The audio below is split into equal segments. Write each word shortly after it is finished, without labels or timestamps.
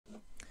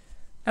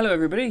Hello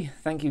everybody,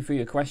 thank you for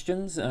your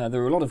questions.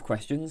 There are a lot of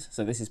questions,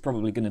 so this is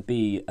probably going to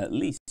be at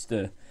least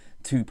a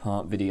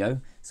two-part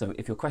video. So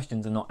if your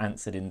questions are not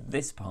answered in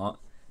this part,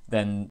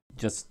 then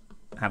just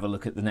have a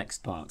look at the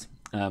next part.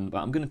 But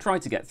I'm going to try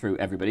to get through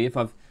everybody. If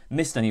I've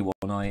missed anyone,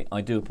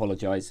 I do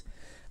apologise.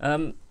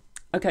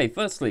 Okay,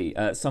 firstly,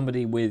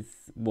 somebody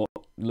with what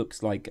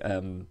looks like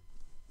a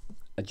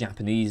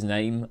Japanese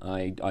name.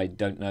 I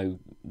don't know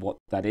what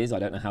that is, I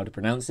don't know how to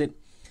pronounce it.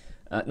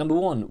 Number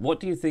one,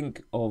 what do you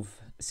think of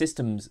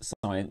systems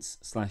science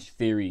 /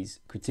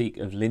 theories critique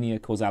of linear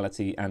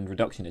causality and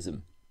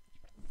reductionism?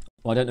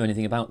 Well, I don't know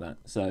anything about that,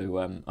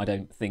 so I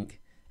don't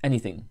think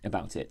anything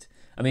about it.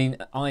 I mean,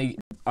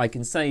 I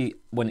can say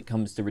when it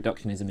comes to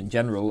reductionism in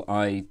general,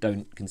 I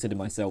don't consider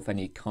myself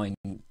any kind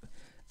of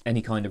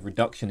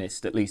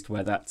reductionist, at least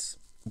where that's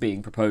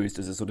being proposed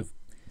as a sort of,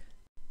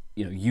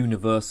 you know,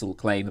 universal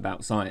claim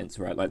about science,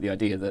 right? Like the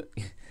idea that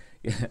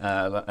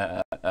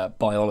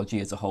biology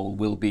as a whole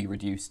will be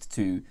reduced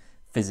to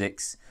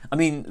physics. I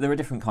mean, there are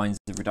different kinds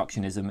of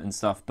reductionism and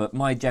stuff, but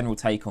my general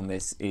take on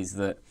this is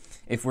that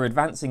if we're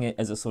advancing it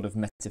as a sort of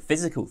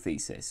metaphysical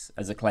thesis,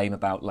 as a claim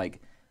about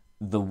like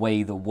the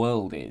way the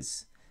world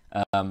is,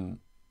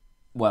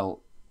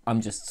 well,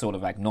 I'm just sort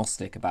of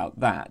agnostic about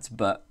that,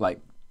 but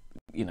like,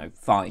 you know,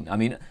 fine. I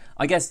mean,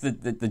 I guess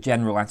the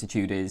general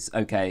attitude is,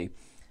 okay,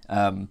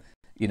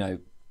 you know,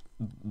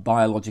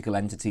 biological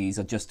entities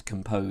are just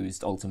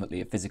composed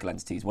ultimately of physical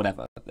entities,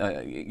 whatever.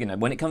 You know,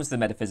 when it comes to the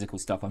metaphysical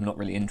stuff, I'm not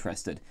really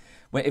interested.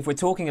 If we're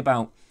talking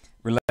about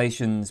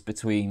relations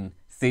between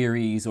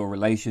theories or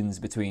relations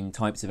between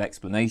types of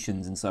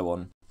explanations and so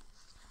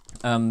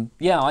on,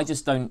 yeah, I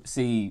just don't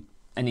see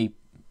any,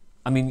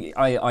 I mean,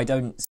 I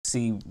don't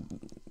see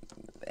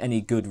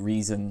any good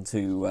reason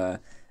to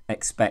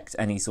expect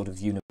any sort of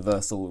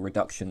universal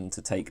reduction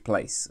to take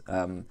place.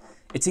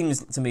 It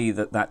seems to me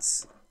that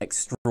that's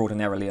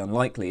extraordinarily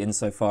unlikely,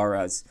 insofar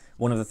as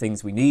one of the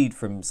things we need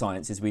from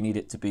science is we need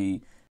it to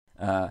be,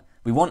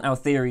 we want our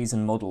theories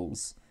and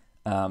models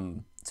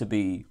to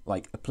be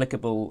like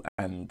applicable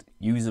and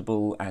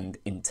usable and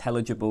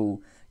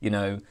intelligible, you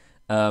know,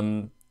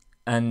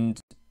 and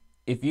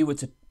if you were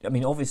to, I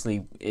mean,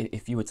 obviously,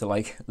 if you were to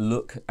like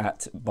look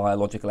at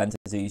biological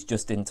entities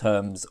just in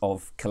terms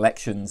of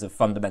collections of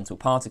fundamental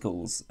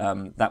particles,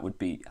 that would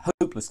be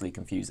hopelessly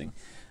confusing.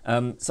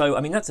 So,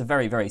 I mean, that's a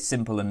very, very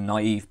simple and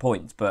naive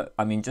point, but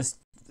I mean, just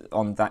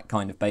on that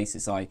kind of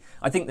basis, I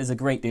think there's a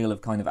great deal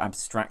of kind of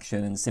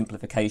abstraction and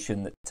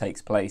simplification that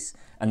takes place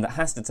and that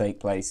has to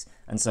take place,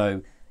 and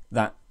so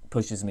that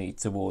pushes me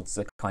towards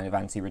a kind of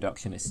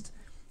anti-reductionist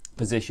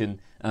position.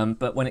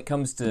 But when it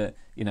comes to,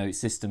 you know,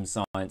 system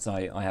science,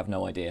 I have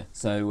no idea.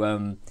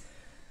 So,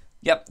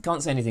 yep,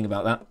 can't say anything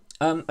about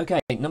that. Okay,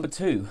 number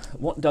two,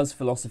 what does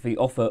philosophy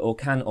offer or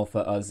can offer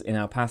us in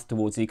our path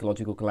towards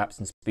ecological collapse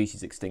and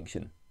species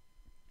extinction?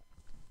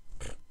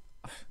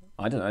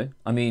 I don't know.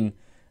 I mean,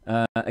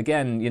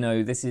 again, you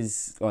know, this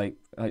is like,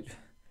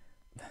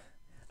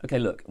 okay,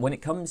 look, when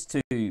it comes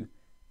to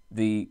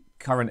the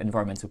current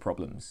environmental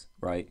problems,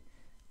 right,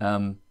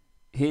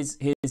 here's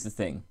the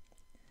thing.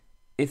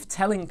 If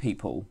telling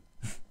people,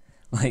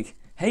 like,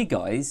 hey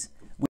guys,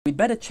 we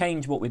better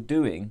change what we're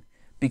doing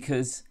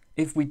because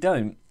if we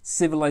don't,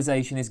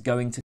 civilization is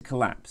going to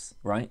collapse,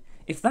 right?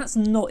 If that's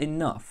not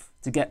enough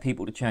to get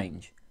people to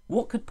change,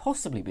 what could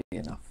possibly be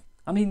enough?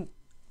 I mean,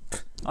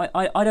 I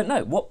don't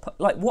know.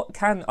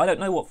 I don't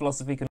know what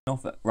philosophy can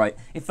offer, right?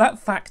 If that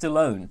fact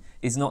alone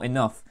is not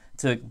enough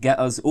to get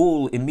us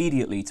all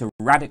immediately to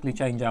radically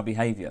change our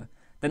behaviour,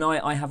 then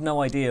I have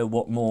no idea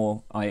what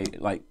more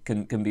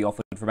can be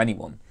offered from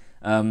anyone.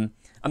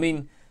 I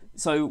mean,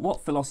 so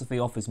what philosophy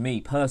offers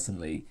me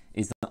personally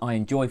is that I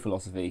enjoy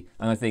philosophy,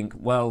 and I think,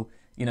 well,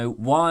 you know,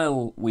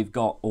 while we've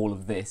got all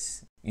of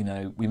this, you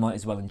know, we might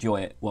as well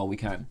enjoy it while we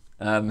can.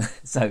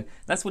 So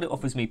that's what it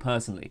offers me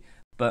personally.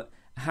 But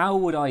how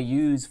would I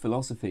use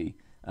philosophy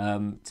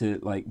to,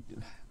 like,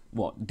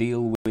 what,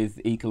 deal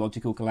with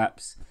ecological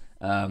collapse?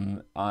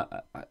 I'm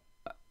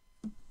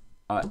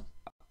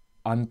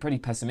pretty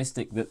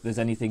pessimistic that there's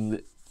anything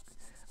that...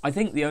 I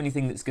think the only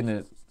thing that's going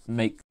to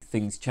make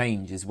things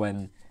change is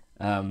when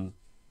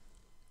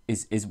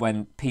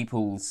when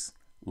people's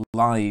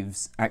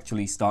lives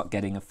actually start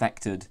getting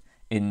affected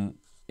in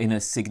a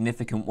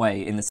significant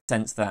way, in the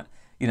sense that,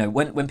 you know,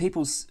 when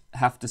people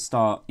have to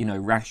start, you know,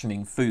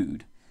 rationing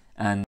food,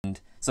 and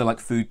so like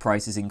food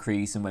prices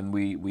increase, and when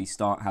we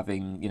start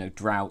having, you know,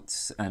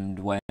 droughts, and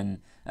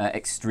when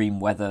extreme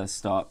weather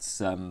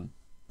starts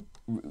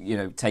you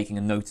know, taking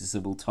a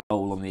noticeable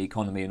toll on the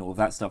economy and all of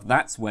that stuff,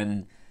 that's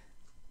when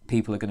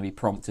people are going to be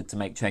prompted to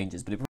make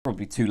changes, but it'll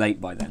probably be too late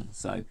by then.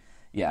 So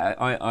yeah,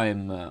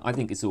 I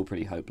think it's all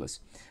pretty hopeless.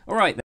 All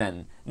right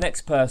then,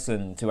 next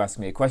person to ask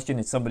me a question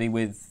is somebody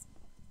with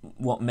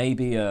what may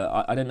be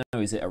I don't know,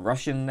 is it a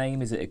Russian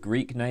name, is it a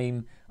Greek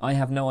name? I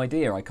have no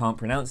idea, I can't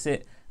pronounce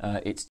it.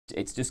 It's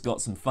just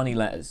got some funny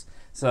letters.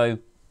 So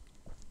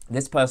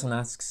this person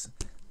asks,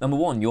 number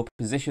one, your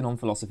position on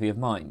philosophy of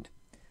mind.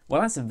 Well,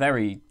 that's a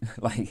very,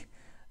 like,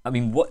 I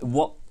mean,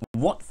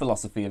 what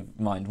philosophy of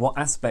mind, what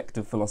aspect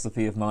of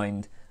philosophy of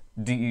mind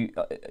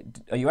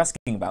are you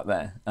asking about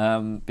there?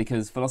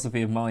 Because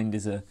philosophy of mind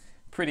is a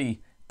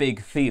pretty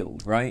big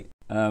field, right?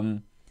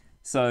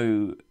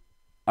 So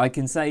I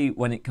can say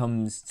when it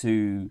comes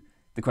to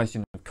the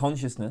question of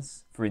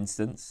consciousness, for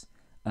instance,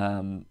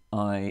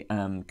 I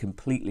am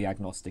completely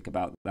agnostic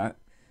about that.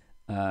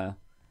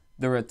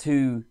 There are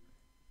two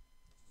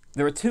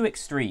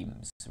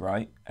extremes,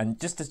 right? And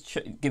just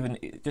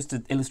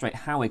to illustrate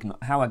how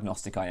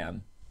agnostic I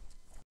am,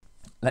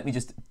 let me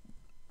just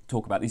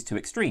talk about these two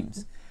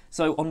extremes.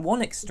 So on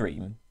one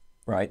extreme,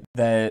 right,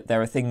 there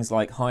are things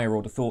like higher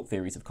order thought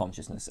theories of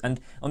consciousness, and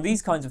on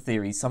these kinds of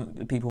theories, some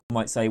people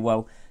might say,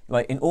 well,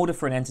 like in order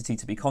for an entity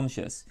to be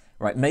conscious,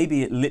 right,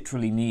 maybe it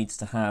literally needs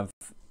to have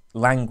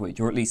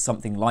language, or at least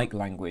something like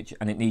language,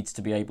 and it needs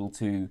to be able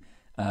to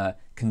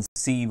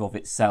conceive of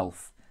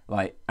itself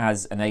like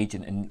as an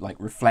agent and like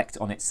reflect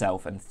on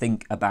itself and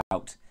think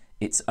about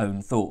its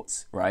own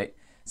thoughts, right?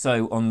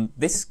 So on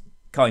this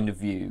kind of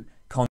view,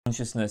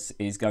 consciousness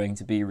is going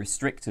to be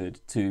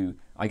restricted to,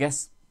 I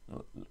guess,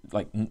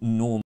 like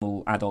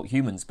normal adult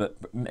humans, but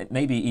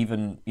maybe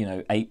even, you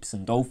know, apes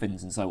and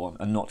dolphins and so on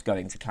are not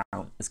going to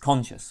count as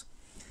conscious.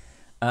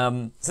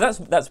 So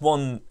that's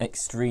one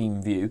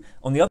extreme view.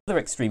 On the other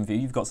extreme view,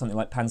 you've got something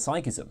like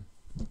panpsychism,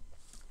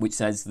 which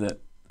says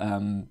that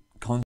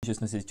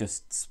consciousness is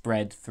just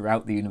spread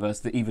throughout the universe,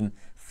 that even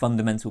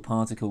fundamental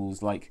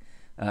particles like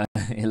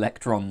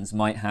electrons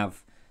might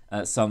have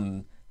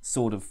some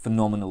sort of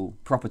phenomenal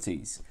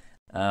properties.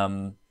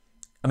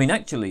 I mean,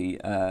 actually,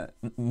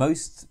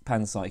 most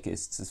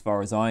panpsychists, as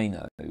far as I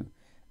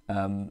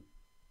know,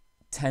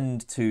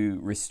 tend to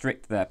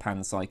restrict their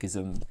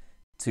panpsychism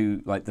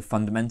to like the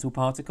fundamental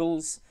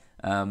particles.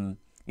 You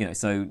know,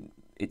 so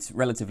it's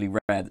relatively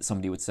rare that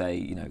somebody would say,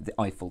 you know, the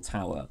Eiffel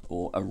Tower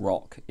or a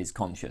rock is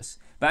conscious.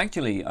 But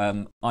actually,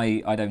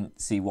 I don't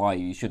see why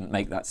you shouldn't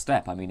make that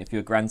step. I mean, if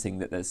you're granting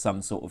that there's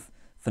some sort of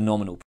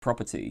phenomenal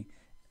property,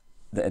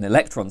 that an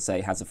electron, say,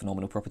 has a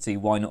phenomenal property,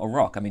 why not a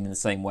rock? I mean, in the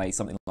same way,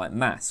 something like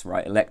mass,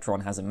 right?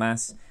 Electron has a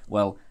mass.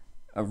 Well,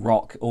 a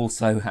rock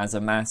also has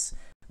a mass.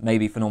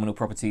 Maybe phenomenal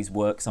properties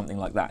work, something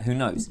like that. Who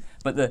knows?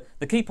 But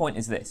the key point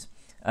is this.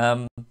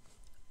 I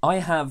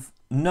have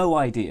no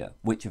idea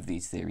which of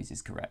these theories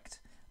is correct.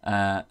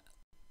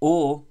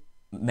 Or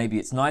maybe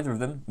it's neither of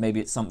them. Maybe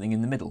it's something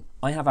in the middle.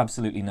 I have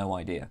absolutely no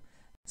idea.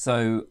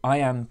 So I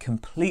am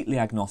completely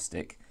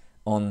agnostic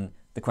on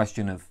the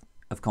question of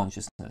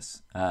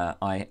consciousness.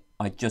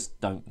 I just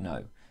don't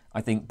know.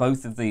 I think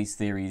both of these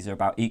theories are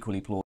about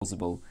equally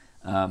plausible,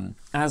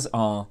 as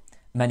are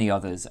many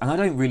others, and I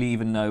don't really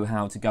even know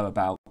how to go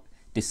about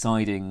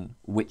deciding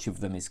which of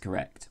them is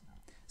correct.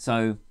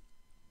 So,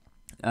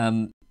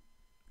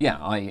 yeah,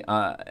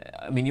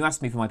 I mean, you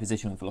asked me for my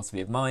position on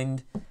philosophy of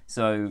mind,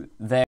 so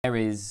there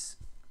is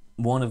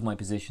one of my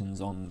positions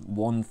on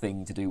one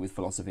thing to do with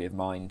philosophy of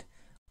mind.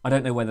 I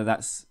don't know whether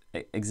that's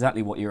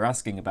exactly what you're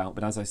asking about,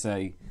 but as I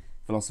say,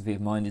 philosophy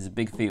of mind is a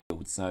big field,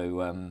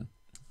 so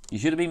you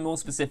should have been more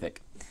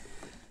specific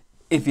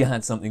if you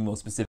had something more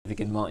specific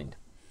in mind.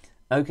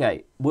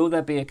 Okay, will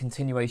there be a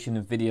continuation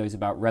of videos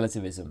about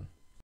relativism?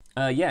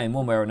 Yeah, in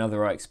one way or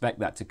another I expect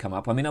that to come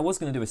up. I mean, I was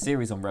going to do a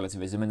series on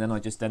relativism and then I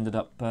just ended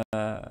up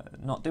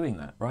not doing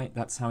that, right?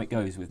 That's how it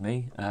goes with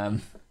me.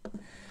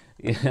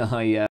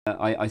 Yeah,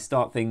 I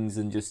start things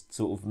and just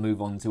sort of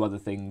move on to other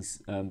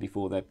things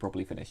before they're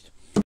properly finished.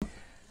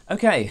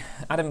 Okay,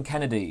 Adam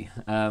Kennedy.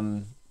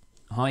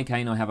 Hi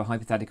Kane, I have a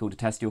hypothetical to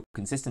test your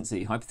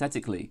consistency.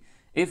 Hypothetically,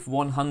 if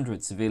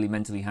 100 severely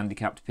mentally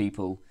handicapped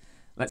people,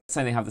 let's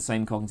say they have the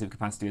same cognitive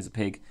capacity as a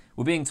pig,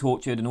 were being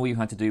tortured and all you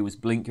had to do was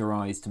blink your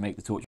eyes to make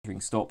the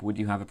torturing stop, would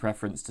you have a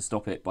preference to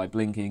stop it by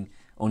blinking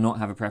or not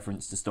have a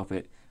preference to stop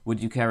it?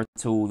 Would you care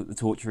at all that the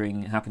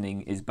torturing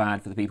happening is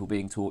bad for the people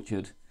being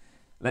tortured?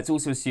 Let's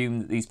also assume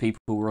that these people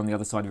were on the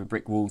other side of a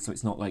brick wall, so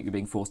it's not like you're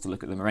being forced to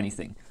look at them or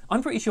anything.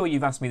 I'm pretty sure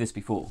you've asked me this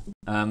before.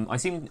 I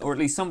seem, or at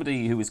least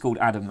somebody who was called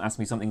Adam asked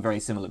me something very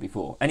similar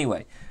before.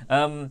 Anyway,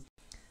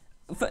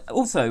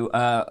 also,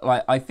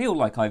 like, I feel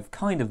like I've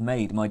kind of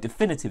made my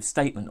definitive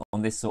statement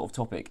on this sort of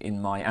topic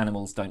in my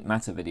Animals Don't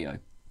Matter video.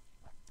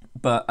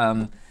 But,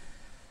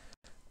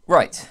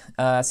 right,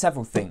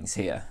 several things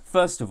here.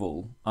 First of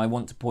all, I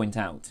want to point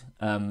out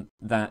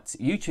that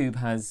YouTube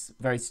has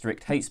very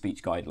strict hate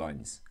speech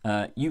guidelines.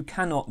 You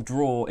cannot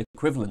draw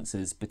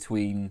equivalences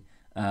between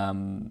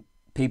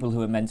people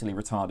who are mentally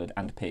retarded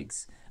and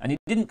pigs. And you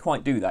didn't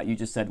quite do that. You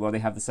just said, well, they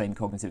have the same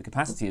cognitive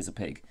capacity as a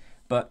pig.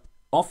 But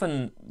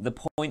often the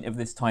point of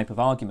this type of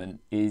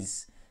argument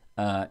is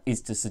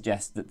to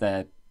suggest that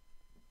they're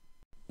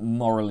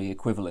morally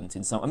equivalent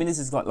in some... I mean, this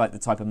is like the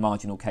type of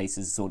marginal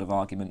cases sort of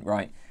argument,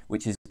 right?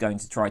 Which is going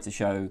to try to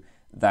show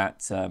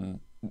that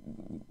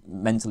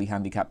mentally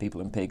handicapped people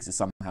and pigs are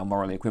somehow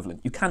morally equivalent.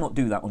 You cannot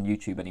do that on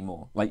YouTube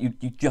anymore. Like,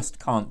 you just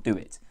can't do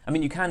it. I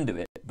mean, you can do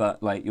it,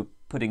 but like you're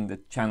putting the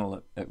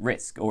channel at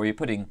risk, or you're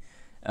putting,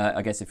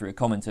 I guess if you're a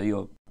commenter,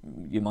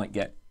 you might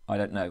get, I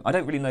don't know. I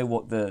don't really know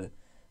what the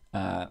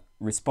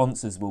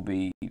responses will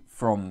be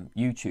from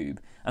YouTube.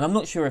 And I'm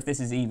not sure if this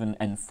is even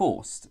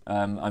enforced.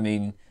 I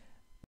mean,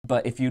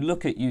 but if you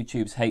look at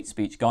YouTube's hate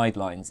speech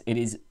guidelines, it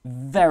is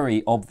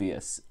very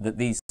obvious that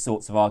these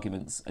sorts of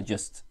arguments are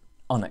just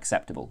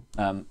unacceptable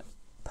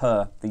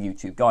per the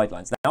YouTube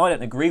guidelines. Now, I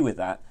don't agree with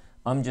that.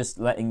 I'm just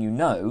letting you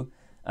know.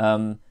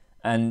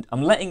 And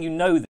I'm letting you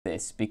know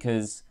this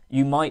because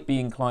you might be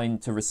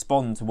inclined to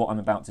respond to what I'm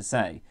about to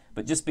say.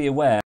 But just be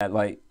aware,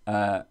 like,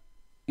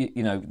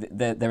 you know,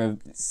 there are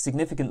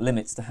significant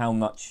limits to how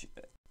much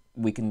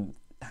we can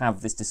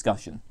have this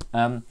discussion.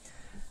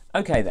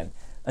 Okay, then.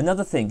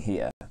 Another thing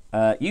here.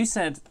 You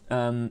said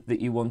that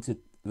you wanted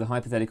the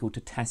hypothetical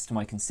to test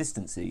my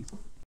consistency.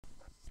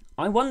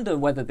 I wonder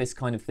whether this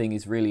kind of thing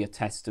is really a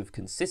test of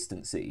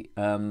consistency.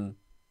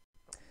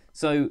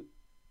 So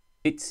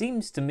it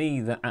seems to me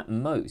that at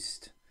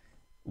most,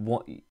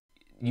 what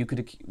you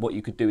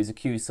could do is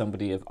accuse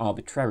somebody of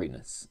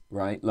arbitrariness,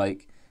 right?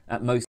 Like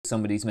at most,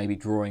 somebody's maybe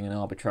drawing an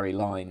arbitrary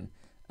line,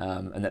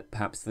 and that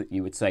perhaps that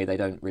you would say they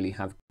don't really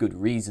have good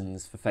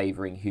reasons for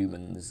favouring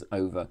humans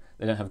over.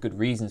 They don't have good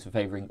reasons for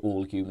favouring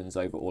all humans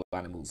over all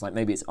animals. Like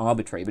maybe it's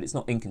arbitrary, but it's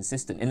not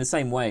inconsistent. In the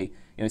same way,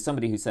 you know,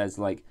 somebody who says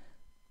like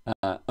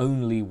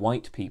only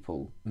white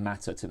people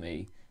matter to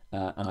me,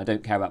 and I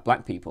don't care about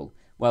black people.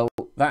 Well,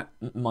 that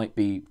might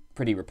be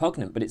pretty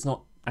repugnant, but it's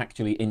not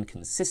actually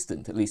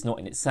inconsistent, at least not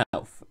in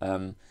itself.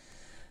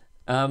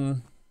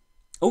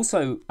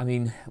 Also, I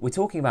mean, we're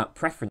talking about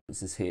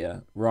preferences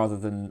here rather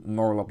than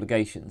moral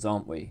obligations,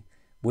 aren't we?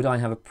 Would I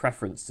have a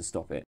preference to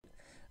stop it?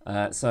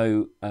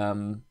 So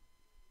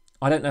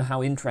I don't know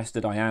how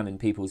interested I am in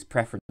people's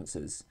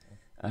preferences.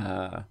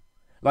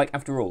 Like,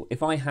 after all,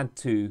 if I had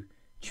to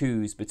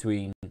choose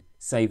between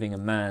saving a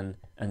man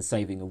and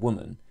saving a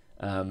woman,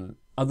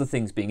 other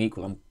things being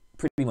equal, I'm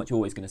pretty much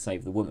always going to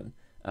save the woman.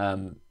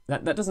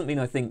 That doesn't mean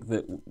I think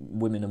that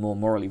women are more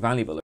morally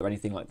valuable or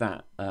anything like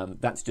that.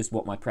 That's just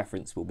what my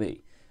preference will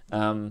be.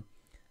 In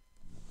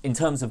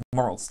terms of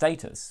moral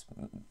status,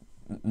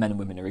 men and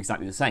women are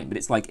exactly the same. But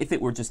it's like if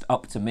it were just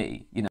up to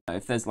me, you know,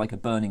 if there's like a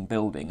burning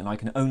building and I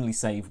can only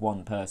save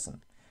one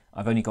person,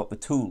 I've only got the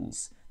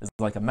tools. There's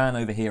like a man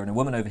over here and a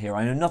woman over here.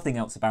 I know nothing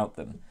else about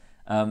them.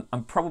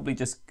 I'm probably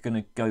just going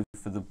to go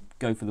for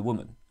the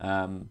woman.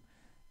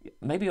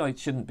 Maybe I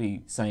shouldn't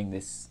be saying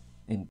this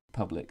in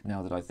public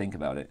now that I think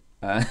about it.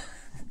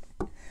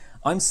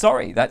 I'm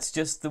sorry. That's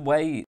just the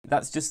way.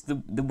 That's just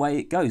the way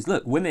it goes.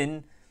 Look,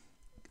 women.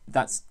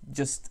 I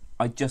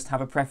just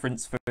have a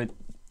preference for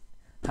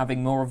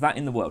having more of that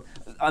in the world.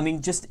 I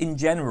mean, just in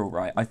general,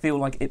 right? I feel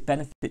like it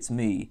benefits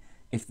me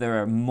if there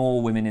are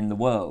more women in the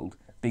world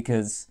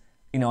because,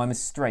 you know, I'm a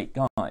straight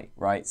guy,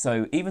 right?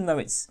 So even though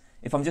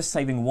if I'm just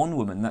saving one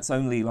woman, that's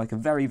only like a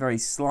very, very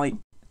slight.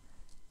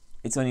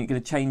 It's only going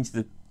to change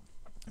the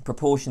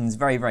proportions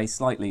very, very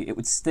slightly. It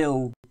would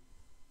still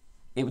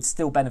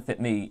benefit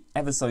me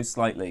ever so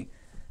slightly.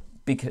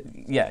 Because,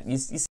 yeah, you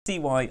see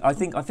why I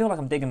feel like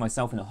I'm digging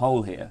myself in a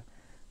hole here.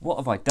 What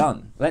have I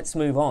done? Let's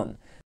move on.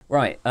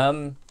 Right.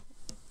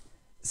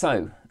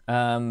 So,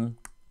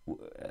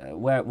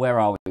 where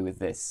are we with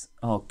this?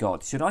 Oh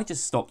God, should I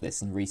just stop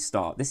this and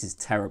restart? This is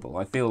terrible.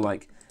 I feel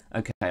like,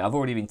 okay, I've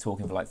already been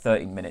talking for like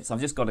 13 minutes.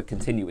 I've just got to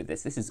continue with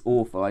this. This is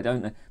awful. I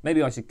don't know.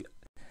 Maybe I should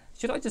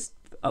I just?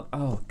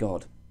 Oh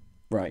God.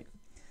 Right.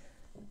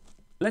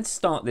 Let's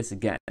start this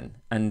again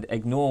and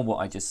ignore what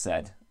I just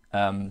said.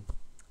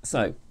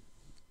 So.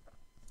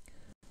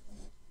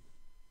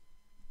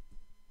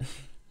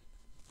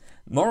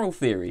 Moral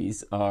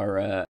theories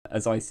are,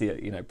 as I see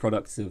it, you know,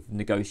 products of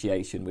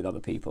negotiation with other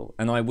people.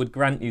 And I would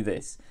grant you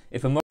this: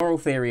 if a moral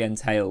theory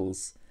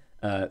entails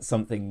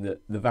something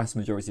that the vast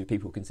majority of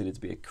people consider to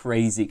be a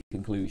crazy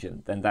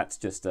conclusion, then that's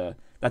a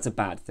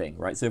bad thing,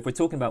 right? So if we're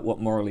talking about what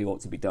morally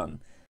ought to be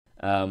done,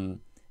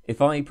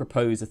 if I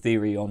propose a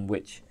theory on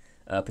which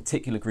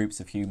particular groups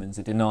of humans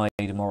are denied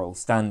a moral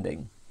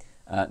standing,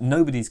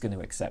 nobody's going to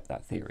accept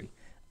that theory.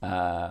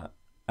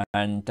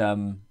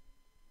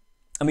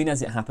 I mean,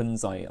 as it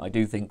happens, I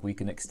do think we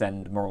can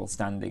extend moral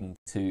standing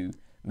to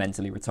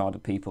mentally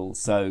retarded people.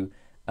 So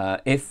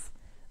if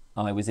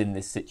I was in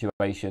this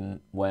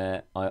situation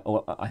where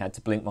I had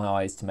to blink my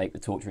eyes to make the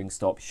torturing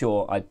stop,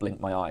 sure, I'd blink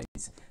my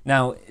eyes.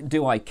 Now,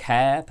 do I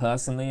care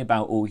personally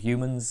about all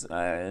humans?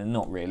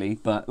 Not really,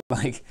 but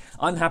like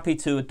I'm happy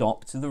to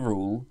adopt the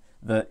rule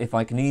that if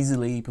I can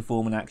easily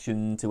perform an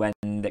action to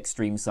end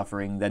extreme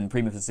suffering, then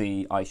prima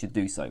facie I should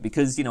do so.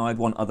 Because, you know, I'd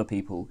want other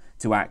people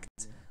to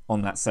act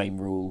on that same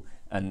rule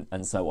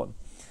and so on.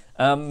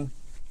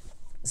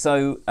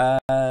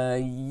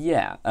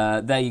 Yeah,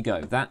 there you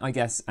go. That, I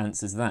guess,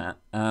 answers that.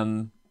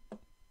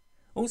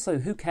 Also,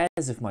 who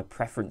cares if my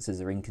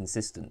preferences are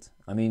inconsistent?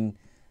 I mean,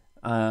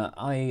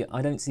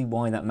 I don't see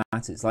why that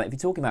matters. Like, if you're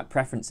talking about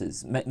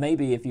preferences,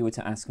 maybe if you were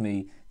to ask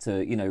me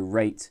to, you know,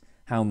 rate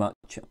how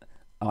much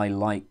I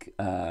like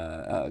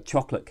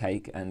chocolate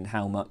cake and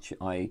how much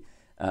I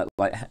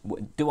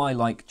do I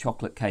like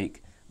chocolate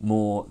cake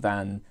more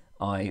than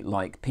I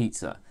like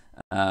pizza?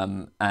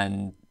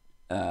 And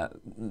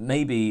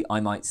maybe I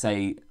might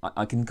say,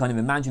 I can kind of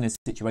imagine a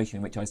situation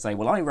in which I say,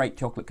 well, I rate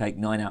chocolate cake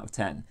 9 out of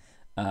 10,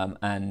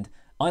 and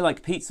I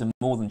like pizza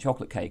more than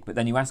chocolate cake, but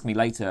then you ask me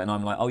later and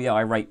I'm like, oh yeah,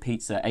 I rate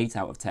pizza 8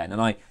 out of 10,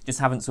 and I just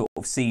haven't sort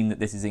of seen that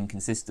this is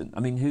inconsistent. I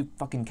mean, who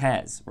fucking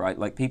cares, right?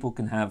 Like, people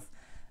can have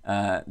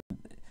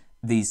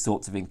these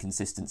sorts of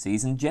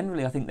inconsistencies, and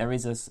generally I think there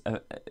is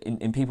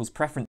in people's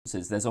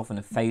preferences, there's often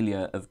a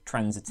failure of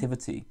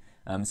transitivity.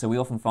 So we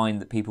often find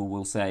that people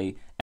will say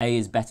A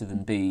is better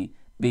than B,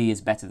 B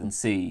is better than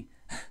C,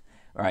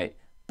 right?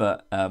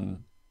 But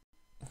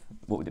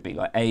what would it be?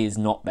 Like, A is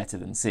not better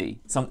than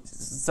C,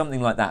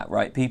 something like that,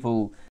 right?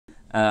 People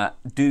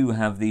do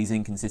have these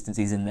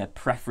inconsistencies in their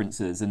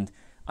preferences, and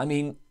I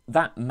mean,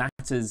 that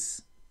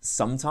matters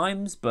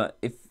sometimes, but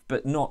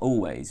not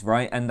always,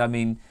 right? And I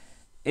mean,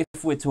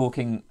 if we're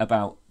talking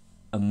about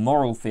a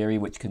moral theory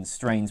which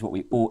constrains what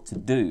we ought to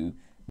do,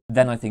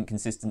 then I think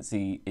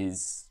consistency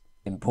is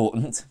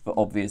important for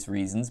obvious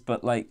reasons.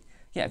 But like,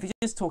 yeah, if you're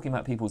just talking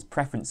about people's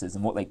preferences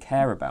and what they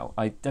care about,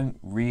 I don't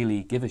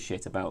really give a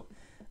shit about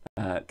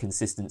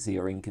consistency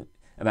or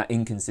about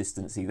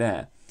inconsistency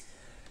there.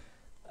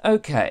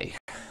 Okay.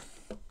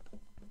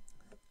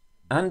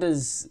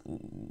 Anders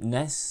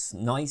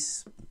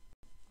Naess,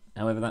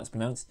 however that's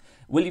pronounced.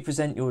 Will you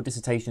present your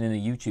dissertation in a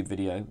YouTube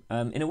video?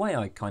 In a way,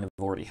 I kind of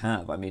already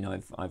have. I mean,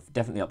 I've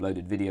definitely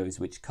uploaded videos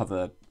which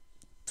cover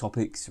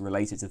topics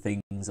related to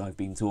things I've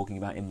been talking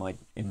about in my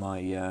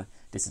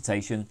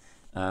dissertation.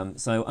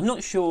 So I'm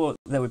not sure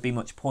there would be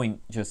much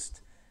point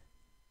just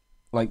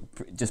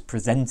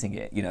presenting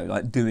it, you know,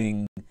 like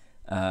doing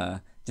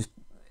just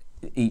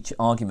each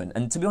argument.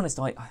 And to be honest,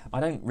 I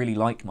don't really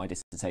like my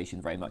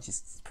dissertation very much.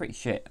 It's pretty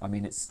shit. I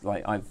mean, it's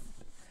like I'm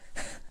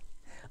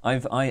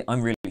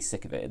really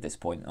sick of it at this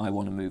point. I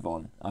want to move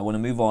on. I want to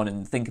move on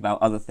and think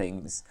about other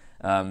things.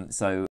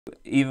 So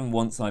even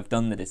once I've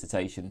done the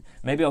dissertation,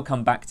 maybe I'll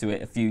come back to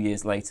it a few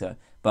years later.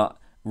 But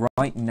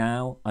right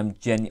now, I'm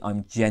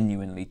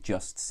genuinely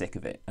just sick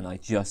of it, and I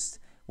just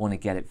want to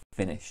get it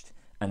finished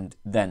and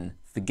then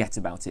forget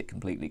about it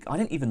completely. I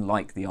don't even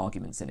like the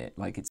arguments in it.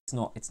 Like, it's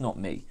not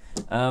me.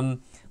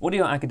 What are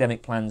your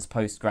academic plans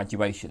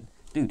post-graduation?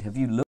 Dude, have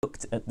you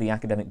looked at the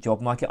academic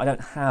job market? I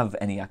don't have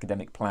any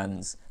academic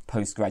plans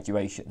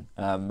post-graduation.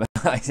 What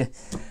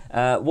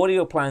are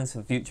your plans for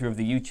the future of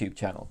the YouTube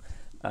channel?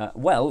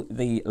 Well,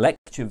 the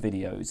lecture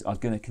videos are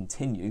going to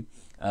continue.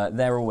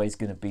 They're always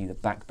going to be the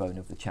backbone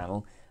of the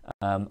channel.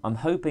 I'm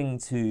hoping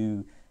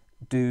to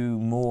do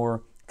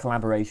more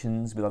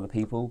collaborations with other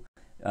people.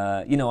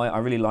 You know, I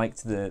really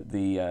liked the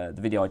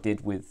video I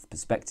did with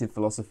perspective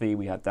philosophy.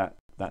 We had that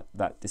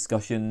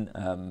discussion.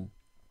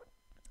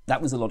 That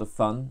was a lot of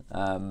fun.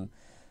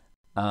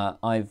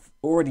 I've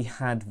already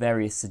had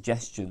various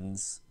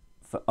suggestions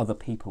for other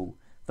people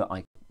that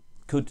I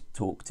could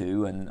talk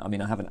to, and I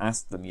mean, I haven't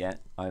asked them yet.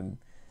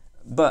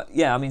 But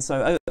yeah, I mean,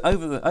 so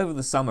over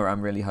the summer,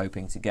 I'm really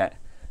hoping to get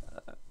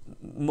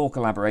more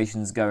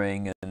collaborations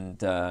going,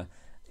 and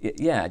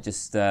yeah,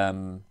 just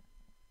well,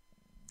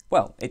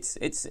 it's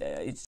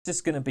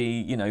just going to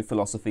be, you know,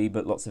 philosophy,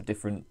 but lots of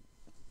different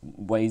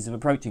ways of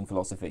approaching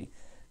philosophy.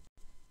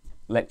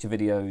 Lecture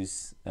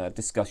videos,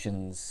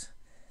 discussions,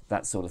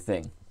 that sort of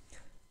thing.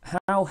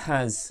 How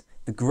has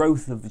the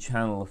growth of the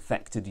channel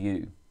affected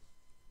you?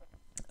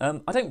 I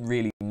don't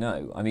really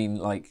know. I mean,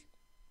 like,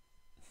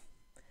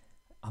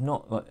 I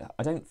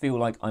don't feel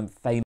like I'm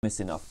famous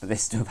enough for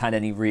this to have had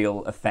any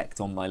real effect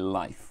on my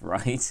life,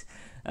 right?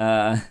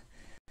 I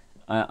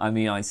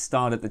mean, I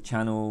started the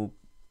channel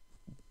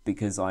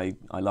because I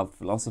love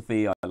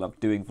philosophy. I love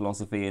doing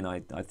philosophy, and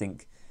I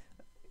think,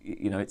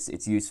 you know,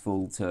 it's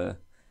useful to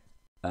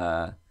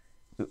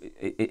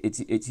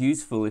it's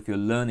useful if you're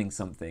learning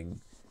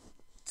something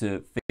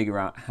to figure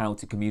out how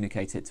to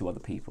communicate it to other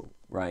people,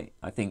 right?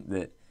 I think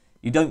that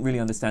you don't really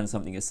understand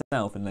something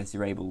yourself unless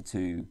you're able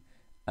to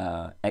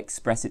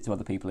express it to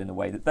other people in a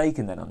way that they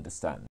can then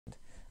understand.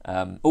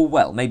 Or,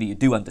 well, maybe you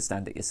do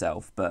understand it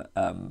yourself, but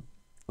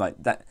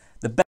like that,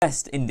 the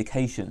best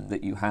indication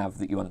that you have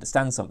that you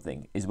understand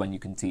something is when you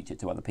can teach it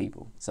to other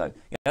people. So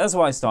yeah, that's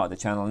why I started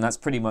the channel, and that's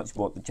pretty much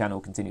what the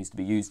channel continues to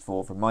be used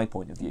for from my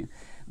point of view.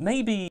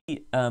 Maybe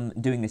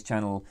doing this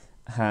channel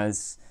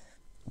has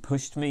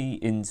pushed me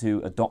into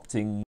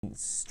adopting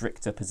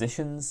stricter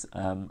positions.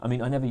 I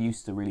mean, I never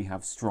used to really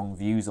have strong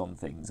views on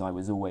things. I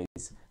was always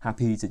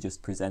happy to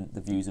just present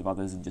the views of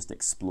others and just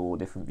explore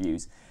different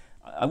views.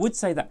 I would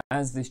say that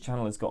as this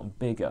channel has gotten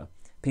bigger,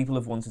 people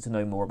have wanted to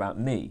know more about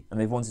me, and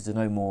they've wanted to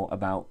know more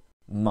about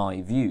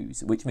my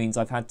views, which means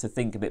I've had to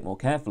think a bit more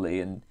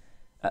carefully and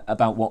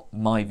about what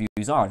my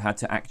views are. I've had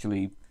to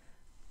actually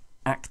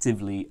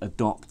actively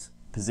adopt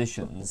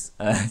positions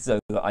so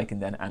that I can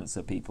then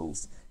answer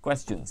people's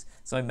questions.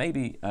 So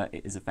maybe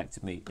it has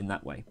affected me in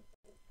that way.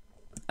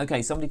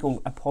 Okay, somebody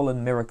called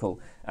Apollon Miracle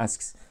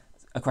asks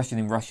a question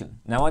in Russian.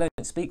 Now, I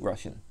don't speak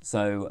Russian,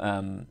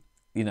 so,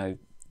 you know,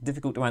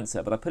 difficult to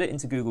answer, but I put it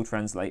into Google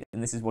Translate,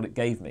 and this is what it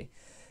gave me.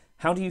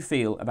 How do you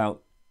feel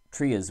about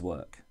Trier's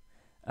work?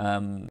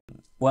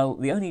 Well,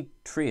 the only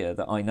Trier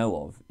that I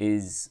know of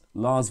is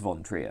Lars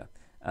von Trier,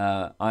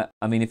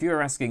 I mean, if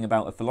you're asking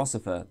about a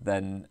philosopher,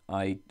 then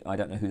I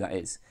don't know who that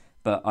is.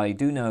 But I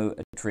do know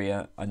a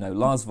Trier. I know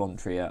Lars von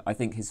Trier. I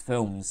think his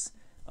films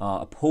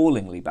are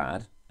appallingly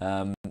bad.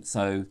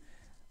 So,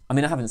 I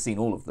mean, I haven't seen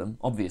all of them.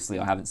 Obviously,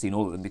 I haven't seen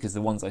all of them because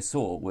the ones I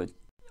saw were,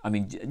 I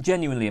mean,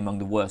 genuinely among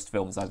the worst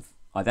films I've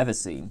ever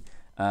seen.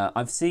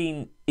 I've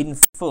seen in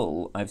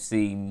full. I've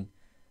seen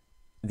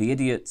The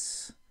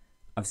Idiots.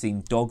 I've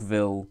seen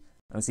Dogville.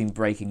 I've seen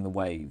Breaking the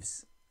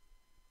Waves.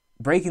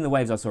 Breaking the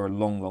Waves I saw a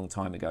long, long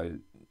time ago.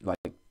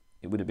 Like,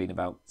 it would have been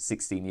about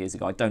 16 years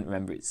ago. I don't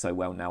remember it so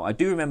well now. I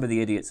do remember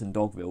The Idiots and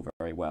Dogville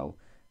very well.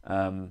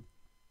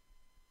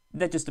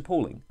 They're just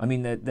appalling. I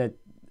mean,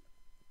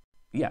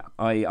 yeah,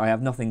 I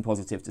have nothing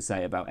positive to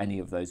say about any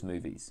of those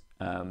movies.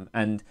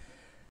 And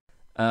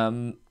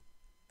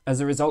as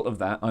a result of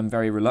that, I'm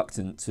very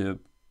reluctant to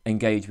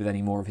engage with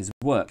any more of his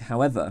work.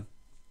 However,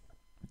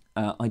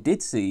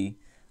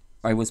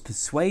 I was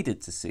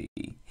persuaded to see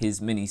his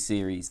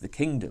mini-series The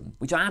Kingdom,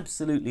 which I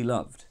absolutely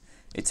loved.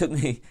 It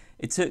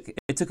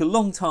took a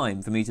long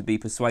time for me to be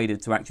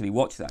persuaded to actually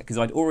watch that, because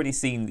I'd already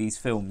seen these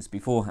films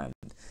beforehand.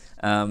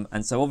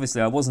 And so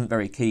obviously I wasn't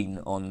very keen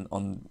on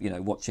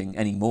watching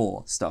any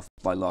more stuff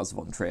by Lars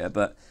von Trier.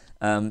 But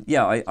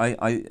yeah,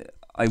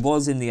 I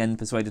was in the end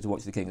persuaded to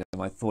watch The Kingdom.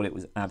 I thought it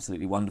was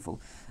absolutely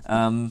wonderful.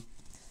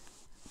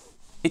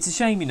 It's a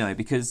shame,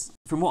 because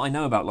from what I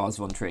know about Lars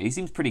von Trier, he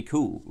seems pretty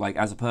cool. Like,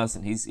 as a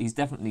person, he's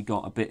definitely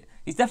got a bit.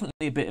 He's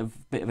definitely a bit of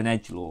an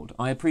edgelord.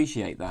 I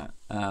appreciate that.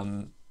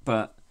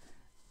 But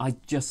I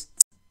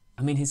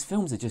mean, his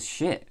films are just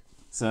shit.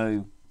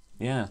 So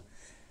yeah.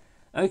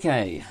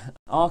 Okay,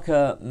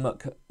 Arka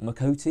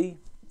Mukhoty.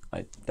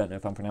 I don't know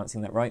if I'm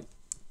pronouncing that right,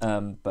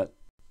 but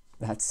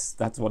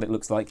that's what it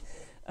looks like.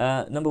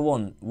 Number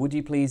 1, would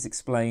you please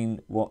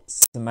explain what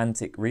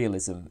semantic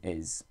realism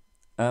is?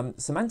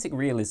 Semantic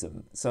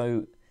realism.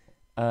 So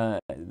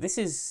this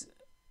is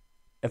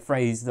a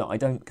phrase that I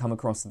don't come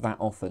across that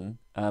often,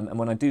 and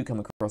when I do come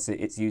across it,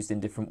 it's used in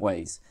different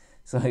ways.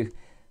 So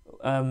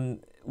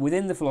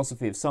within the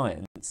philosophy of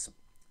science,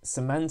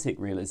 semantic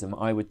realism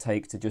I would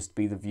take to just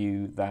be the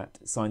view that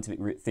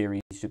scientific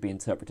theories should be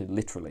interpreted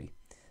literally.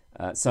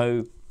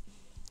 So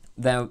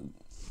there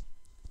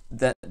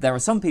are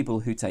some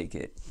people who take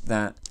it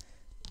that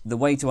the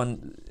way to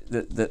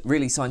that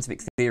really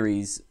scientific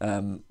theories,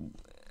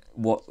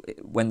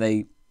 when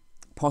they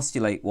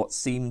postulate what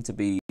seem to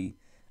be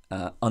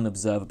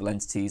unobservable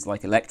entities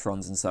like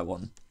electrons and so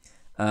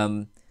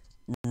on,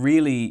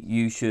 really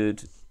you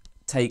should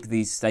take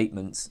these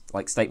statements,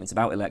 like statements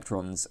about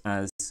electrons,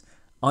 as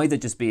either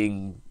just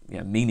being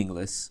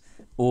meaningless,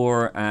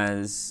 or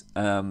as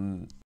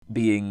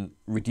being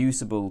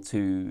reducible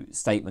to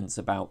statements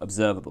about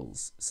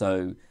observables.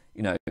 So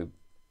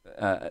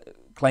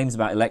claims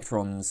about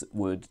electrons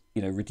would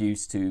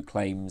reduce to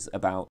claims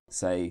about,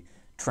 say,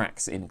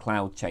 tracks in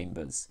cloud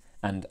chambers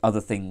and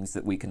other things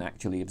that we can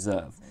actually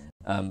observe.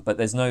 But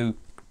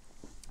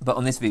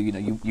on this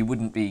view, you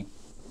wouldn't be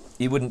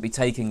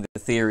taking the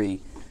theory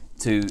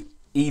to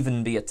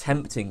even be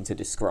attempting to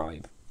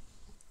describe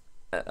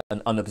an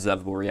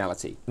unobservable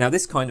reality. Now,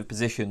 this kind of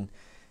position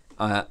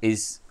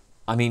is,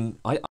 I mean,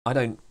 I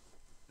don't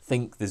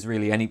think there's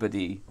really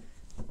anybody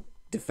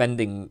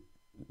defending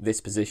this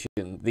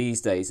position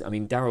these days. I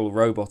mean, Daryl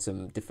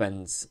Rowbottom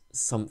defends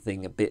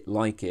something a bit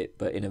like it,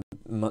 but in a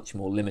much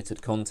more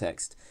limited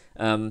context.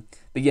 But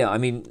yeah, I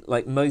mean,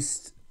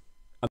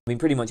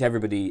 pretty much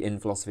everybody in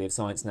philosophy of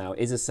science now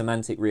is a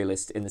semantic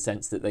realist, in the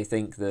sense that they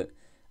think that,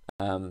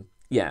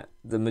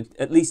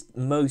 at least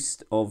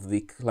most of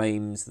the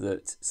claims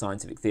that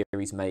scientific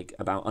theories make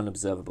about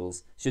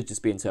unobservables should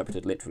just be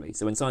interpreted literally.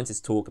 So when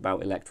scientists talk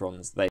about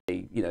electrons, they,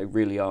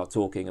 really are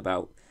talking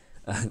about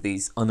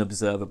these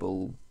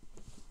unobservable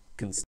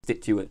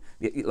constituent.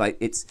 Like,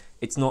 it's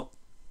not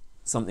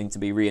something to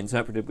be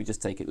reinterpreted. We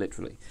just take it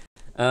literally.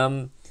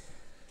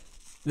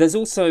 There's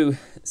also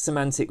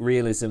semantic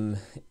realism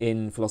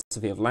in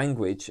philosophy of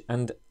language,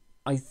 and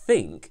I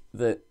think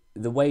that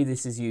the way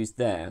this is used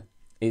there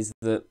is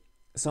that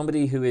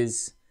someone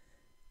who's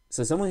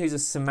a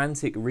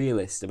semantic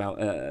realist about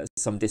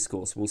some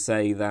discourse will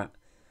say that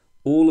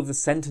all of the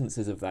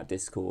sentences of that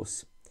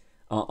discourse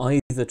are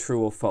either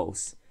true or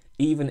false,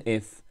 even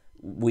if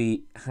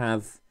we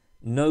have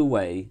no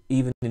way,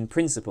 even in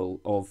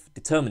principle, of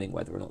determining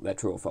whether or not they're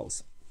true or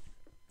false.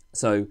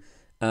 So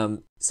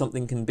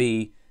something can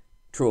be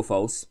true or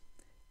false,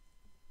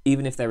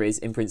 even if there is,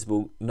 in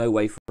principle, no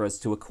way for us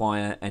to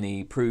acquire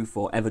any proof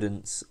or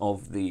evidence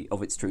of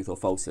its truth or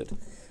falsehood.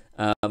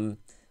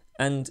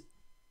 And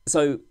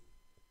so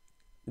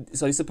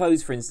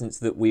suppose, for instance,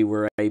 that we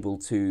were able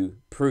to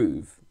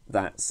prove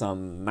that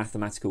some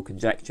mathematical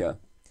conjecture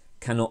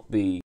cannot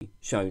be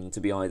shown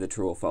to be either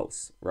true or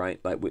false, right?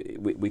 Like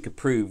we could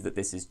prove that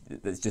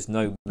there's just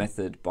no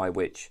method by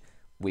which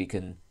we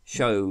can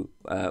show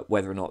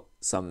whether or not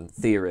some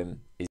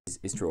theorem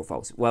is true or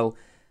false. Well,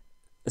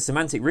 a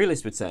semantic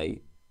realist would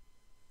say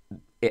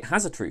it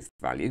has a truth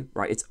value,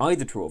 right? It's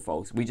either true or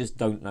false. We just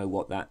don't know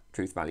what that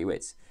truth value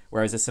is.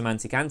 Whereas a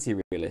semantic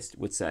anti-realist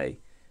would say,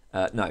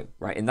 no,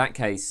 right? In that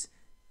case,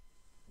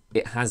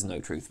 it has no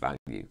truth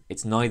value.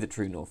 It's neither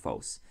true nor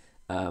false.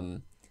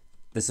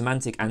 The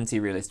semantic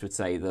anti-realist would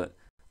say that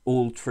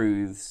all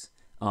truths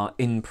are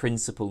in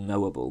principle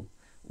knowable,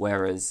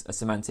 whereas a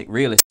semantic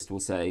realist will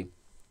say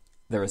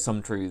there are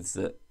some truths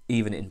that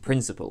even in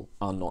principle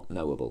are not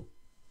knowable.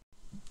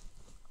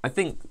 I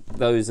think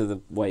those are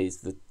the ways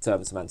the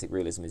term semantic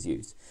realism is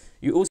used.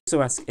 You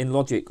also ask, in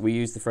logic, we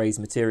use the phrase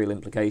material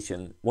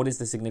implication. What is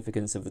the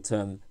significance of the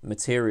term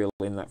material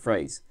in that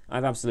phrase? I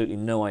have absolutely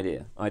no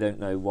idea. I don't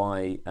know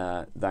why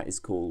that is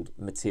called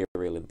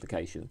material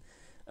implication.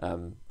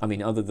 I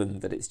mean, other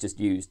than that it's just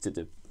used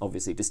to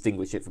obviously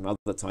distinguish it from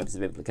other types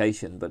of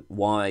implication, but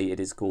why it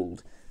is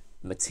called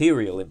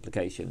material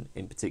implication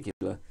in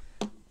particular,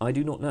 I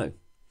do not know.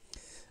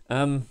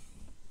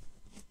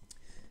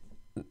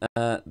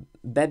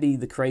 Bebe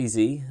the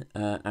Crazy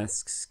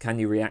asks, can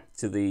you react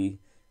to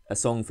a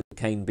song for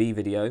Kane B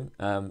video?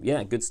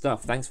 Yeah, good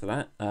stuff. Thanks for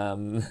that.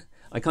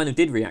 I kind of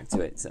did react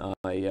to it.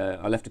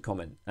 I left a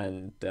comment,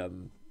 and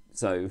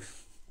so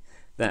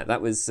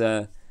that was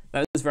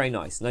very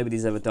nice.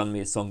 Nobody's ever done me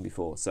a song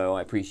before, so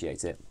I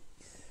appreciate it.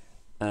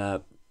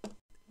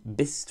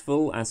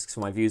 Biistful asks for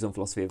my views on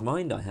philosophy of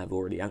mind. I have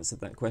already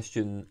answered that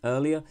question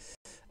earlier,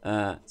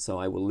 so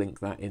I will link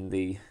that in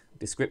the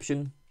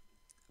description.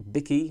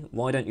 Biki,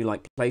 why don't you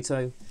like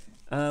Plato?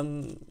 I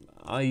mean,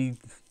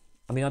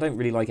 I don't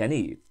really like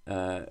any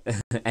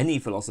any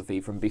philosophy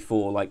from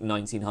before like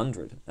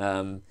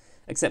 1900,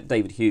 except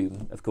David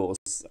Hume, of course.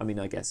 I mean,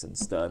 I guess, and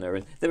Stirner.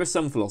 And there are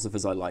some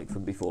philosophers I like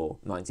from before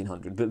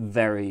 1900, but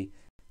very,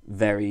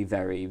 very,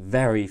 very,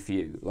 very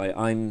few. Like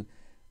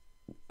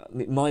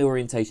my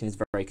orientation is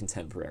very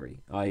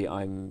contemporary. I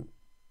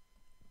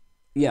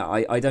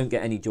don't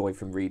get any joy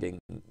from reading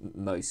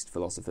most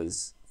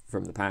philosophers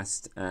from the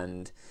past,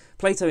 and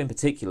Plato in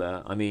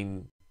particular. I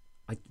mean,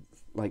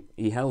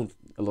 he held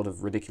a lot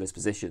of ridiculous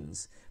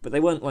positions, but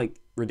they weren't like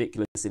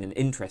ridiculous in an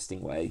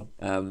interesting way.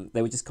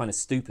 They were just kind of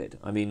stupid.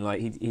 I mean,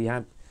 like he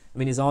had. I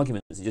mean, his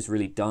arguments are just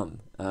really dumb.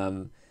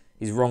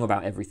 He's wrong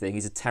about everything.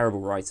 He's a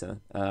terrible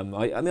writer. I mean,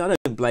 I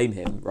don't blame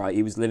him, right?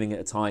 He was living at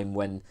a time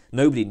when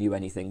nobody knew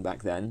anything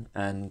back then,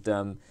 and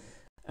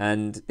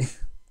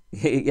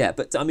yeah.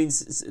 But I mean,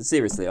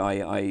 seriously,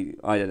 I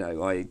don't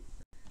know.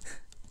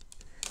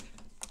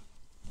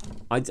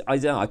 I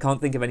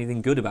can't think of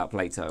anything good about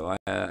Plato.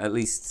 At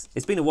least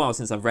it's been a while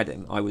since I've read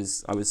him. I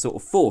was sort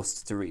of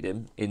forced to read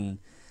him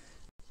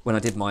when I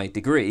did my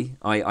degree.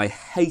 I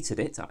hated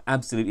it. I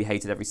absolutely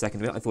hated every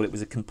second of it. I thought it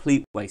was a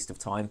complete waste of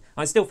time.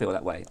 I still feel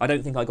that way. I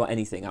don't think I got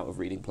anything out of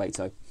reading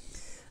Plato.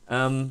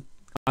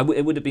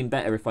 It would have been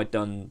better if I'd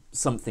done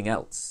something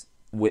else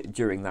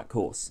during that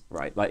course,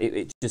 right? Like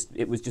it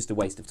was just a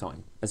waste of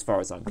time as far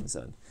as I'm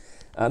concerned.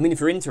 I mean, if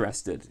you're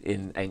interested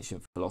in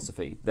ancient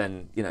philosophy,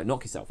 then, you know,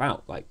 knock yourself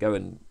out. Like, go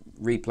and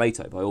read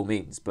Plato by all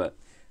means. But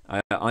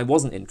I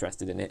wasn't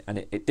interested in it, and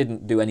it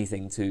didn't do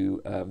anything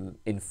to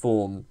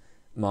inform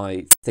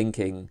my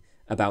thinking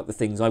about the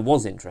things I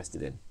was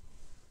interested in.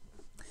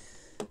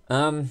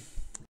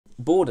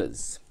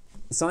 Borders.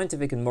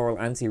 Scientific and moral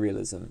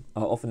anti-realism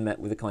are often met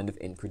with a kind of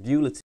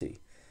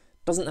incredulity.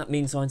 Doesn't that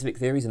mean scientific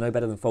theories are no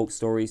better than folk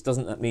stories?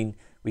 Doesn't that mean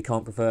we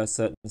can't prefer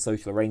certain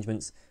social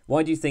arrangements?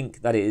 Why do you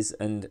think that is,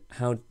 and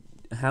how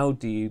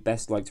do you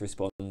best like to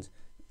respond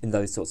in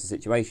those sorts of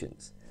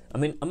situations? I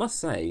mean, I must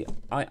say,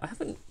 I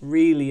haven't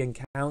really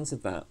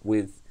encountered that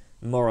with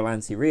moral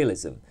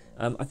anti-realism.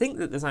 I think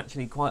that there's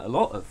actually quite a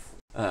lot of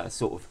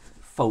sort of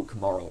folk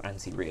moral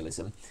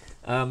anti-realism.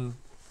 I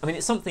mean,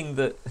 it's something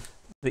that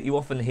you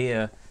often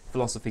hear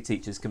philosophy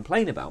teachers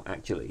complain about,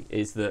 actually,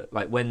 is that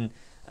like when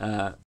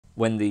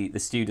the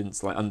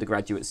students, like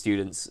undergraduate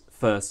students,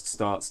 first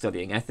start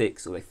studying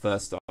ethics, or they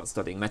first start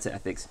studying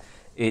meta-ethics,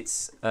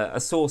 it's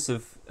a source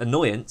of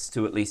annoyance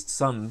to at least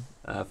some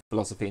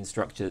philosophy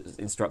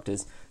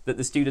instructors that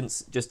the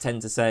students just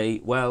tend to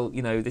say, well,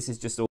 you know, this is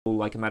just all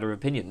like a matter of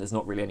opinion. There's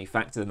not really any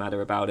fact to the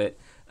matter about it.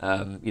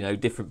 You know,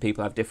 different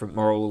people have different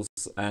morals,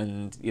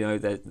 and, you know,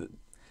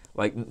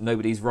 like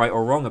nobody's right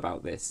or wrong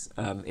about this.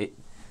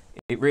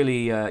 It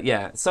really,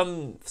 yeah,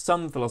 some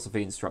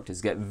philosophy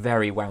instructors get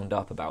very wound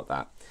up about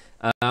that.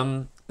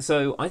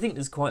 So I think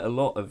there's quite a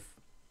lot of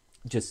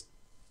just,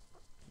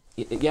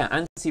 yeah,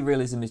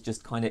 anti-realism is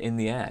just kind of in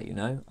the air, you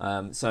know.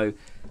 So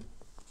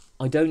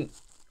I don't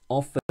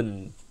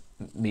often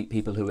meet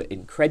people who are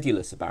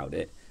incredulous about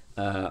it.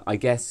 I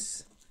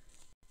guess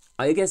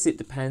it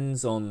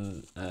depends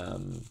on,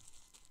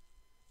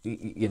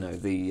 you know,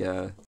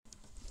 the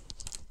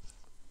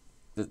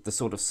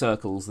sort of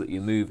circles that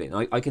you move in.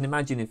 I can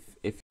imagine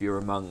if you're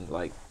among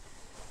like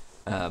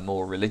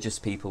more religious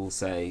people,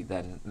 say,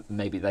 then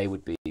maybe they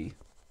would be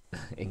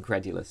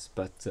incredulous.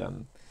 But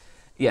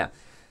yeah,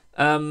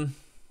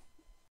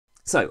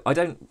 so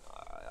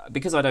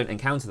because I don't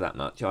encounter that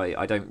much,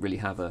 I don't really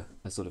have a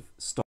sort of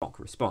stock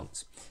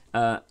response.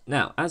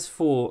 Now, as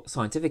for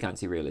scientific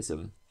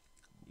anti-realism,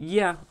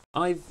 yeah,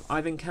 I've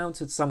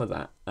encountered some of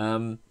that.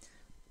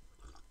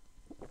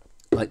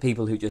 Like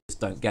people who just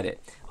don't get it.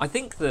 I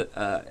think that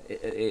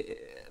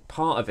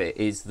part of it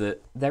is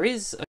that there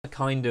is a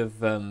kind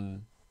of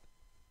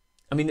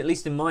I mean, at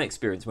least in my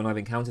experience, when I've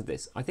encountered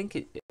this, I think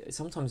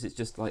sometimes it's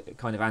just like a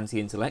kind of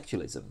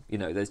anti-intellectualism. You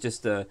know, there's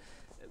just a...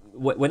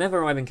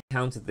 Whenever I've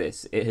encountered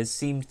this, it has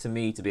seemed to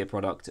me to be a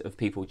product of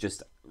people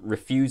just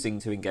refusing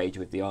to engage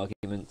with the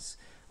arguments,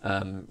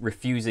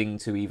 refusing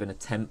to even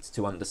attempt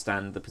to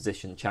understand the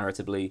position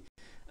charitably.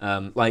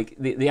 Like,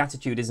 the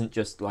attitude isn't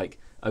just like,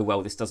 oh,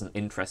 well, this doesn't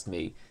interest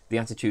me. The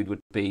attitude would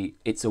be,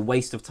 it's a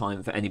waste of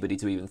time for anybody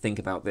to even think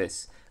about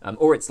this.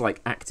 Or it's like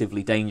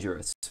actively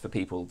dangerous for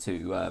people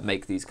to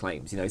make these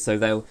claims, you know. So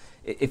they'll,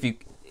 if you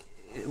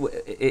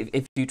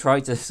try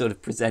to sort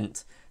of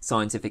present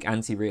scientific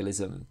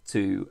anti-realism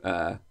to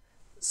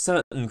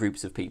certain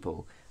groups of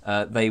people,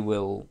 they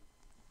will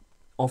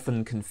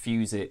often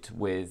confuse it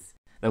with,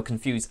 they'll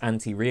confuse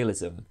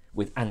anti-realism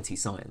with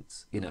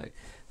anti-science, you know.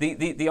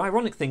 The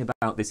ironic thing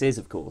about this is,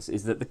 of course,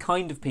 is that the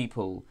kind of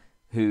people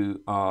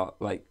who are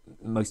like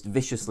most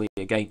viciously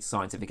against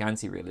scientific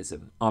anti-realism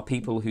are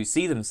people who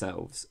see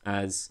themselves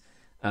as,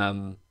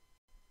 you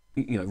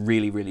know,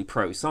 really, really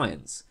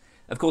pro-science.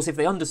 Of course, if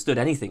they understood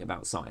anything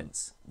about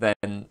science,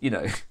 then, you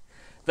know,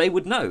 they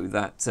would know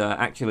that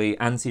actually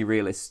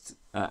anti-realist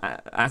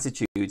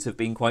attitudes have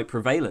been quite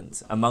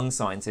prevalent among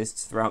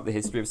scientists throughout the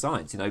history of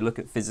science. You know, look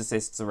at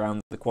physicists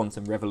around the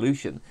quantum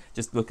revolution.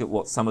 Just look at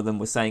what some of them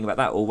were saying about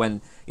that. Or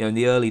when, you know, in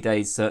the early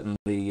days,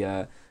 certainly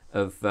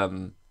of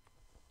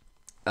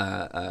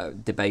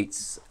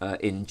debates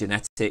in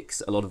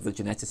genetics, a lot of the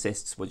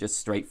geneticists were just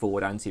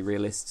straightforward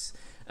anti-realists.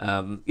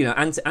 You know,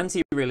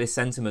 anti-realist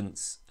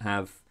sentiments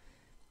have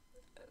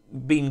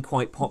been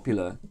quite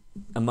popular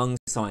among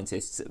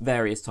scientists at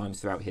various times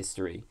throughout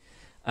history.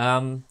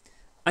 And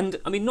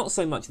I mean, not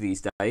so much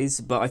these days,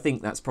 but I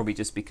think that's probably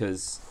just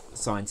because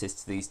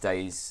scientists these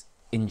days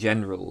in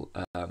general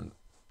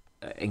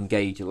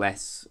engage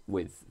less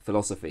with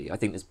philosophy. I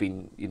think there's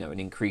been, you know, an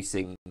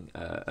increasing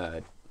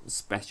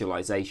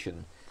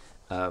specialization.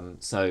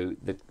 So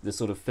the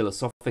sort of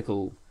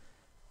philosophical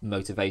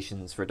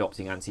motivations for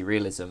adopting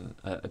anti-realism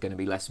are going to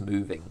be less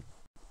moving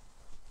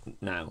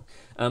now.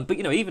 But,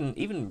 you know,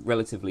 even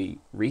relatively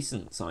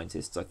recent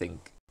scientists, I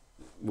think,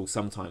 will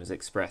sometimes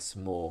express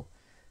more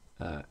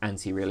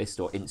anti-realist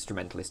or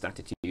instrumentalist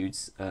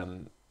attitudes.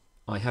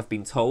 I have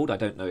been told, I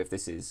don't know if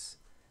this is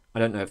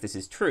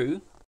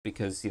true,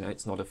 because, you know,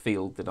 it's not a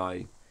field that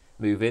I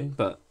move in,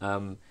 but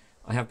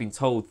I have been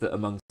told that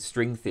among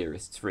string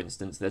theorists, for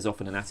instance, there's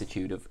often an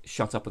attitude of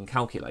shut up and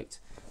calculate,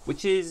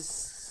 which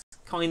is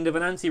kind of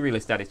an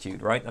anti-realist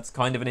attitude, right? That's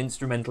kind of an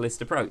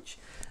instrumentalist approach.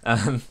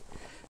 Yeah,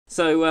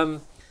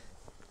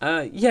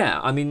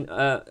 I mean,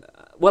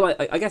 well,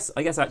 I guess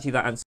actually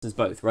that answers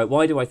both, right?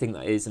 Why do I think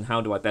that is, and how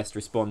do I best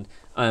respond?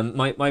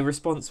 My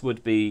response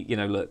would be, you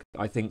know, look,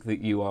 I think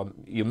that you're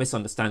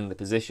misunderstanding the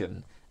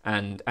position,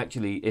 and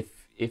actually,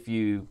 if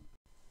you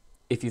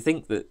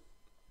think that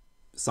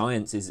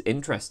science is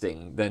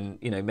interesting, then,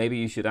 you know, maybe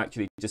you should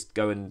actually just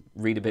go and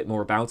read a bit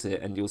more about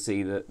it, and you'll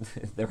see that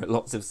there are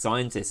lots of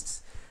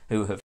scientists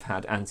who have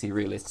had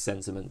anti-realist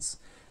sentiments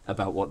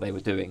about what they were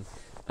doing.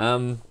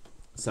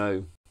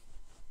 So,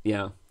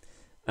 yeah.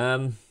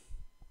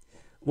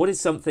 What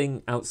is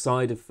something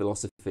outside of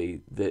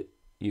philosophy that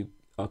you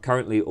are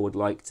currently or would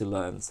like to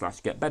learn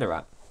 / get better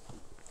at?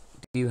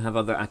 Do you have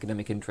other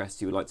academic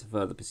interests you would like to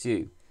further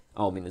pursue?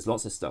 Oh, I mean, there's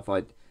lots of stuff.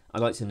 I'd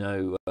like to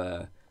know.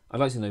 I'd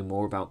like to know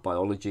more about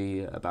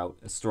biology, about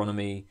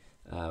astronomy,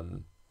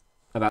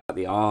 about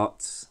the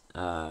arts.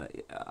 I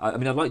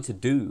mean, I'd like to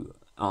do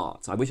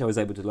art. I wish I was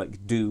able to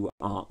like do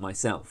art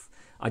myself.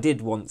 I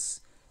did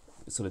once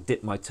sort of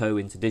dip my toe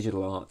into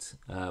digital art,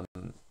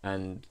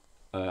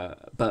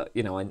 but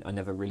you know, I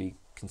never really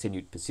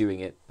continued pursuing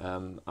it.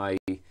 I've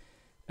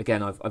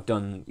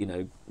done, you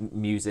know,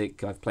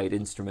 music. I've played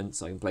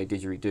instruments. I can play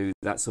didgeridoo,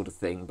 that sort of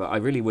thing. But I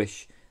really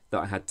wish that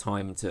I had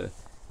time to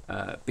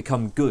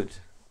become good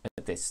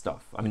at this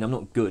stuff. I mean, I'm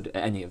not good at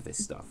any of this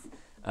stuff.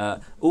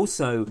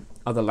 Also,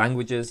 other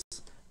languages.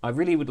 I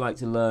really would like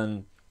to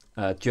learn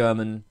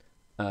German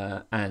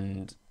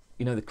and,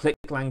 you know, the click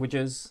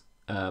languages.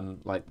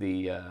 Like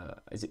the,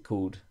 is it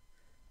called,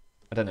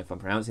 I don't know if I'm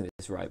pronouncing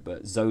this right,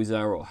 but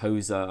Zosa or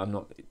Hosa, I'm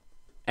not,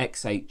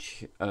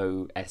 Xosa,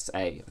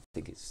 I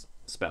think it's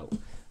spelled,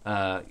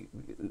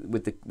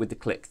 with the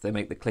click, they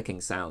make the clicking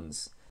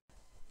sounds.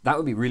 That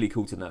would be really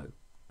cool to know,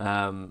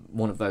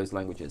 one of those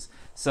languages.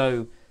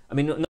 So, I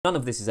mean, none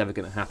of this is ever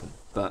going to happen,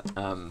 but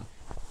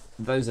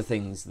those are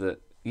things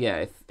that,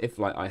 yeah, if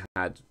like I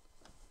had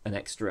an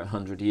extra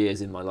 100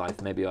 years in my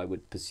life, maybe I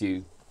would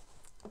pursue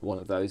one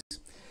of those.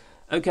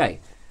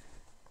 Okay.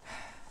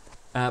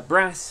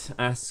 Brasse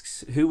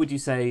asks, who would you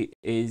say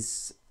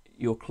is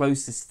your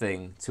closest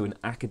thing to an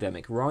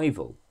academic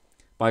rival?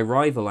 By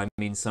rival, I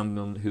mean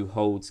someone who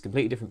holds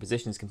completely different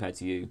positions compared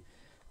to you,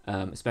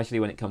 especially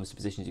when it comes to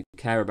positions you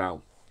care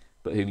about,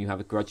 but whom you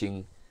have a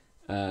grudging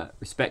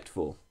respect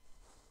for.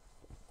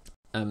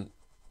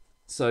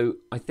 So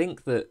I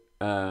think that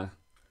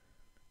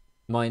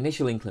my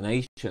initial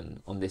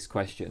inclination on this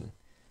question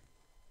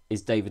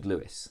is David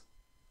Lewis.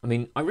 I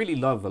mean, I really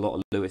love a lot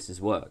of Lewis's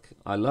work.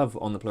 I love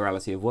On the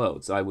Plurality of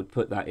Worlds. I would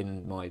put that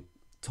in my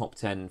top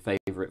 10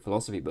 favourite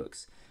philosophy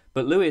books.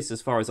 But Lewis,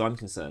 as far as I'm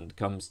concerned,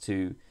 comes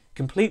to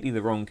completely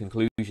the wrong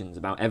conclusions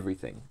about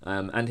everything.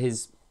 And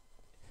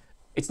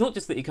it's not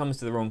just that he comes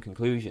to the wrong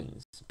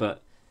conclusions,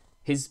 but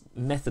his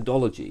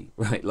methodology,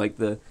 right? Like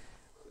the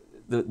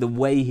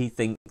way he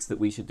thinks that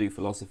we should do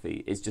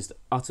philosophy is just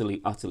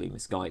utterly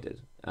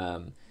misguided.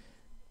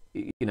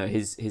 You know,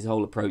 his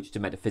whole approach to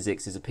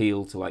metaphysics, his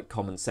appeal to like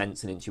common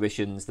sense and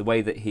intuitions, the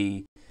way that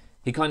he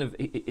kind of,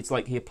 it's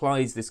like he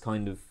applies this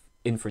kind of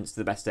inference to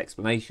the best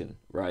explanation,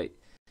 right?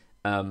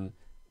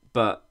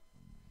 But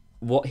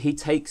what he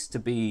takes to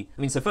be,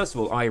 I mean, so first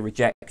of all, I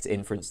reject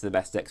inference to the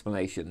best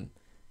explanation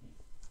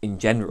in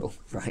general,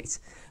 right?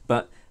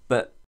 But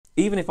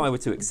even if I were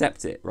to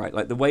accept it, right,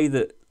 like the way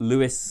that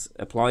Lewis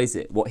applies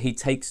it, what he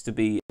takes to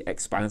be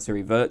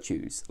explanatory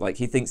virtues, like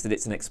he thinks that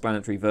it's an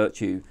explanatory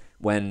virtue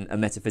when a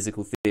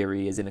metaphysical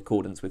theory is in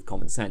accordance with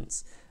common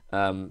sense,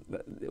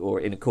 or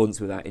in accordance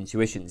with our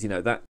intuitions, you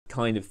know, that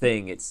kind of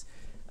thing. It's,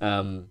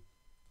 I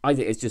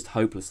think it's just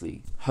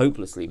hopelessly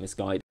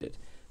misguided.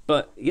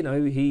 But, you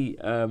know, he's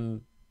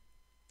a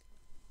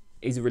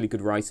really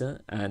good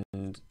writer,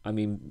 and I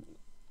mean,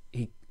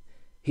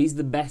 he's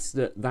the best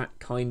at that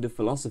kind of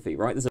philosophy,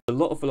 right? There's a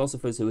lot of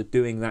philosophers who are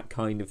doing that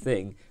kind of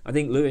thing. I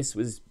think Lewis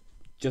was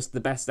just the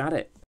best at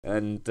it,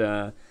 and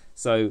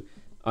so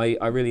I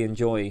really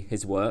enjoy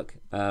his work.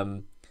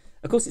 Of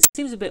course, it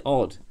seems a bit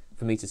odd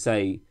for me to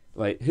say,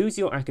 like, who's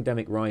your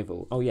academic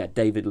rival? Oh yeah,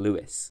 David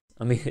Lewis.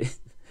 I mean,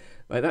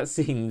 like that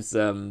seems.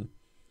 I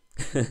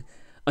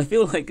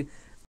feel like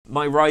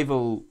my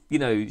rival, you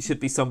know, should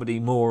be somebody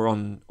more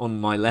on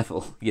my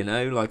level. You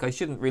know, like I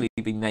shouldn't really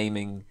be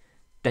naming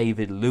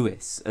David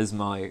Lewis as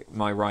my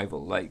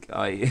rival. Like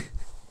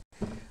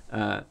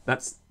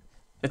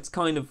it's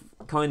kind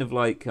of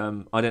like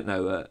I don't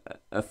know,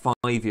 a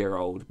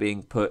 5-year-old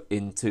being put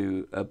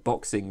into a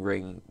boxing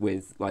ring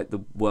with like the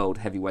world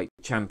heavyweight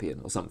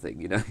champion or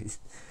something, you know.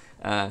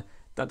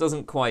 That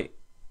doesn't quite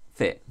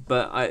fit,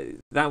 but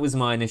that was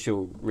my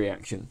initial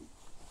reaction.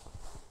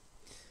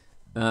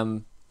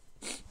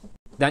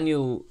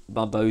 Danyel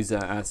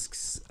Barboza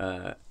asks,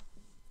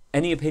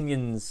 any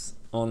opinions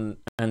on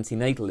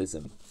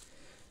antinatalism?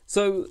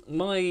 So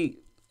I've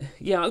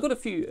got a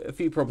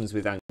few problems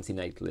with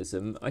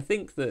antinatalism. I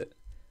think that,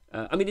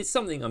 I mean, it's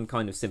something I'm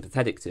kind of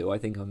sympathetic to. I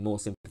think I'm more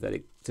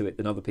sympathetic to it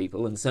than other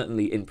people, and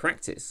certainly in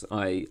practice,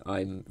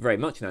 I'm very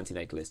much an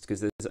antinatalist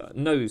because there's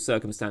no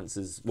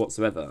circumstances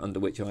whatsoever under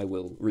which I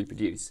will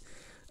reproduce.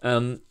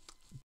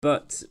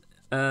 But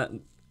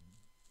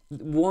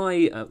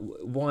why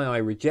I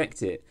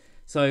reject it?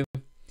 So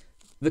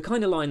the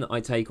kind of line that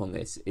I take on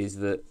this is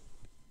that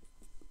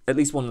at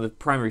least one of the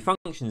primary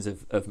functions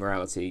of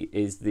morality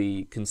is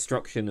the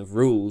construction of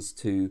rules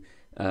to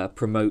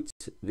promote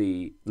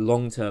the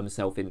long-term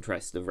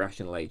self-interest of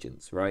rational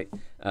agents, right?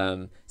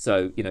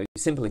 So, you know, a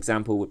simple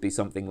example would be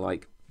something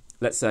like,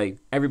 let's say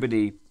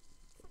everybody's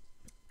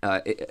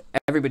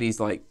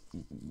like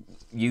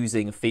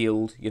using a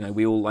field, you know,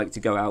 we all like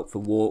to go out for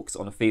walks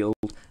on a field.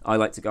 I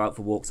like to go out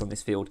for walks on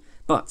this field,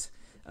 but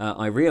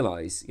I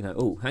realise, you know,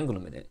 oh, hang on a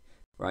minute,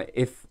 right?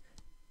 If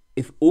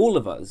all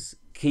of us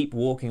keep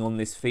walking on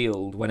this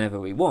field whenever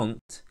we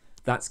want,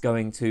 that's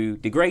going to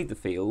degrade the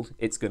field,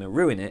 it's going to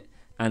ruin it,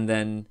 and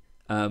then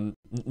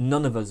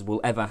none of us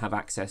will ever have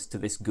access to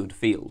this good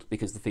field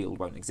because the field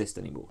won't exist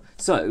anymore.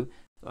 So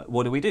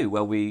what do?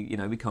 Well,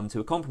 we come to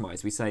a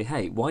compromise. We say,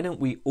 hey, why don't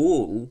we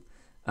all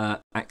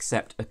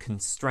accept a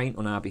constraint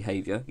on our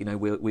behaviour? You know,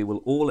 we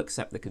will all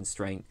accept the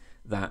constraint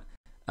that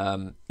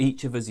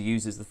each of us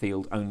uses the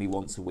field only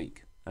once a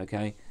week,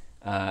 okay?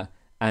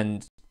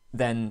 And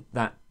then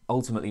that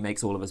ultimately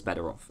makes all of us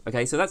better off.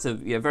 Okay, so that's a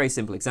very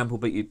simple example,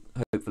 but you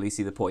hopefully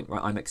see the point,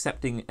 right? I'm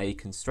accepting a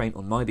constraint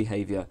on my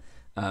behaviour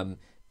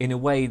in a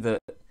way that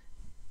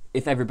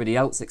if everybody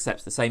else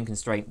accepts the same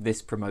constraint,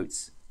 this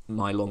promotes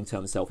my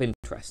long-term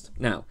self-interest.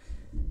 Now,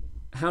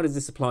 how does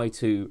this apply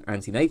to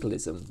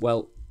antinatalism?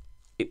 Well,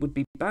 it would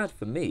be bad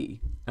for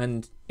me,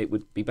 and it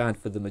would be bad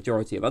for the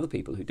majority of other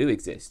people who do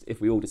exist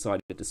if we all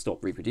decided to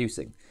stop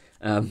reproducing.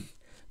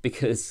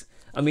 Because,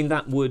 I mean,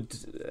 that would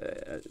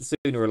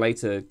sooner or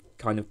later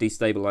kind of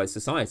destabilize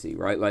society,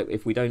 right? Like,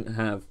 if we don't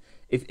have,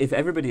 if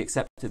everybody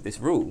accepted this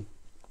rule,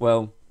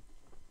 well,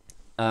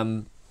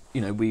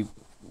 you know, we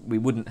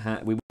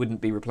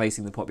wouldn't be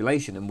replacing the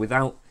population, and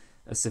without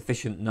a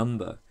sufficient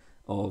number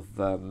of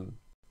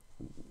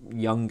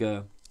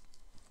younger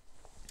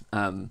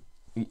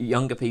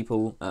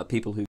people,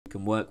 people who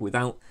can work,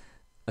 without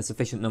a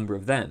sufficient number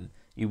of them,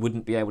 you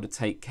wouldn't be able to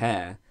take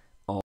care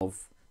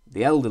of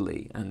the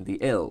elderly and the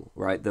ill,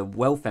 right? The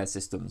welfare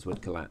systems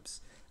would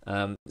collapse.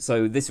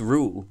 So this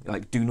rule,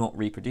 like, do not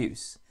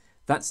reproduce,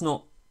 that's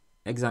not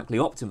exactly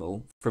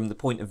optimal from the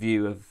point of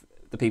view of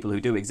the people who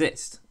do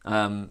exist.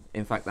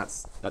 In fact,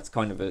 that's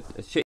kind of a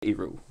shitty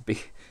rule.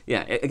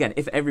 Yeah, again,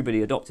 if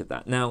everybody adopted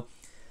that. Now,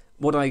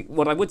 what I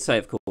would say,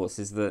 of course,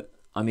 is that,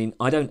 I mean,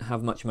 I don't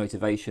have much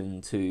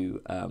motivation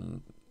to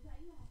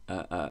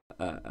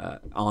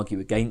argue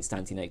against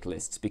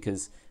antinatalists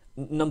because,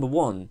 number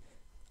one,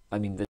 I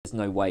mean, there's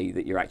no way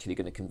that you're actually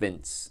going to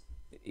convince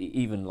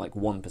even like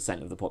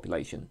 1% of the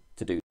population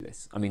to do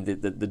this. I mean,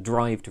 the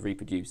drive to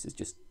reproduce is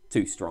just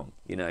too strong.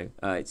 You know,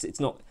 it's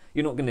not,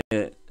 you're not going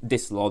to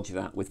dislodge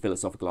that with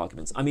philosophical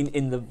arguments. I mean,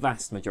 in the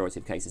vast majority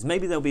of cases,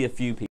 maybe there'll be a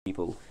few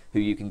people who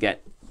you can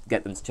get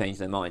them to change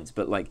their minds,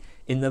 but like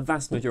in the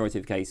vast majority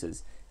of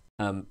cases,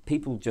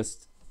 people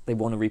just, they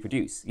want to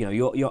reproduce. You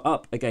know, you're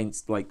up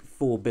against like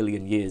 4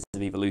 billion years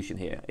of evolution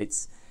here.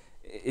 It's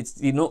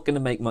you're not going to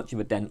make much of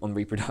a dent on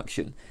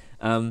reproduction.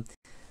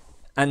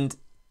 And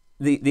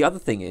the other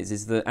thing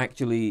is that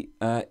actually,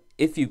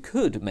 if you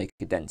could make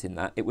a dent in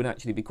that, it would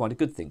actually be quite a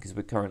good thing, because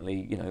we're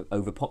currently, you know,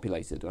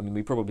 overpopulated. I mean,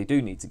 we probably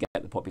do need to get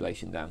the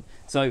population down.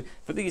 So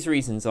for these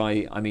reasons,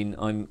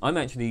 I'm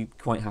actually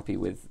quite happy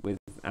with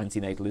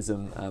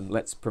antinatalism.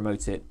 Let's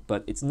promote it,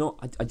 but it's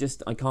not. I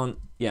can't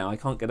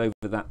get over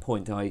that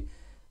point. I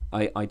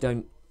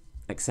don't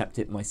accept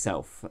it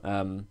myself.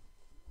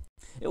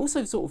 It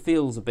also sort of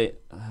feels a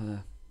bit.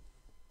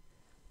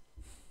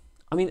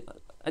 I mean,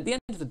 at the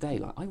end of the day,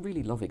 like, I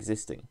really love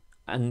existing,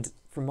 and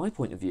from my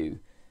point of view,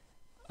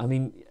 I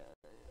mean,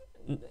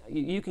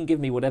 you can give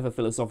me whatever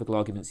philosophical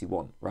arguments you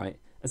want, right?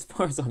 As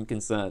far as I'm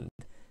concerned,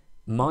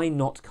 my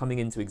not coming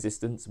into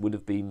existence would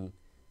have been.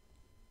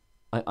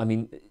 I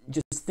mean,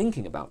 just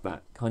thinking about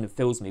that kind of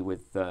fills me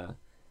with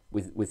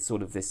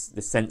sort of this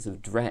sense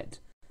of dread,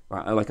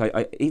 right? Like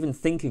I even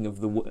thinking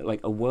of a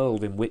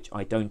world in which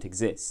I don't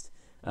exist,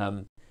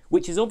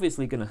 which is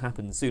obviously going to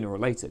happen sooner or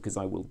later because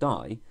I will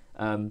die.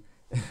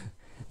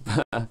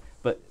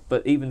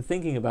 But even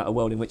thinking about a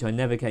world in which I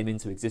never came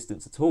into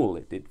existence at all,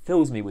 it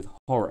fills me with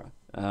horror.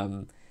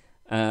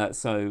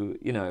 So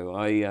you know,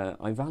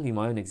 I value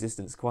my own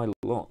existence quite a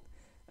lot.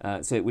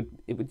 So it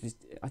would just,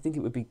 I think it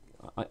would be,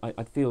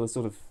 I'd feel a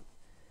sort of,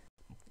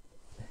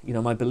 you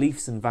know, my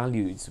beliefs and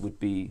values would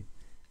be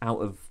out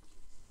of,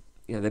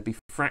 you know, they'd be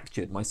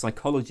fractured. My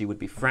psychology would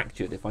be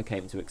fractured if I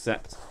came to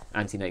accept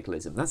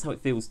antinatalism. That's how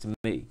it feels to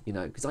me, you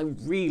know, because I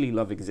really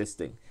love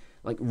existing,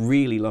 like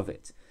really love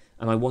it.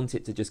 And I want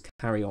it to just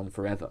carry on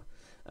forever.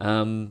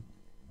 And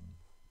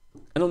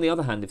on the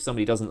other hand, if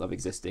somebody doesn't love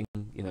existing,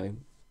 you know,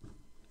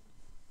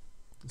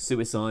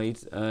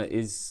 suicide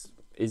is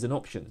an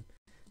option.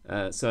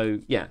 So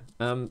yeah,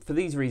 for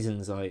these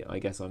reasons, I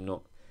guess I'm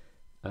not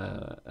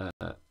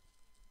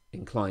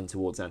inclined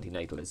towards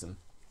antinatalism.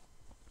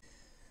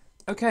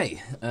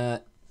 Okay,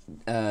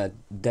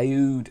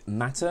 Daoud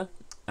Matta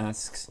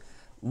asks,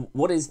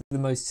 what is the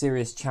most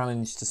serious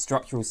challenge to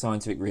structural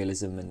scientific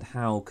realism, and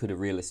how could a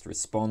realist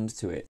respond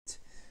to it,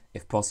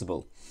 if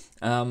possible?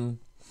 I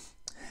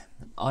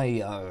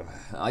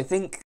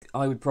think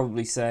I would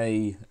probably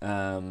say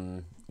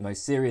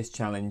most serious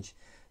challenge.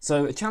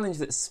 So a challenge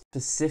that's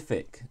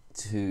specific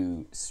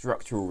to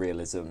structural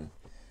realism,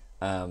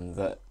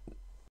 that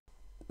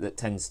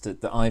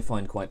I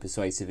find quite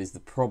persuasive, is the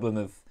problem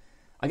of,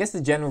 I guess,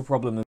 the general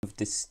problem of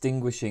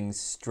distinguishing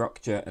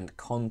structure and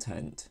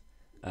content.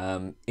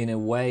 In a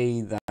way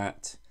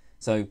that,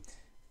 so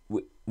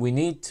we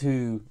need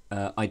to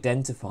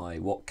identify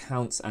what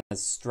counts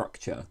as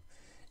structure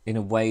in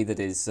a way that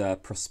is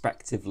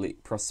prospectively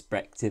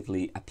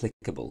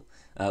applicable.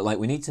 Like,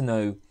 we need to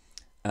know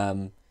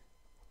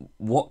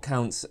what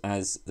counts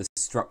as the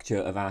structure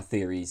of our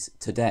theories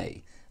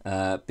today,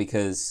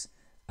 because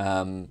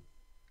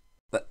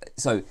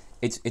so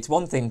it's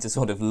one thing to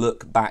sort of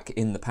look back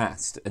in the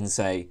past and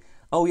say,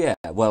 oh yeah,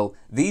 well,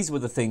 these were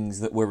the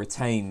things that were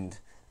retained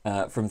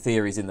from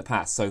theories in the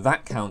past, so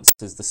that counts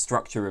as the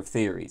structure of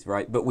theories,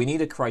 right? But we need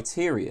a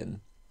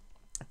criterion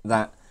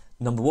that,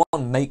 number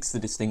one, makes the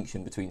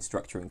distinction between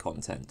structure and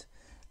content.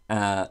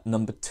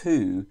 Number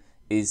two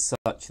is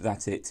such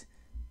that it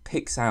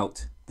picks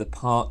out the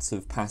parts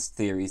of past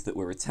theories that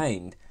were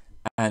retained,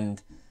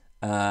 and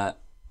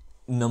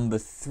number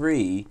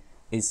three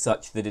is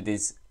such that it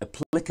is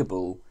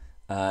applicable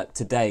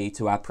today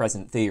to our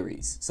present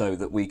theories, so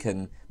that we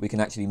can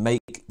actually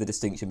make the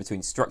distinction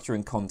between structure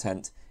and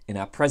content in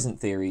our present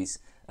theories,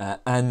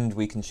 and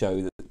we can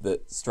show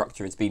that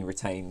structure has been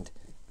retained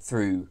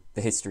through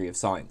the history of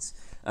science.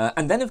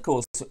 And then, of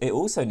course, it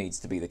also needs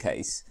to be the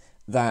case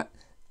that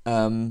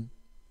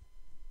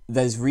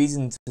there's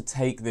reason to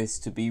take this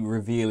to be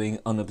revealing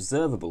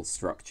unobservable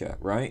structure,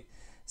 right?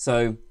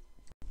 So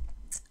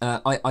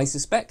I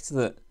suspect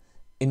that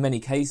in many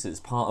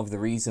cases, part of the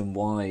reason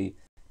why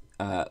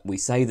we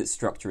say that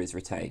structure is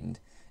retained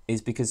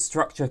is because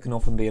structure can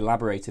often be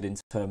elaborated in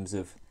terms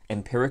of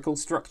empirical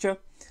structure.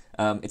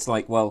 It's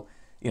like, well,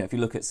 you know, if you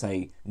look at,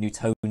 say,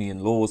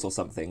 Newtonian laws or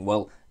something,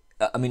 well,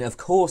 I mean, of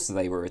course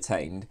they were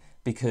retained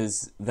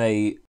because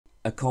they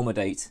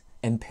accommodate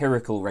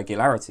empirical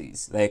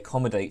regularities. They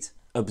accommodate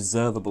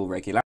observable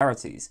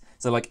regularities.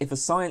 So, like, if a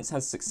science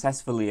has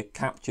successfully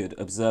captured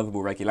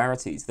observable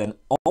regularities, then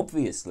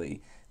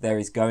obviously there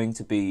is going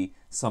to be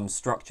some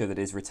structure that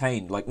is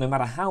retained. Like, no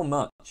matter how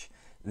much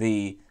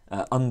the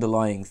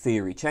underlying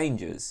theory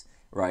changes,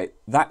 right,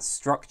 that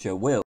structure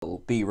will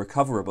be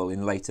recoverable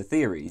in later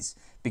theories,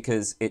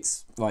 because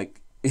it's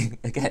like,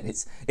 again,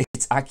 it's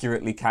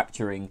accurately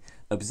capturing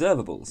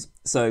observables.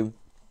 So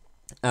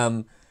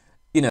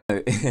you know,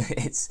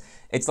 it's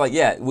like,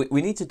 yeah,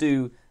 we need to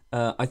do,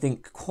 I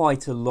think,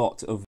 quite a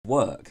lot of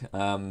work.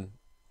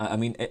 I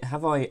mean,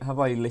 have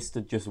I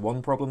listed just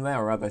one problem there,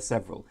 or are there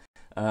several?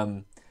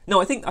 No,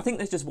 I think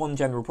there's just one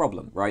general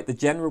problem, right? The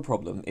general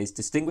problem is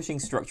distinguishing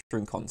structure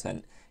and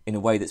content in a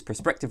way that's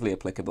prospectively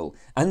applicable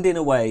and in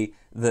a way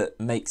that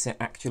makes it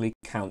actually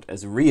count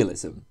as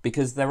realism.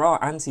 Because there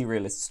are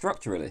anti-realist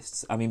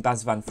structuralists. I mean,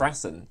 Bas van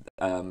Frassen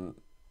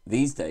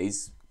these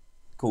days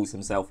calls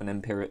himself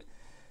an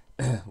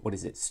what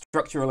is it?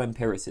 Structural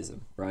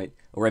empiricism, right?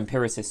 Or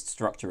empiricist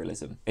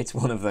structuralism. It's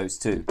one of those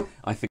two.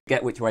 I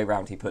forget which way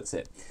round he puts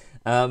it.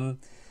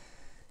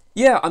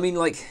 Yeah, I mean,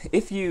 like,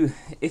 if you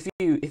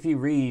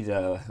read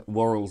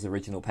Worrell's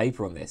original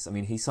paper on this, I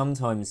mean, he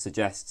sometimes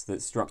suggests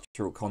that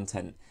structural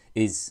content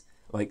is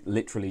like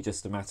literally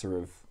just a matter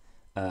of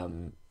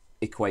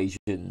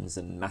equations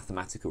and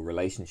mathematical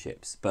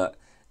relationships. But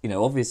you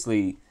know,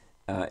 obviously,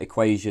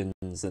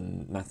 equations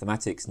and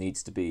mathematics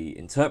needs to be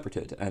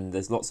interpreted, and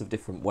there's lots of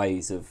different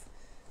ways of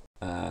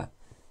kind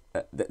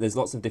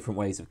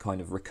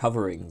of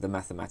recovering the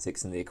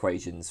mathematics and the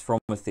equations from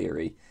a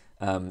theory.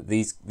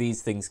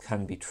 These things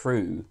can be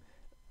true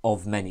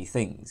of many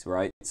things,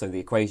 right? So the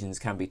equations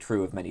can be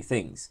true of many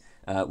things.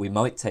 We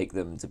might take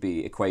them to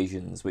be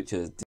equations which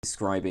are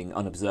describing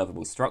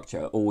unobservable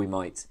structure, or we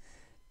might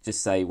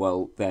just say,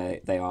 well,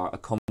 they are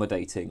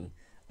accommodating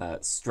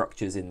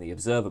structures in the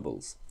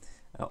observables.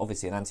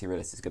 Obviously, an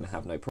anti-realist is going to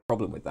have no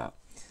problem with that.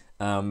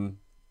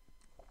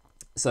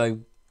 So,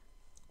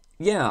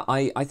 yeah,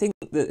 I think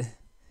that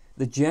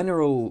the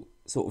general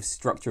sort of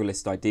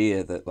structuralist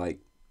idea that, like,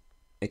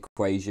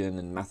 equation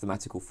and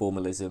mathematical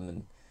formalism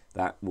and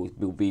that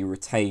will be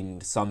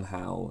retained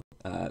somehow,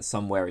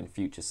 somewhere in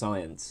future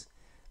science,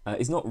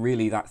 is not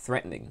really that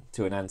threatening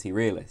to an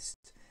anti-realist.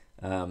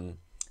 And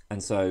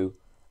so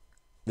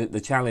the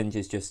challenge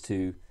is just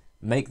to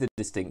make the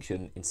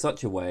distinction in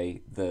such a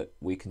way that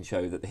we can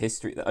show that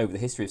over the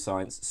history of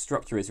science,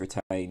 structure is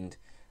retained,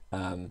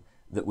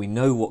 that we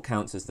know what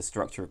counts as the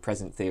structure of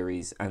present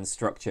theories, and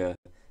structure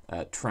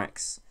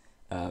tracks.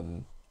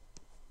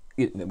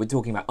 We're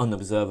talking about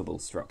unobservable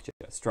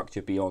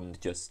structure beyond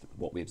just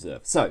what we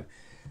observe. So,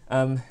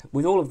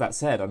 with all of that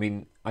said, I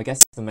mean, I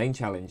guess the main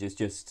challenge is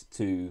just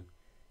to,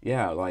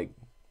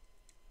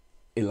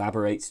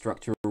 elaborate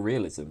structural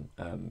realism,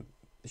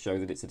 show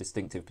that it's a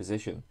distinctive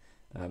position,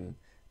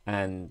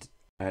 and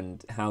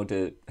how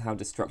do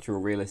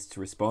structural realists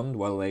respond?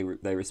 Well,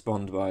 they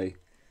respond by,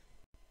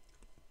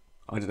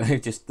 I don't know,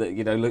 just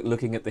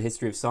looking at the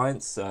history of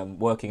science,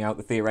 working out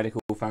the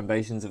theoretical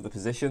foundations of the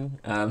position.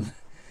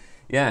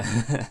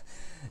 Yeah.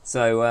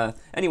 So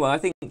anyway, I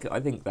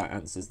think that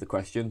answers the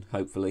question,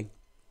 hopefully.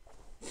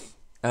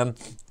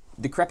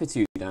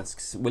 Decrepitude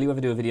asks, will you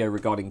ever do a video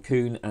regarding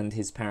Kuhn and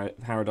his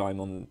paradigm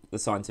on the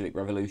scientific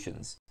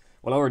revolutions?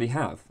 Well, I already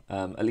have.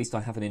 At least I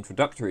have an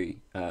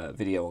introductory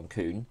video on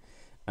Kuhn.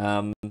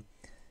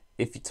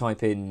 If you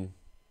type in...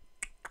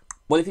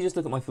 Well, if you just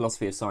look at my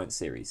Philosophy of Science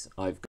series,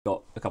 I've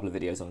got a couple of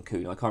videos on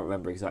Kuhn. I can't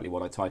remember exactly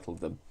what I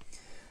titled them.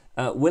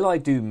 Will I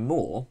do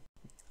more?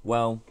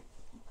 Well,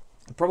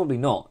 probably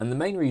not. And the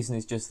main reason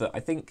is just that I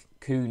think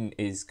Kuhn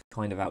is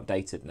kind of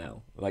outdated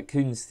now. Like,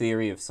 Kuhn's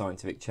theory of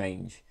scientific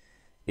change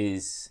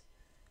it's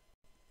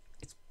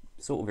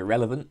sort of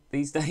irrelevant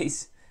these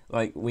days.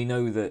 Like, we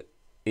know that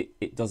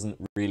it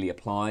doesn't really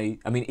apply.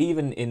 I mean,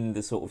 even in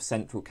the sort of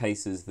central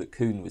cases that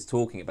Kuhn was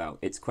talking about,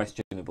 it's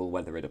questionable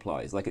whether it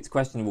applies. Like, it's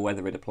questionable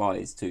whether it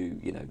applies to,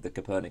 the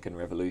Copernican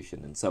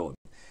revolution and so on.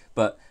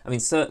 But, I mean,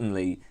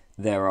 certainly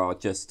there are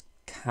just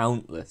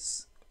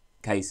countless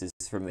cases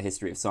from the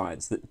history of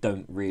science that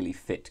don't really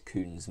fit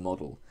Kuhn's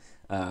model.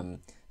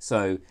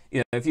 So,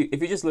 if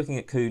you're just looking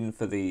at Kuhn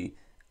for the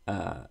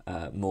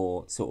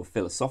more sort of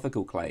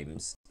philosophical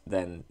claims,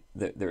 then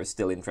there are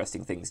still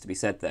interesting things to be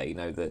said there.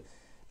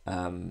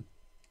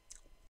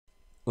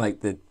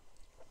 Like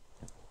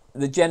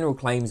the general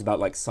claims about,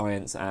 like,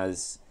 science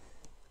as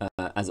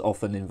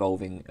often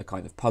involving a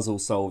kind of puzzle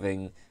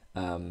solving,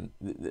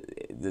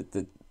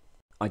 the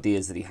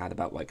ideas that he had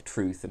about, like,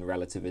 truth and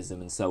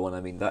relativism and so on.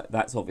 I mean,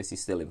 that's obviously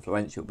still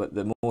influential, but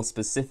the more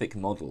specific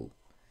model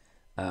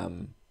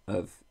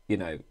of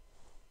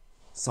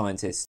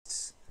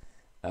scientists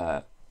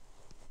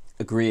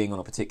agreeing on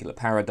a particular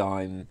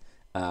paradigm,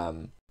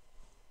 and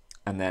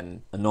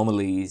then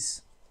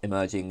anomalies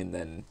emerging, and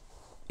then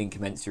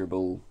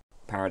incommensurable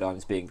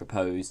paradigms being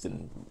proposed,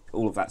 and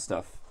all of that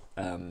stuff.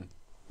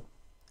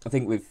 I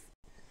think we've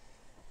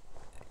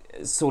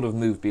sort of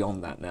moved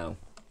beyond that now.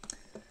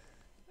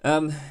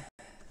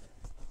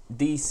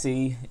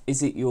 DC,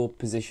 is it your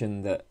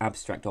position that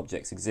abstract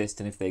objects exist,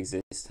 and if they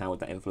exist, how would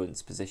that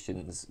influence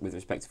positions with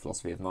respect to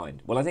philosophy of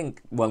mind? Well, I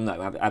think,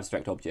 no,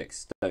 abstract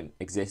objects don't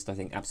exist. I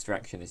think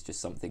abstraction is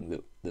just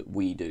something that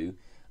we do.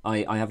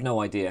 I have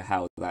no idea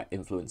how that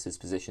influences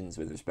positions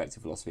with respect to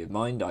philosophy of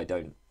mind. I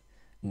don't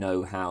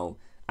know how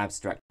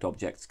abstract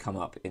objects come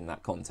up in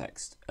that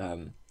context.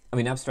 I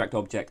mean, abstract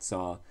objects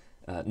are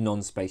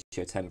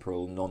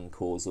non-spatiotemporal,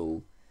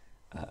 non-causal,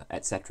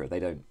 etc.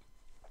 They don't,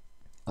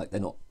 like, they're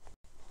not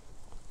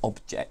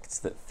objects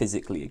that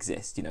physically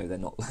exist. You know, they're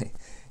not like,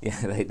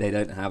 yeah, they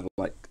don't have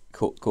like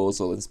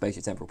causal and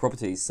spatiotemporal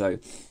properties, so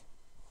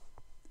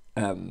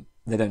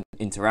they don't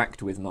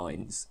interact with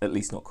minds, at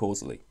least not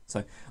causally.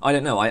 So I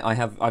don't know.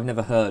 I've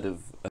never heard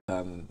of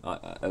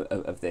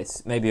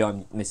this. Maybe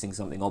I'm missing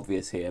something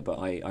obvious here, but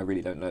I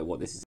really don't know what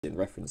this is in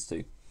reference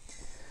to.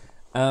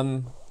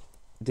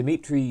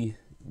 Dimitry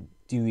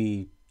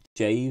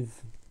Diujaev,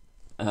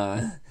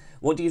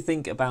 what do you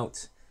think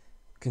about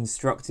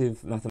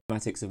constructive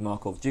mathematics of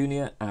Markov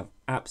Jr.? I have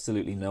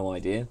absolutely no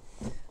idea.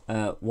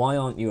 Why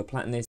aren't you a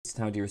Platonist?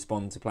 How do you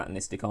respond to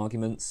Platonistic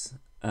arguments?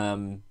 Why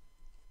am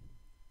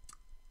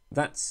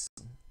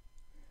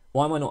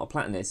I not a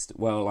Platonist?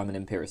 Well, I'm an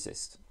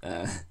empiricist,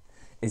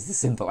 is the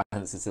simple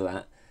answer to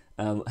that.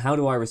 How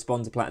do I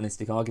respond to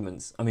Platonistic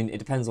arguments? I mean, it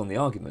depends on the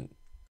argument.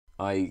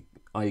 I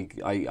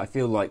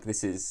feel like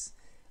this is,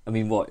 I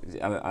mean, what?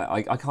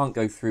 I can't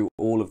go through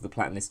all of the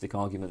Platonistic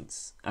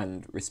arguments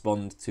and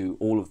respond to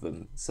all of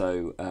them.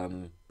 So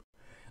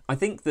I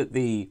think that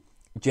the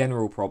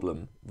general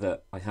problem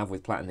that I have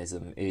with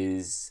Platonism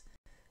is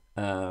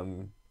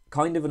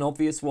kind of an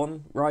obvious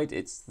one, right?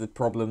 It's the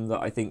problem that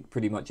I think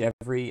pretty much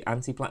every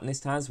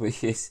anti-Platonist has,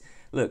 which is,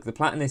 look, the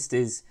Platonist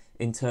is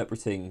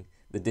interpreting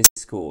the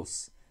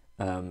discourse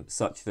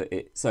such that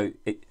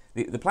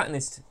the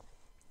Platonist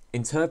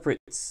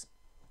interprets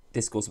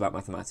discourse about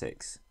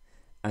mathematics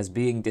as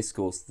being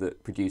discourse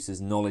that produces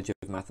knowledge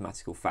of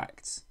mathematical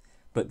facts,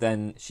 but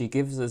then she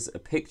gives us a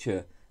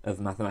picture of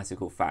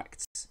mathematical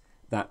facts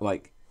that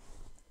like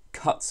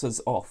cuts us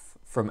off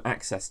from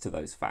access to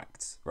those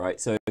facts,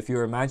 right? So if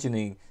you're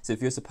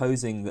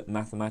supposing that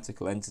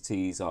mathematical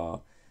entities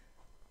are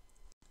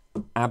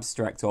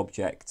abstract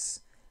objects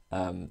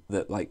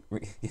that like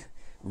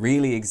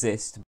really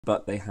exist,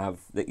 but they have,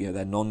 you know,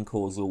 they're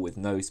non-causal with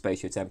no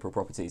spatiotemporal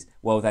properties,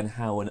 well then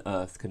how on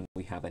earth can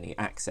we have any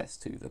access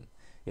to them,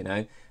 you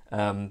know?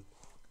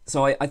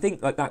 So I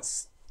think like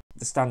that's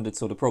the standard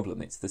sort of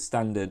problem. It's the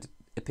standard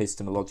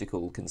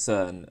epistemological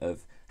concern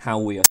of how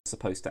we are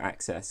supposed to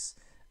access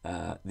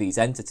these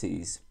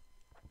entities,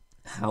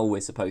 how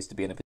we're supposed to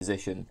be in a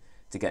position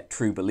to get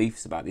true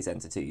beliefs about these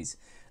entities.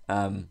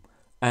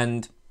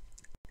 And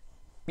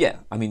yeah,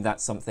 I mean,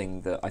 that's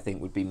something that I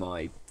think would be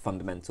my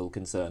fundamental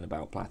concern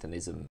about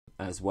Platonism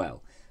as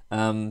well.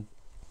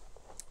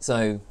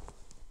 So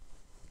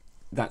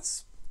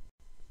that's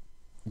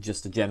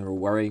just a general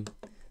worry,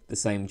 the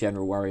same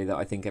general worry that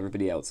I think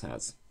everybody else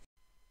has.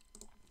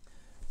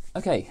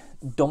 Okay,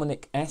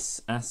 Dominik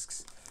S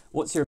asks,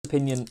 what's your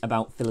opinion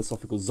about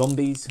philosophical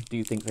zombies? Do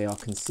you think they are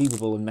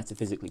conceivable and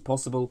metaphysically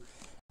possible?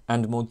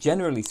 And more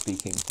generally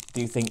speaking,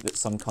 do you think that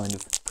some kind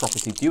of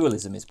property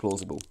dualism is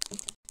plausible?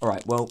 All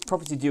right, well,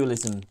 property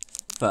dualism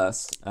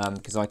first,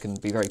 because I can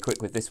be very quick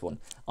with this one.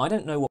 I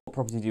don't know what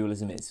property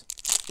dualism is.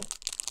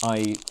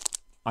 I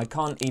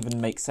can't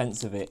even make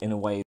sense of it in a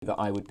way that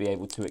I would be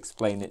able to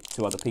explain it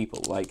to other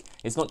people. Like,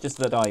 it's not just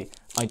that I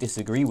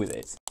disagree with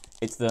it.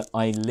 It's that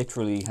I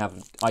literally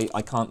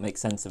I can't make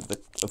sense of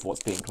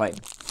what's being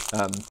claimed.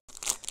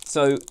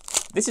 So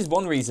this is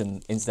one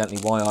reason,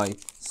 incidentally, why I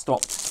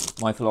stopped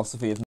my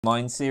Philosophy of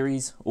Mind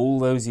series all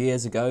those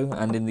years ago,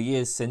 and in the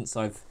years since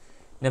I've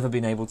never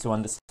been able to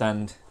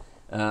understand,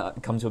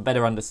 come to a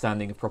better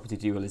understanding of property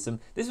dualism.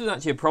 This was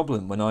actually a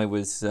problem when I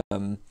was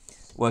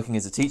working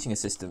as a teaching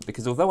assistant,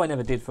 because although I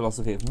never did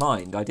Philosophy of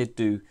Mind, I did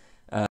do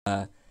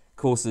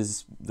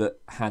courses that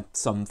had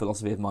some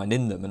Philosophy of Mind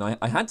in them, and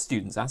I had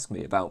students ask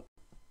me about,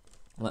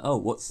 like, oh,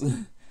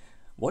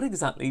 what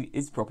exactly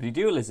is property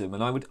dualism?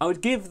 And I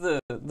would give the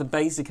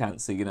basic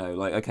answer, you know,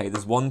 like, okay,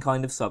 there's one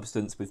kind of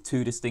substance with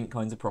two distinct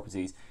kinds of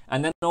properties,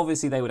 and then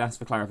obviously they would ask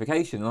for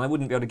clarification, and I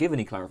wouldn't be able to give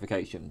any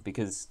clarification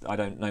because I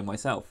don't know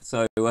myself.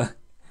 So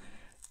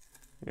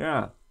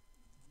yeah.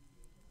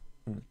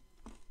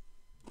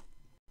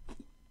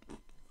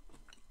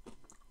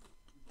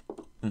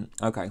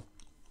 Okay.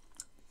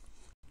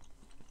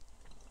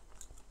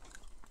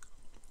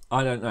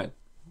 I don't know.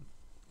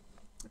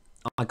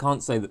 I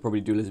can't say that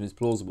property dualism is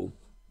plausible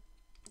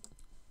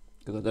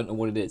because I don't know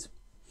what it is.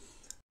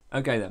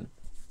 Okay then.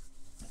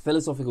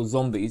 Philosophical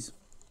zombies.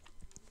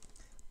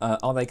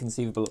 Are they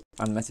conceivable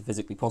and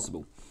metaphysically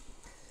possible?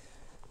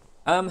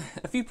 A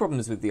few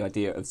problems with the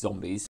idea of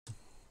zombies.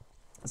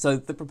 So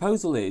the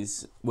proposal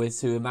is we're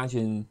to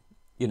imagine,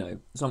 you know,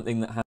 something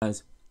that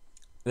is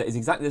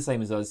exactly the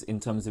same as us in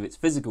terms of its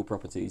physical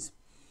properties,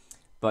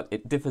 but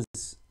it differs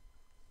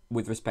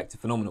with respect to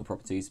phenomenal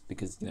properties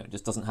because, you know, it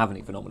just doesn't have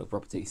any phenomenal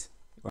properties,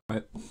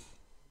 right?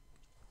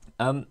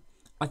 I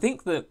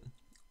think that,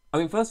 I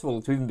mean, first of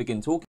all, to even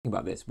begin talking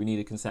about this, we need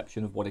a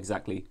conception of what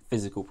exactly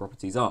physical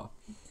properties are.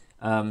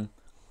 I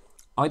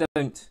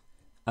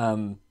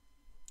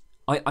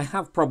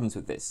have problems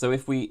with this. So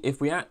if we're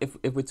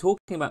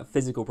talking about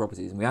physical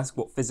properties and we ask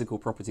what physical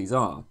properties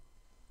are,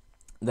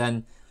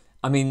 then,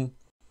 I mean,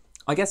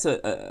 I guess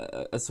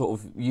a sort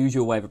of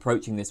usual way of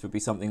approaching this would be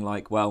something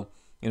like, well,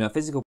 you know, a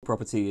physical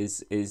property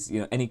is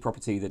you know, any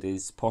property that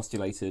is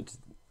postulated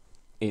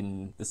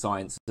in the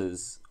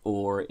sciences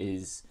or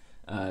is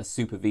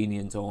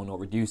supervenient on or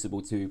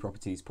reducible to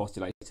properties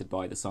postulated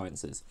by the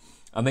sciences.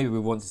 Maybe we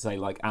want to say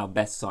like our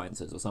best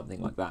sciences or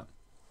something like that.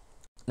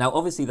 Now,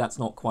 obviously, that's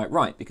not quite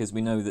right, because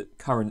we know that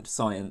current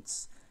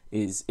science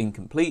is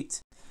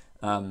incomplete.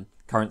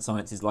 Current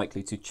science is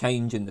likely to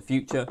change in the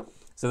future.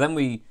 So then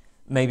we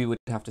maybe would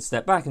have to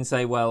step back and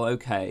say, well,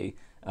 okay,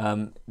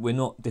 we're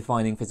not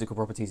defining physical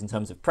properties in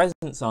terms of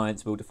present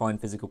science. We'll define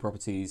physical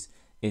properties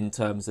in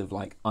terms of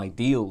like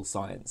ideal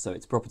science. So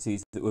it's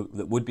properties that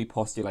would be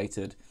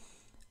postulated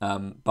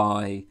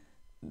by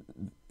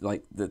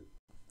like the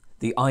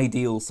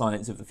ideal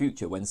science of the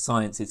future when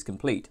science is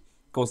complete.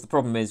 Of course, the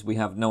problem is we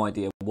have no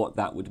idea what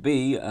that would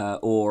be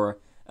or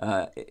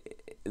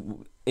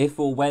if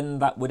or when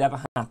that would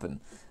ever happen.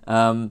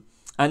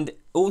 And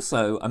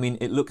also, I mean,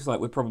 it looks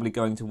like we're probably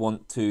going to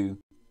want to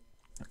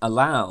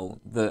allow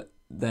that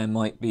there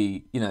might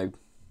be, you know,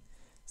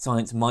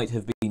 science might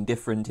have been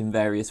different in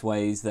various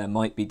ways. There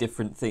might be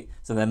different things.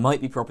 So there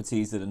might be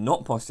properties that are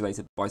not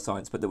postulated by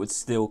science, but that would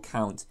still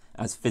count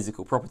as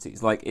physical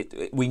properties.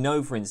 Like we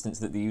know, for instance,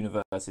 that the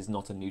universe is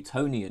not a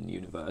Newtonian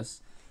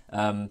universe.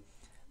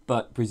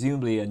 But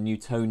presumably a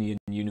Newtonian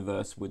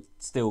universe would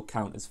still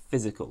count as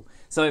physical.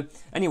 So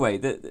anyway,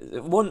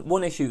 the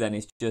one issue then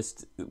is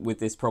just with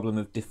this problem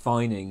of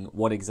defining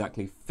what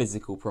exactly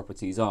physical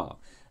properties are.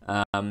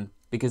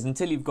 Because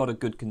until you've got a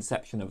good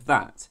conception of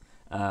that,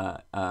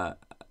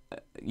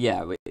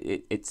 yeah,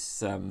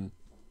 it's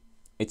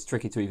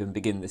tricky to even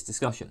begin this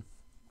discussion.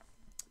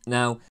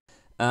 Now,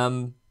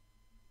 the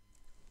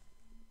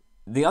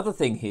other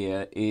thing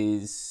here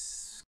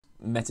is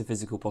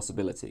metaphysical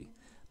possibility.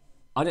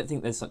 I don't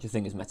think there's such a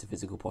thing as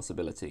metaphysical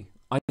possibility.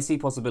 I see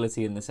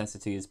possibility and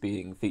necessity as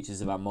being features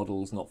of our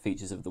models, not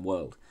features of the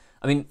world.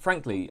 I mean,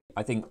 frankly,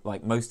 I think,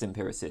 like most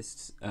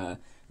empiricists,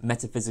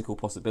 metaphysical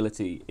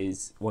possibility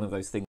is one of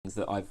those things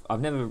that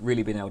I've never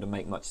really been able to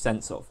make much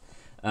sense of.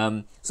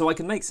 So I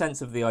can make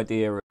sense of the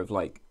idea of,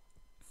 like,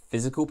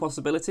 physical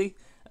possibility,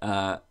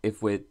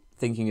 if we're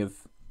thinking of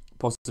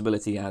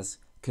possibility as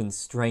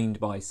constrained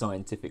by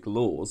scientific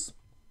laws,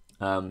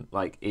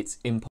 like it's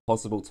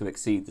impossible to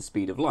exceed the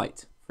speed of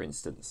light, for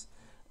instance.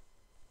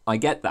 I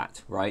get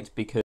that, right?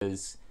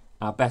 Because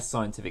our best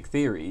scientific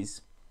theories,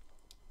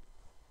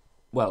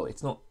 well,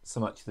 it's not so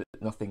much that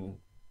nothing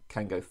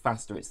can go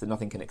faster, it's that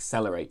nothing can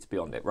accelerate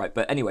beyond it, right?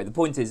 But anyway, the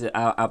point is that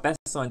our best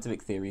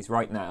scientific theories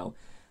right now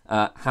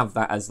have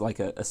that as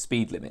like a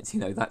speed limit. You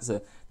know, that's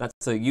a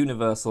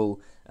universal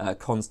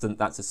constant,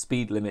 that's a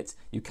speed limit.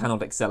 You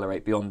cannot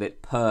accelerate beyond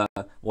it per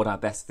what our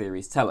best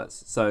theories tell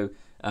us. So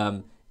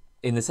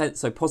in the sense,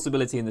 so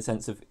possibility in the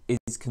sense of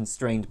is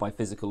constrained by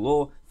physical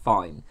law,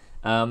 fine.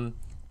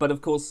 But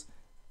of course,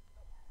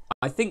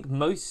 I think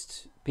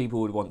most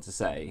people would want to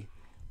say,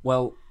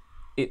 well,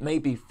 it may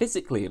be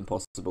physically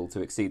impossible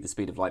to exceed the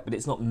speed of light, but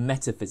it's not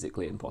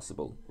metaphysically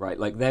impossible, right?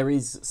 Like there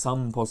is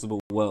some possible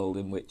world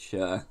in which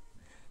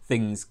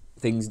things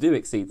do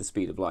exceed the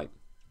speed of light.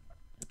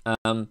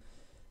 I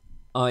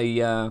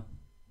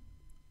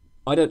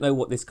don't know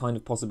what this kind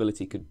of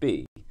possibility could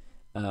be.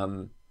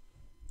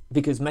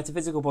 Because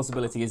metaphysical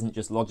possibility isn't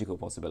just logical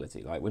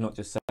possibility. Like, we're not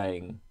just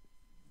saying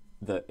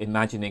that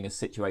imagining a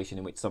situation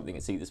in which something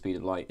exceeds the speed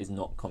of light is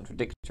not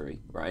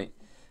contradictory, right?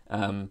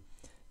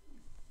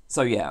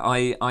 So yeah,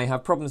 I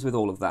have problems with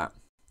all of that.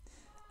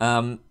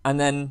 And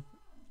then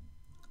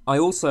I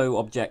also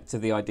object to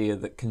the idea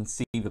that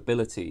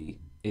conceivability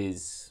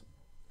is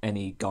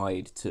any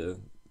guide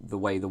to the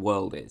way the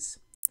world is.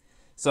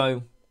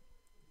 So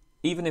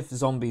even if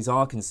zombies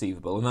are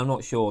conceivable, and I'm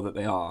not sure that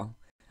they are,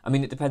 I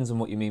mean, it depends on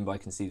what you mean by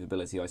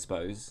conceivability, I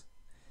suppose.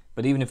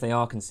 But even if they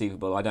are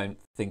conceivable, I don't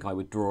think I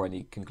would draw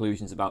any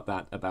conclusions about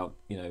that, about,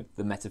 you know,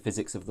 the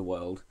metaphysics of the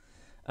world.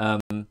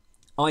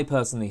 I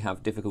personally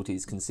have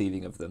difficulties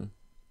conceiving of them.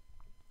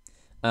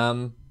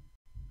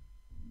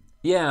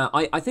 Yeah,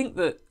 I think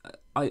that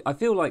I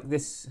feel like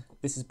this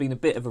has been a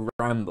bit of a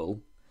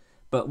ramble,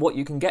 but what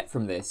you can get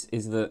from this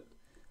is that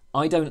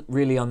I don't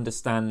really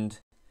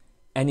understand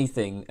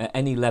anything at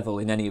any level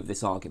in any of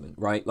this argument,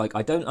 right? Like,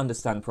 I don't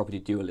understand property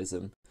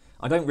dualism.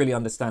 I don't really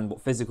understand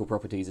what physical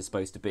properties are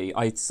supposed to be.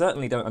 I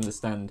certainly don't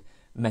understand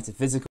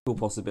metaphysical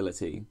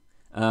possibility.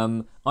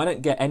 I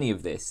don't get any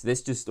of this.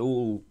 This just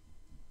all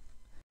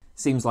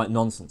seems like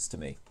nonsense to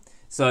me.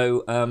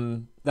 So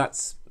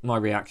that's my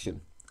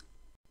reaction.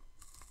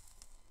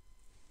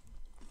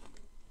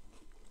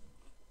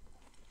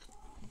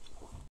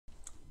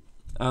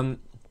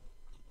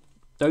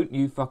 Don't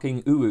you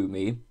fucking ooh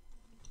me.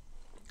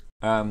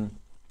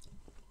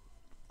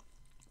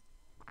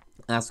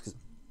 Asks,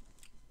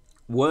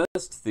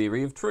 worst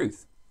theory of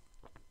truth.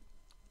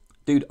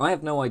 Dude, I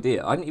have no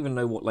idea. I don't even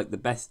know what, like, the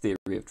best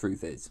theory of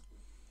truth is.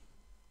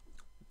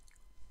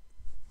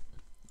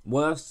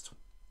 Worst?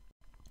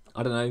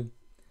 I don't know.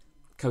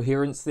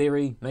 Coherence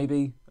theory,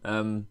 maybe?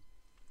 I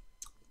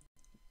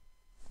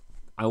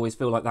always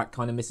feel like that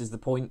kind of misses the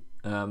point.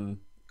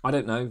 I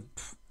don't know.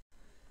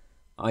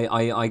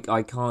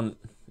 I can't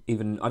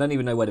even, I don't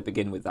even know where to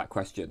begin with that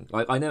question.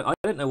 Like, I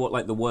don't know what,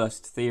 like, the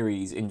worst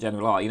theories in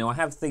general are. You know, I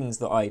have things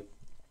that I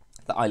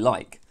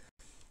like.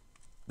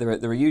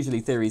 there are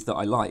usually theories that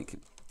I like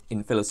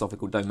in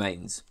philosophical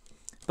domains,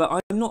 but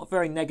I'm not a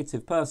very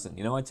negative person.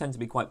 You know, I tend to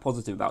be quite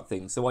positive about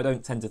things, so I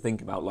don't tend to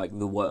think about like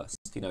the worst.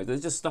 You know,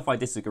 there's just stuff I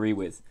disagree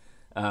with,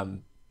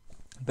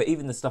 but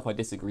even the stuff I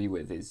disagree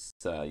with is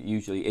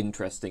usually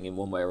interesting in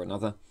one way or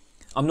another.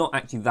 I'm not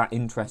actually that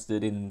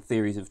interested in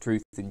theories of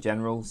truth in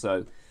general,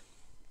 so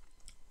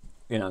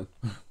you know,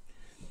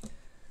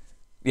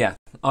 yeah,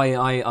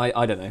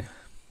 I don't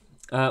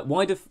know.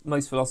 Why do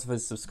most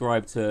philosophers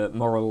subscribe to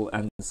moral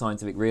and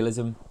scientific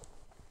realism?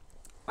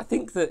 I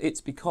think that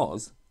it's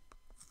because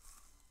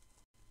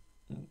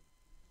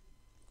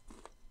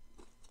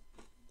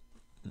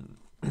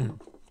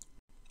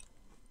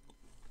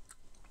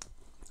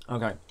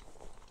okay.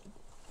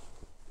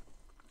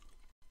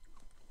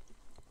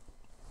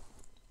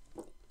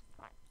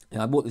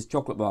 Yeah, I bought this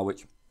chocolate bar,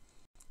 which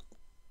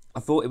I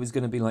thought it was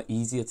going to be like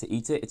easier to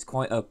eat it. It's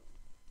got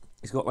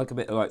like a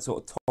bit of like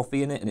sort of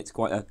toffee in it, and it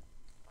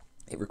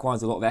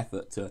requires a lot of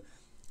effort to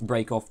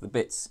break off the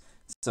bits.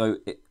 So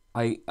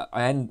I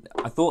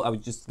thought I was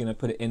just going to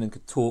put it in and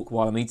could talk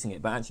while I'm eating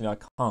it, but actually I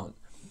can't.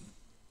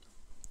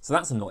 So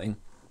that's annoying.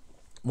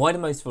 Why do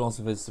most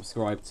philosophers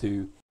subscribe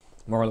to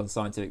moral and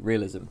scientific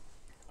realism?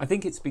 I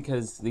think it's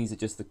because these are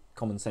just the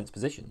common sense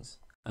positions,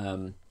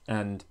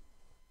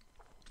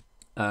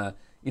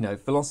 you know,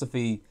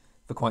 philosophy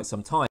for quite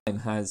some time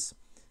has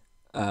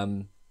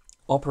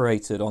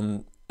operated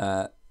on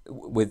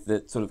with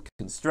the sort of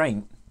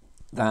constraint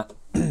that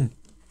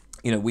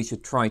you know, we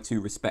should try to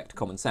respect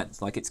common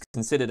sense. Like, it's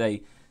considered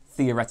a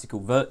theoretical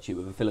virtue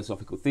of a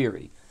philosophical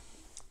theory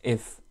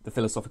if the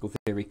philosophical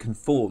theory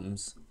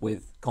conforms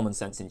with common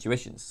sense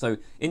intuitions. So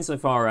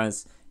insofar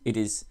as it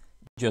is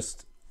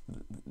just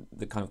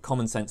the kind of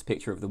common sense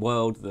picture of the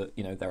world, that,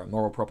 you know, there are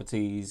moral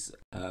properties,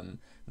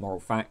 moral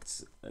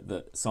facts,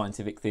 that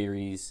scientific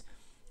theories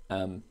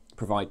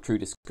provide true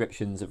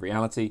descriptions of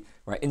reality,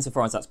 right?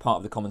 Insofar as that's part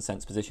of the common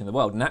sense position of the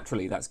world,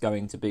 naturally that's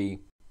going to be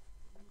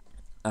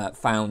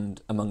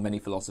found among many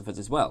philosophers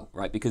as well,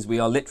 right? Because we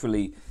are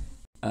literally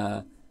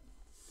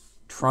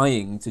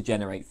trying to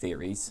generate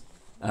theories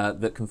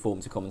that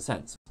conform to common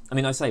sense. I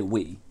mean, I say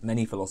we,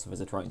 many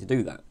philosophers are trying to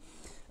do that.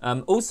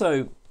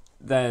 Also,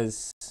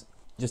 there's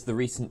just the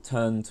recent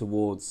turn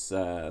towards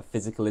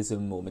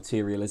physicalism or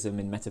materialism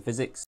in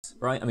metaphysics,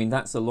 right? I mean,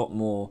 that's a lot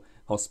more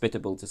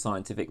hospitable to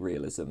scientific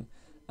realism.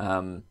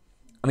 I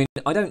mean,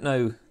 I don't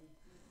know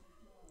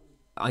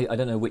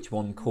which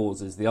one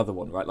causes the other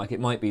one, right? Like, it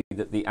might be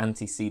that the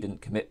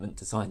antecedent commitment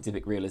to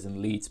scientific realism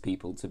leads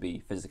people to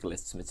be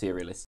physicalists,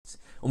 materialists,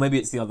 or maybe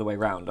it's the other way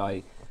around.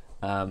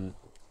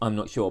 I'm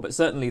not sure, but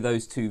certainly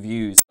those two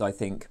views, I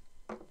think,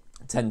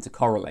 tend to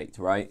correlate,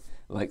 right?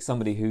 Like,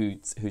 somebody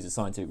who's a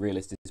scientific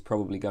realist is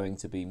probably going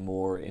to be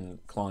more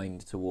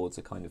inclined towards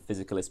a kind of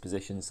physicalist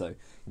position. So, you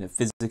know,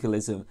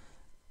 physicalism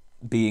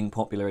being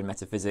popular in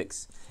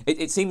metaphysics.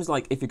 It seems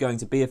like if you're going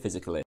to be a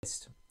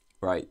physicalist,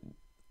 right,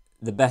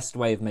 the best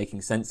way of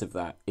making sense of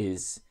that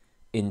is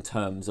in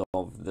terms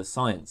of the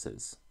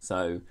sciences.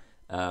 So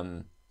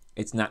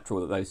it's natural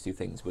that those two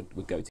things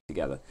would go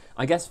together.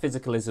 I guess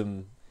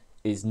physicalism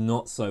is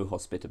not so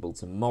hospitable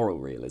to moral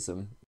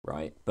realism,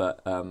 right?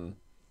 But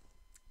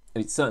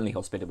it's certainly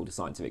hospitable to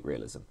scientific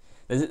realism.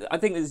 I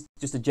think there's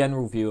just a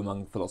general view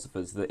among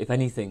philosophers that if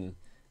anything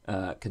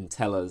can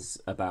tell us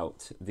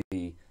about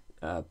the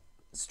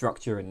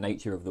structure and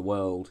nature of the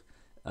world,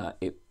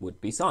 it would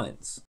be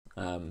science.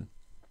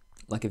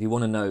 Like, if you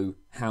want to know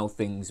how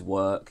things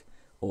work,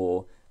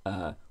 or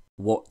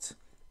what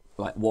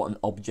an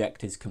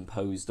object is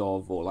composed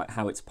of, or like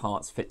how its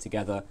parts fit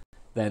together,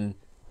 then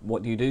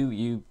what do?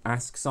 You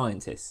ask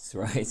scientists,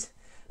 right?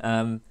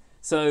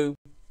 So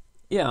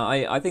yeah,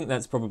 I think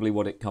that's probably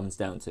what it comes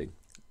down to.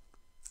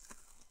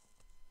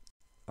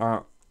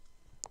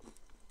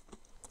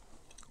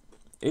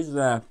 Is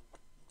there...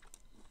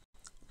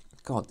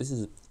 God,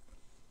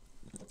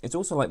 it's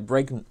also like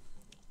breaking...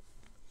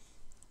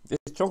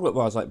 This chocolate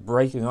bar is like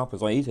breaking up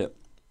as I eat it.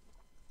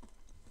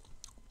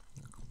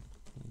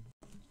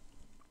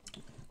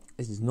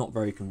 This is not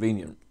very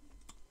convenient.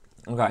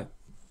 Okay.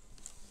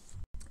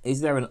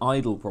 Is there an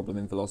idle problem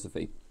in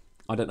philosophy?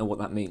 I don't know what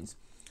that means.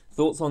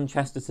 Thoughts on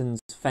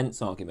Chesterton's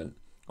fence argument?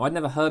 I'd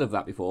never heard of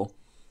that before.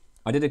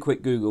 I did a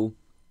quick Google,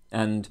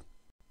 and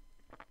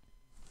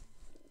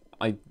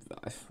I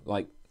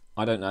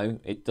don't know.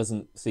 It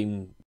doesn't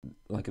seem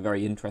like a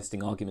very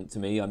interesting argument to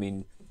me. I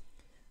mean,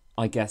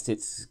 I guess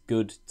it's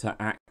good to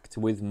act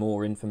with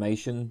more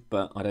information,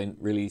 but I don't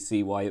really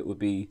see why it would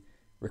be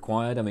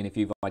required. I mean, if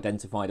you've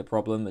identified a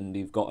problem and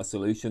you've got a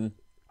solution,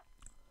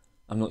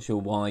 I'm not sure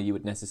why you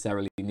would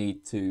necessarily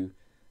need to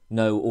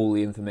know all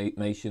the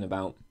information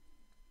about,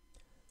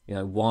 you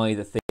know, why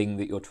the thing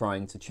that you're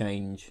trying to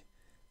change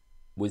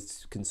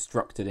was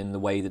constructed in the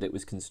way that it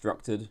was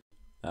constructed.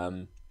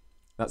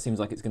 That seems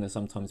like it's going to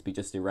sometimes be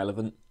just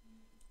irrelevant.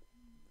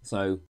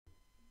 So,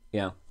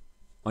 yeah,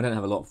 I don't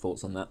have a lot of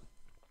thoughts on that.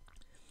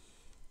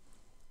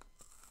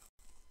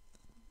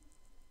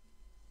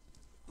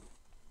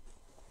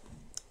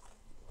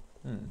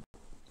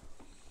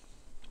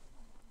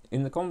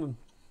 In the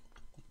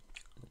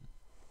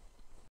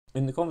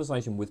in the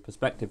conversation with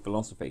perspective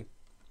philosophy,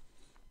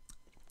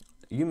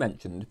 you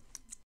mentioned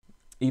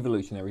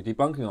evolutionary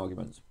debunking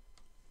arguments.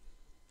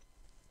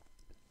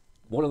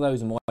 What are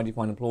those and why do you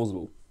find them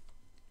plausible?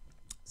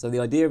 So the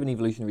idea of an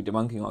evolutionary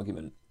debunking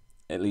argument,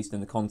 at least in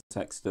the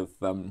context of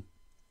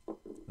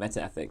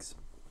metaethics,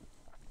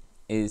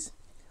 is,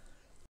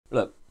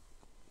 look,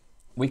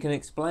 we can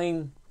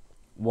explain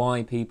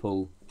why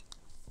people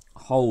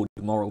hold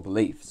moral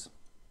beliefs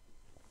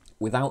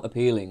without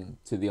appealing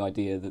to the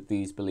idea that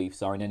these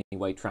beliefs are in any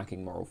way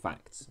tracking moral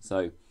facts.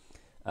 So,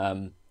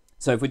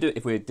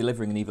 if we're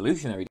delivering an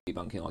evolutionary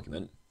debunking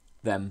argument,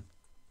 then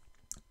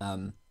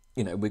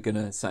we're going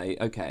to say,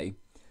 okay,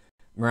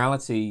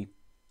 morality,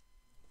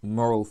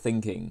 moral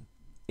thinking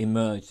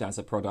emerged as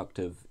a product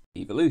of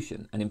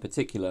evolution, and in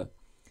particular,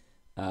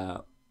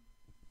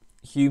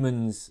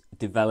 humans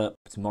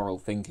developed moral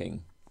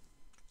thinking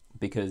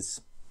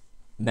because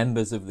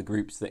members of the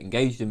groups that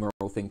engaged in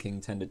moral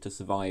thinking tended to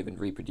survive and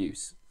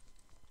reproduce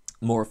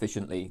more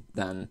efficiently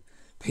than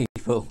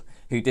people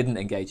who didn't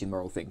engage in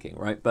moral thinking,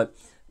 right? But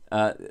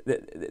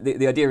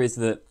the idea is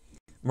that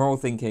moral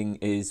thinking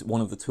is one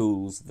of the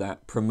tools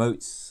that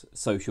promotes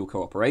social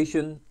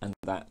cooperation, and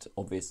that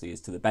obviously is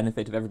to the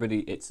benefit of everybody.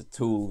 It's a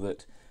tool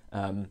that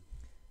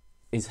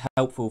is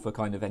helpful for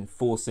kind of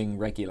enforcing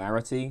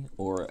regularity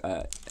or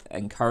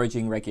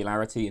encouraging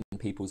regularity in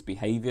people's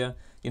behavior.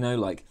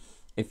 Like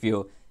if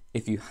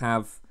you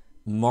have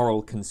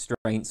moral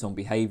constraints on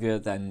behavior,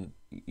 then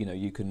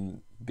you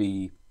can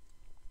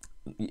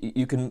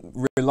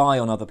rely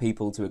on other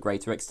people to a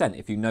greater extent.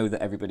 If you know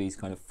that everybody's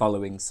kind of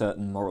following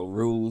certain moral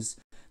rules,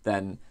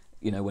 then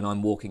when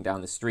I'm walking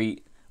down the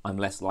street, I'm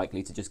less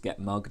likely to just get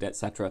mugged,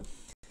 etc.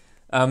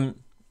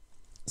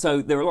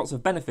 So there are lots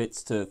of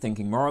benefits to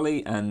thinking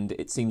morally, and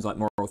it seems like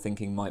moral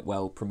thinking might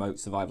well promote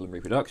survival and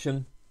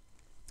reproduction.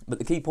 But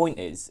the key point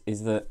is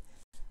that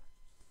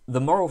the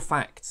moral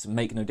facts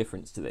make no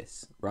difference to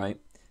this, right?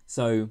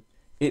 So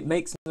it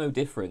makes no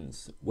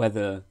difference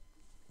whether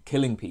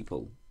killing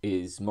people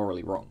is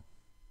morally wrong.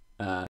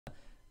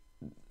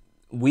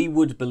 We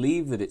would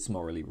believe that it's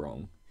morally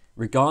wrong,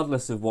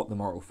 regardless of what the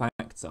moral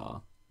facts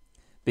are,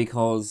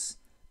 because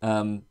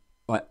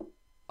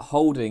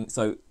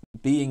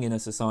being in a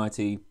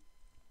society,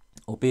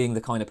 or being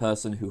the kind of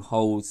person who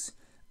holds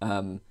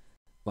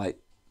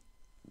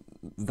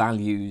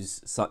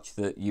values such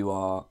that you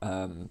are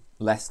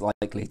less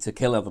likely to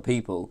kill other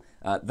people,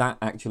 that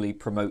actually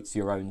promotes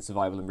your own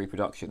survival and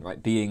reproduction,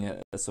 right? Being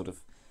a sort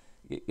of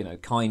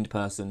kind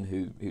person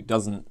who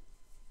doesn't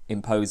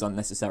impose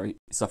unnecessary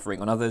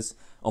suffering on others,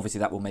 obviously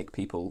that will make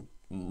people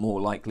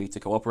more likely to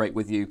cooperate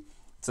with you,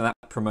 so that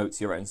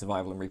promotes your own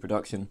survival and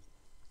reproduction.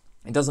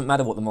 It doesn't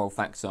matter what the moral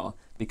facts are.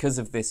 Because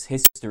of this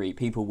history,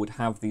 people would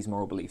have these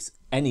moral beliefs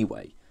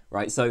anyway,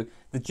 right? So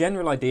the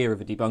general idea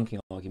of a debunking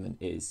argument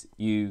is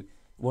you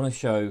want to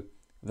show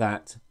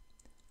that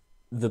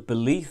the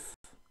belief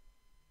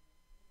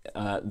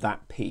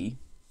that P,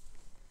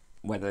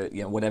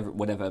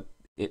 whatever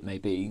it may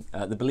be,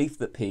 the belief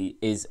that P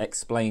is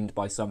explained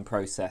by some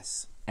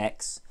process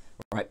X,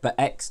 right? But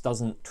X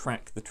doesn't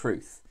track the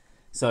truth,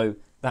 so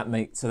that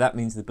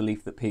means the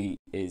belief that P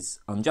is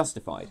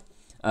unjustified.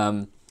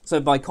 So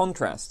by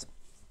contrast,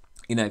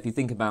 if you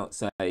think about,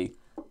 say,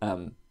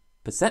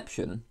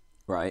 perception,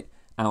 right?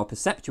 Our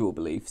perceptual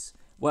beliefs.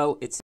 Well,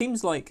 it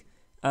seems like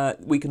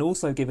we can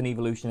also give an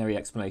evolutionary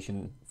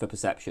explanation for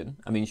perception.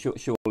 I mean,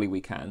 surely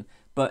we can,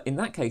 but in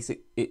that case,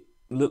 it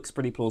looks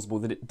pretty plausible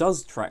that it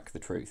does track the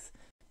truth,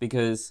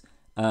 because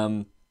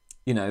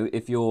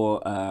if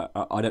you're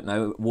I don't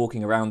know,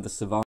 walking around the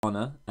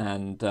savannah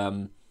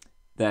and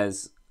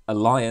there's a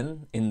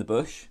lion in the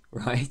bush,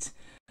 right?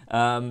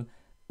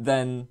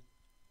 Then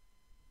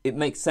it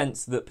makes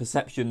sense that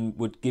perception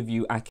would give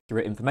you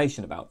accurate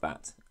information about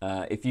that.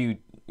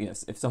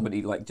 If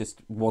somebody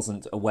just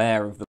wasn't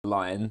aware of the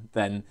lion,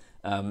 then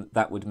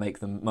that would make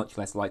them much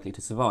less likely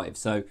to survive.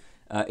 So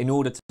in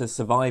order to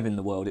survive in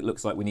the world, it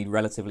looks like we need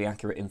relatively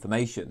accurate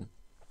information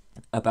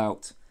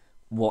about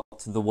what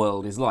the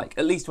world is like,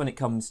 at least when it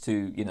comes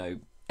to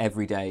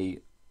everyday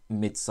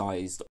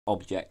mid-sized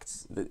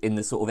objects in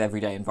the sort of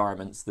everyday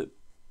environments that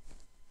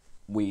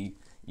we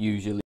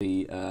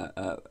usually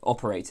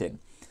operate in.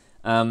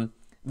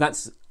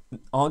 That's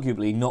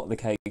arguably not the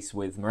case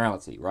with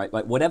morality, right?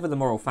 Like, whatever the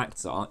moral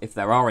facts are, if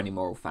there are any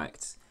moral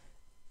facts,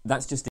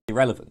 that's just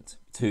irrelevant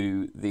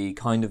to the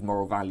kind of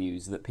moral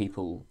values that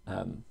people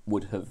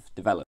would have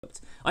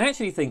developed. I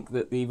actually think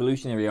that the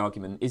evolutionary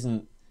argument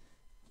isn't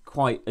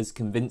quite as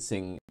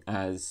convincing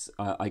as,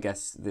 I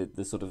guess,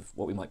 the sort of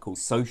what we might call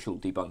social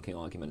debunking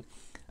argument.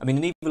 I mean,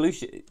 in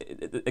evolution,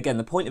 again,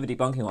 the point of a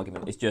debunking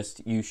argument is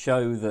just you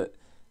show that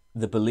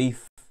the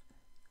belief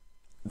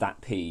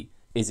that P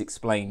is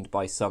explained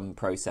by some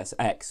process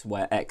X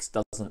where X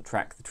doesn't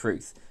track the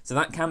truth. So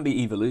that can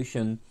be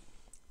evolution,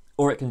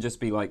 or it can just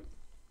be like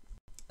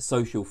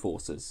social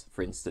forces,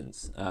 for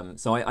instance.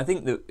 So I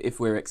think that if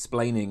we're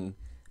explaining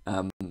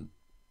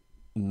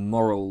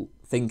moral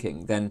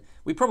thinking, then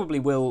we probably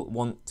will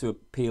want to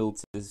appeal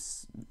to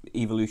this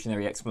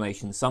evolutionary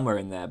explanation somewhere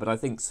in there, but I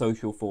think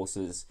social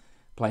forces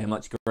play a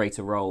much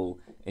greater role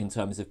in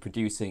terms of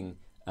producing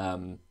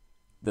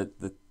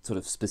the sort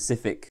of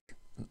specific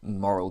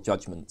moral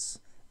judgments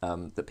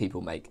that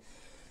people make.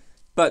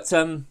 But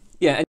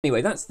yeah,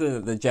 anyway, that's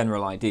the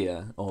general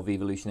idea of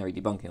evolutionary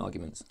debunking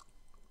arguments.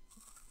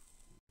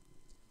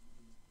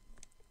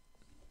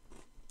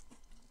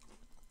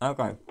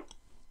 Okay.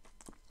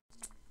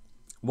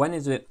 When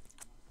is it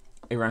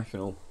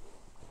irrational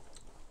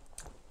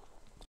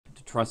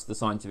to trust the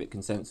scientific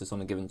consensus on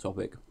a given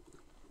topic?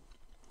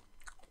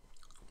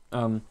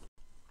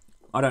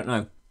 I don't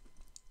know.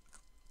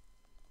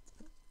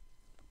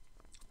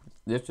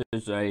 This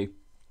is a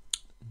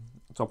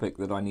topic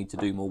that I need to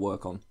do more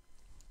work on.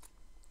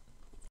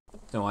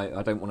 So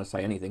I don't want to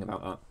say anything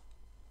about that.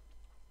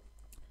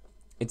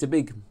 It's a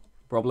big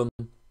problem.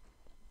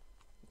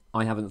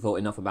 I haven't thought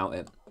enough about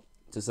it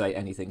to say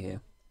anything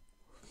here.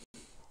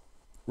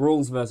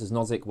 Rawls versus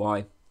Nozick,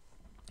 why?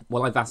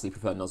 Well, I vastly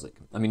prefer Nozick.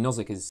 I mean,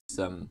 Nozick is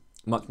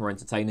much more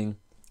entertaining.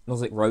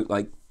 Nozick wrote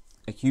like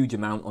a huge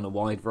amount on a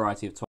wide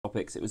variety of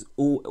topics. It was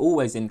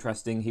always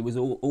interesting. He was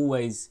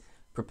always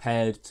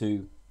prepared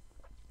to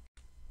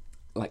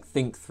like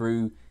think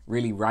through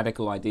really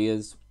radical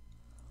ideas.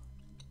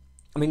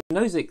 I mean,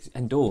 Nozick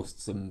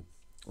endorsed some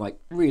like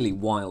really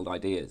wild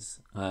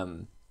ideas.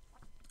 And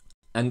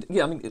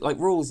yeah, I mean, like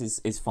Rawls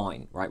is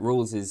fine, right?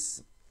 Rawls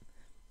is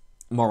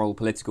moral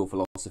political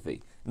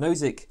philosophy.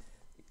 Nozick,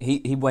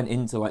 he went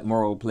into like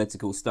moral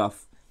political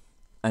stuff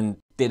and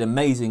did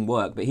amazing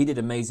work, but he did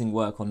amazing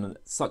work on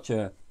such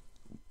a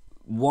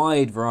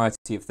wide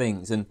variety of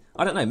things. And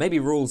I don't know, maybe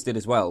Rawls did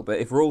as well, but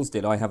if Rawls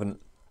did, I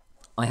haven't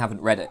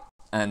read it.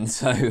 And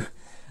so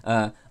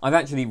I've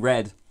actually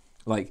read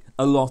like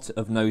a lot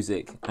of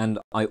Nozick, and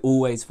I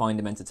always find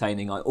him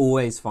entertaining. I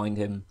always find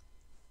him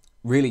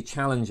really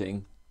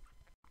challenging.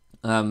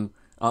 I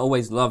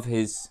always love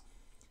his...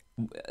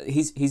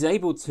 He's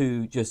able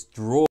to just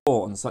draw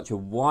on such a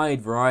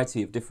wide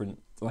variety of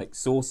different like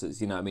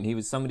sources, you know. I mean, he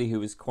was somebody who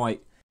was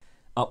quite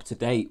up to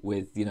date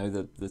with, you know,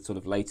 the sort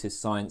of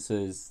latest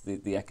sciences,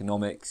 the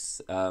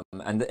economics,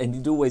 and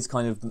he'd always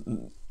kind of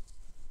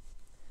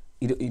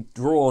he'd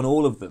draw on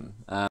all of them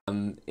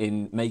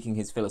in making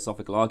his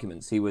philosophical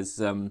arguments. He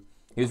was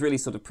really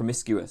sort of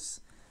promiscuous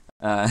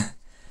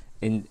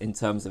in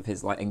terms of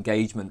his like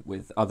engagement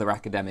with other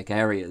academic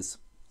areas,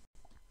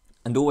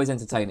 and always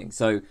entertaining.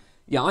 So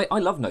yeah, I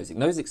love Nozick.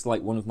 Nozick's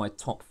like one of my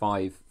top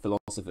 5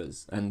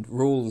 philosophers, and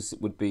Rawls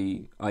would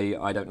be,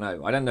 I don't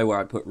know where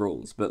I'd put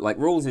Rawls, but like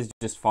Rawls is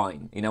just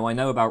fine. You know, I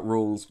know about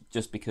Rawls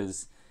just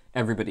because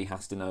everybody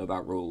has to know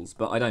about Rawls,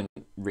 but I don't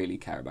really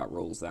care about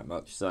Rawls that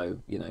much, so,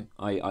 you know,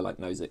 I like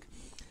Nozick.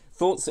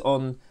 Thoughts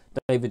on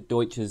David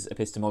Deutsch's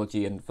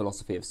epistemology and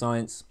philosophy of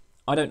science?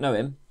 I don't know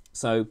him,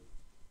 so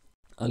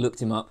I looked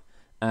him up,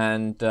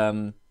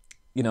 and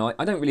you know,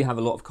 I don't really have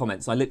a lot of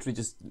comments. I literally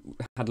just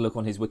had a look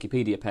on his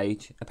Wikipedia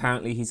page.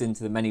 Apparently he's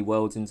into the many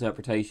worlds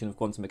interpretation of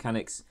quantum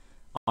mechanics.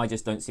 I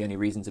just don't see any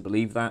reason to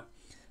believe that.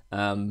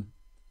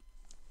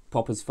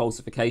 Popper's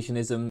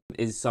falsificationism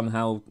is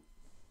somehow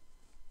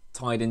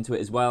tied into it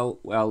as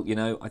well. Well, you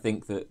know, I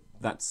think that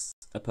that's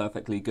a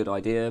perfectly good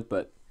idea,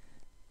 but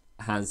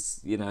has,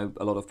 you know,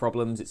 a lot of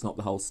problems. It's not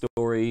the whole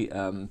story.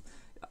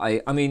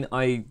 I've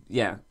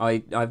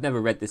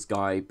never read this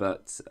guy,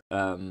 but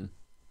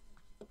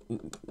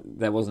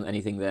there wasn't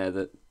anything there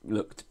that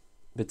looked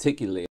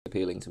particularly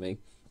appealing to me.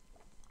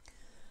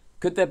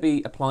 Could there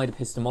be applied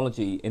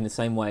epistemology in the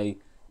same way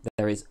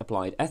there is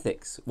applied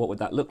ethics? What would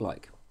that look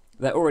like?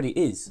 There already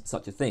is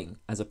such a thing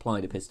as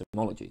applied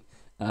epistemology.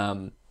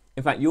 In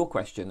fact, your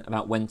question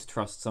about when to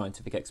trust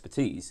scientific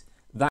expertise,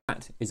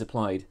 that is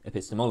applied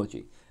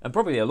epistemology. And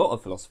probably a lot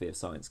of philosophy of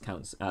science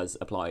counts as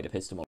applied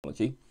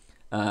epistemology.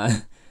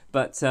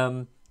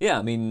 Yeah,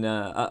 I mean,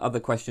 other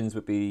questions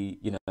would be,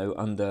 you know,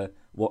 under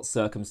what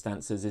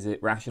circumstances is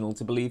it rational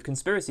to believe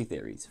conspiracy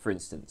theories, for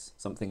instance,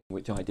 something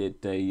which I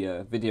did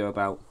a video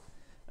about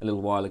a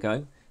little while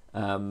ago.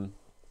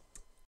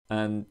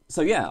 And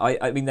so, yeah,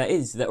 I mean, there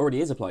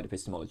already is applied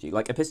epistemology.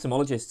 Like,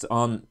 epistemologists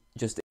aren't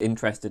just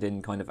interested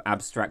in kind of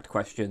abstract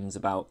questions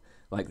about,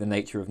 like, the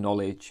nature of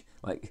knowledge.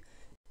 Like,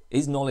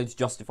 is knowledge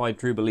justified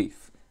true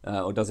belief?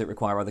 Or does it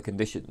require other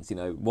conditions? You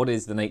know, what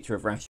is the nature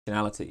of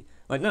rationality?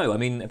 Like, no, I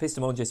mean,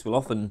 epistemologists will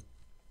often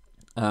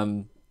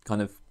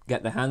kind of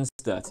get their hands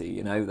dirty.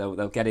 You know,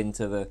 they'll get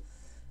into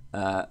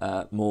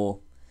the more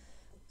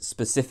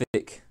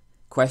specific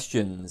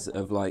questions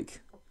of,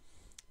 like,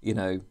 you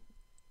know,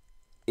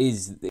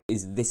 is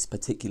this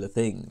particular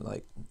thing,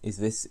 like, is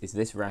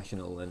this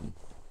rational? And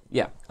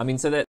yeah, I mean,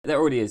 so there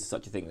already is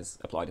such a thing as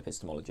applied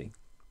epistemology.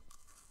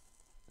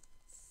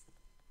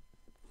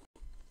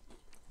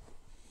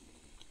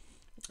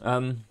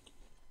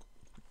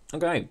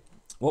 Okay,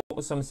 what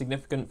were some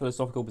significant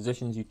philosophical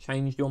positions you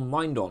changed your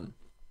mind on?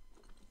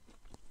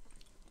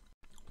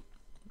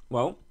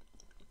 Well,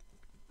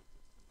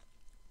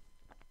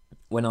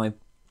 when I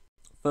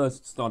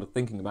first started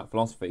thinking about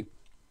philosophy,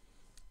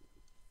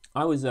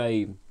 I was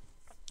a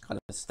kind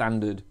of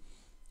standard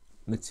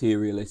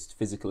materialist,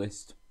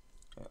 physicalist.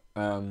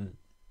 I'm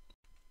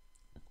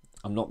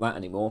not that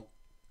anymore.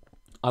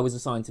 I was a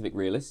scientific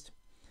realist.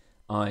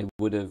 I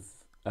would have,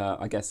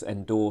 I guess,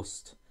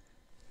 endorsed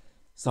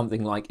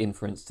something like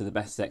inference to the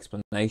best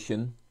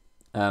explanation.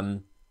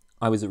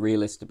 I was a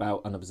realist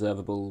about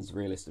unobservables,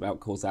 realist about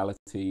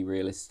causality,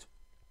 realist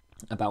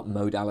about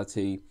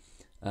modality.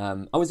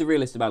 I was a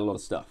realist about a lot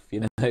of stuff,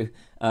 you know.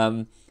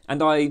 And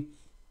I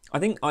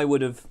think I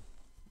would have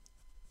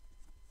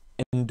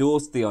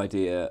endorsed the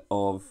idea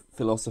of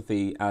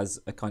philosophy as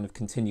a kind of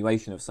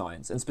continuation of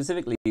science, and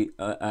specifically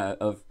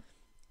of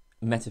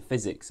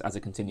metaphysics as a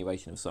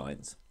continuation of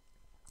science.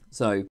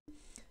 So,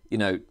 you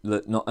know,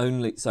 not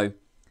only so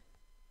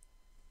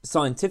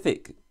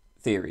scientific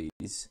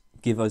theories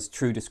give us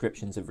true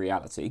descriptions of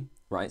reality,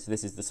 right? So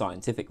this is the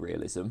scientific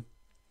realism.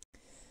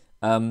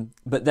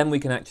 But then we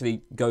can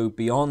actually go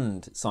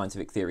beyond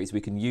scientific theories.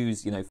 We can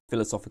use, you know,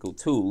 philosophical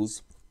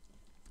tools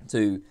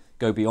to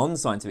go beyond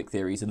scientific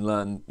theories and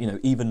learn, you know,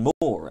 even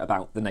more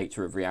about the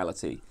nature of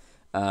reality.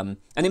 And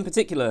in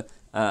particular,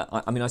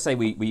 I mean, I say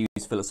we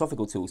use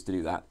philosophical tools to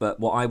do that, but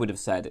what I would have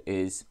said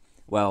is,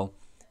 well,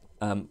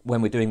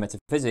 when we're doing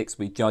metaphysics,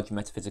 we judge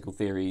metaphysical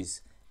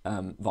theories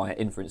via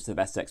inference to the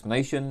best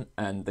explanation,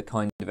 and the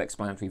kind of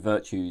explanatory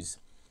virtues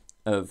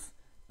of,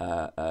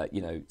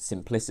 you know,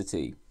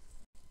 simplicity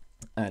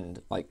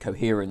and like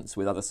coherence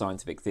with other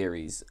scientific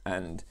theories,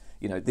 and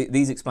you know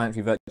these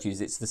explanatory virtues.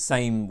 It's the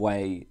same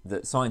way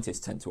that scientists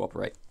tend to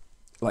operate.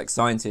 Like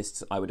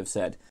scientists, I would have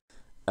said,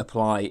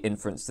 apply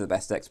inference to the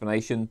best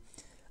explanation.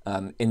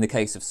 In the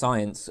case of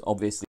science,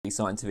 obviously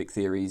scientific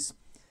theories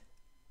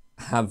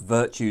have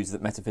virtues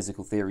that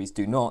metaphysical theories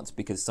do not,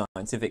 because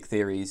scientific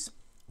theories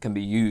can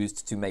be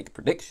used to make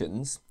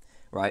predictions,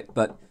 right?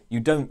 But you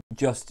don't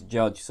just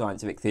judge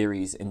scientific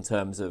theories in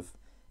terms of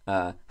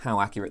how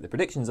accurate the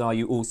predictions are.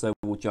 You also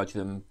will judge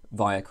them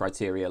via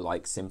criteria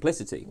like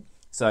simplicity.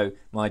 So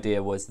my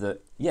idea was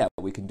that, yeah,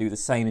 we can do the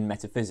same in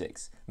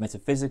metaphysics.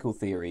 Metaphysical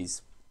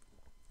theories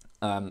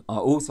are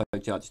also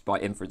judged by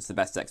inference to the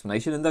best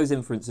explanation, and those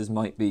inferences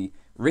might be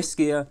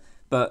riskier,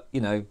 but,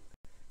 you know,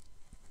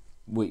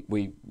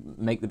 we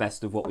make the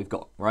best of what we've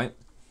got, right?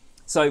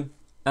 So,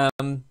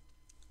 and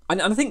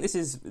I think this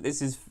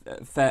is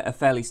a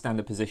fairly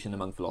standard position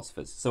among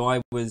philosophers. So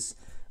I was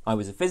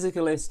a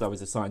physicalist, I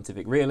was a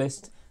scientific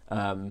realist,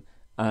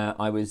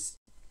 I was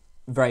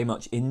very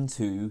much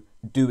into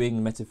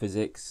doing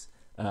metaphysics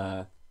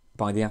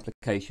by the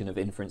application of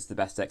inference to the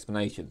best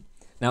explanation.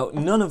 Now,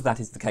 none of that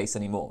is the case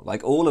anymore.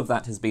 Like, all of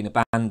that has been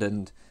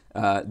abandoned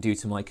due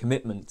to my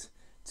commitment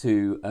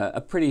to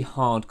a pretty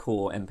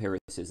hardcore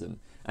empiricism.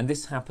 And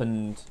this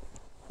happened,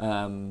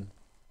 I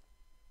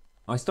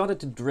started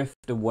to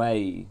drift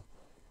away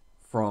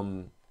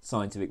from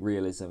scientific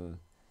realism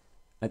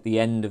at the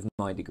end of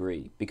my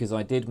degree, because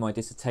I did my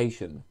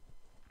dissertation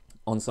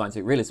on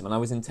scientific realism and I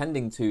was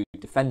intending to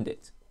defend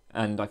it,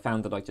 and I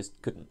found that I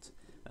just couldn't.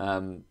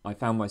 I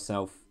found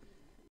myself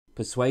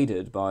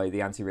persuaded by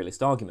the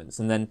anti-realist arguments,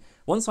 and then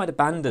once I'd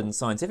abandoned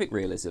scientific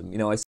realism, you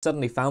know, I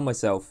suddenly found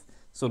myself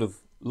sort of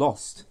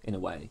lost in a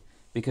way,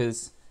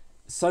 because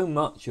so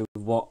much of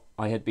what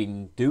I had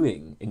been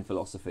doing in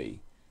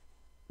philosophy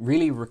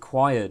really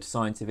required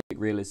scientific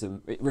realism.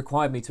 It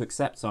required me to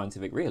accept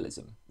scientific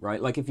realism,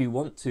 right? Like, if you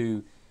want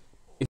to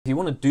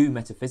do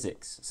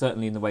metaphysics,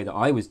 certainly in the way that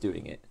I was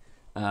doing it,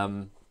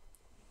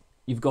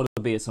 you've got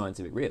to be a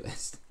scientific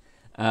realist.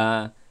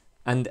 And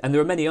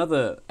there are many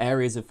other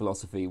areas of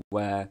philosophy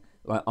where,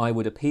 like, I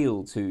would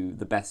appeal to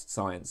the best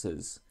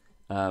sciences,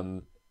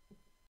 and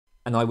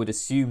I would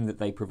assume that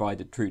they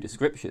provided true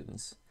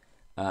descriptions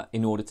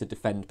in order to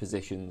defend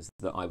positions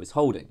that I was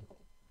holding.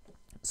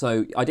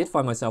 So I did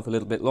find myself a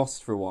little bit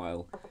lost for a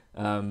while,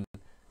 and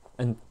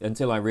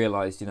until I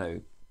realised, you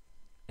know,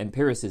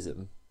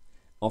 empiricism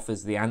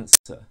offers the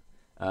answer.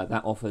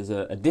 That offers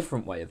a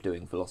different way of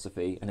doing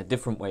philosophy and a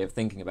different way of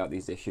thinking about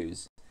these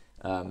issues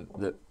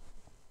that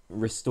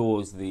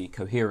restores the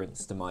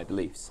coherence to my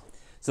beliefs.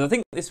 So I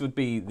think this would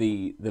be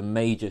the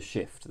major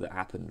shift that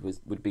happened,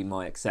 would be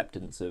my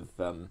acceptance of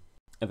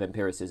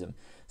empiricism.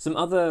 Some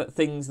other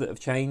things that have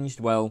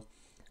changed, well,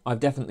 I've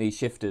definitely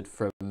shifted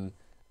from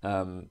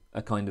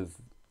a kind of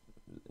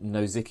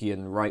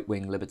Nozikian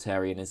right-wing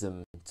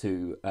libertarianism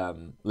to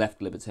left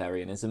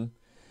libertarianism.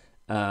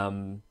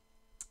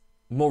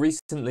 More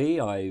recently,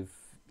 I've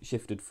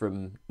shifted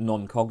from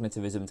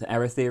non-cognitivism to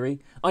error theory.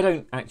 I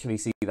don't actually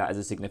see that as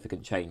a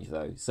significant change,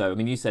 though. So, I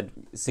mean, you said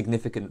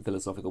significant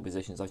philosophical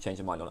positions I've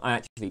changed my mind on. I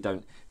actually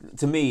don't.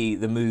 To me,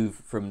 the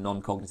move from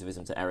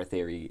non-cognitivism to error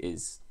theory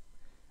is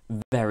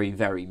very,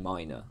 very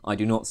minor. I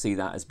do not see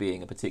that as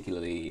being a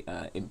particularly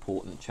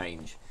important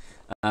change.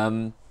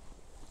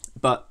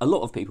 But a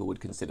lot of people would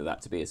consider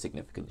that to be a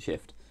significant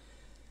shift.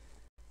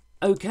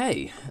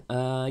 Okay,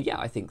 yeah,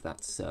 I think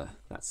that's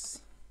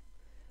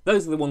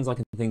those are the ones I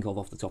can think of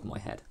off the top of my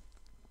head.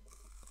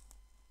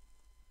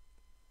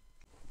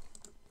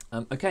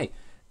 Okay,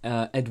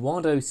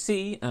 Eduardo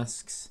C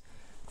asks,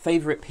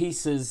 favourite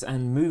pieces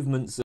and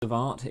movements of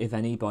art, if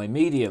any, by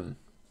medium?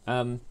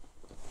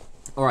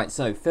 Alright,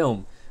 so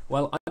film.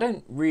 Well, I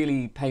don't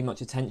really pay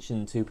much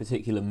attention to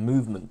particular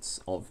movements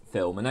of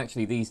film, and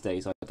actually these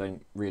days I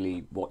don't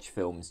really watch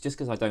films, just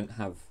because I don't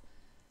have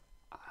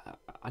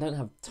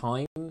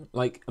time.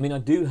 Like, I mean, I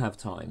do have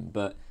time,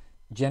 but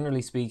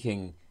generally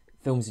speaking,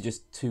 films are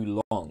just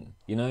too long,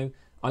 you know?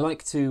 I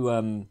like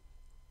to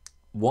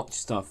watch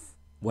stuff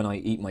when I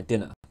eat my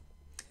dinner.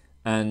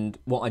 And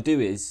what I do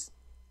is,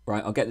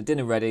 right, I'll get the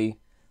dinner ready,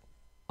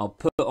 I'll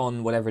put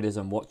on whatever it is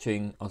I'm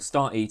watching, I'll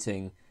start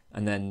eating,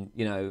 and then,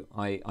 you know,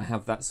 I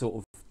have that sort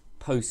of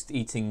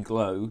post-eating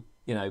glow,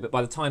 you know, but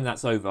by the time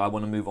that's over, I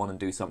want to move on and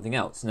do something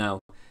else. Now,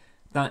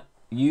 that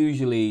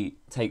usually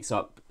takes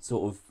up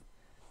sort of,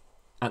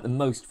 at the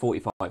most,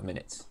 45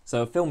 minutes.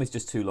 So a film is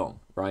just too long,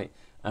 right?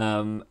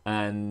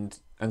 And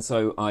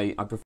so I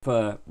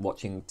prefer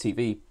watching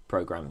TV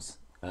programs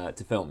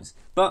to films.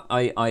 But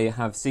I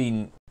have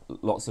seen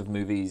lots of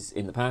movies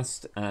in the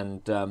past,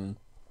 and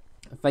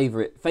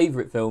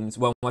favorite films.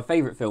 Well, my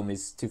favorite film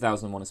is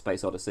 2001: A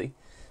Space Odyssey.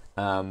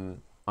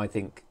 I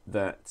think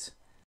that,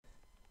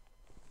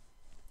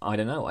 I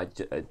don't know, I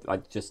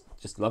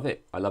just love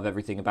it. I love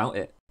everything about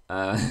it.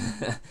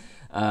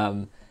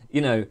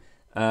 You know,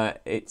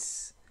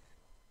 it's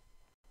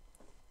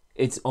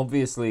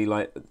obviously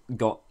like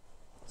got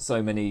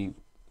so many.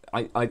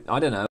 I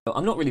don't know.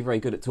 I'm not really very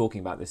good at talking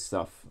about this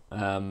stuff.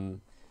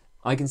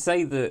 I can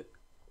say that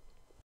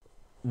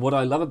what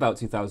I love about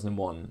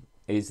 2001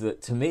 is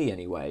that, to me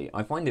anyway,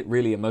 I find it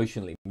really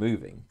emotionally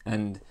moving,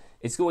 and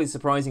it's always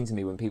surprising to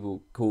me when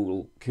people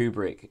call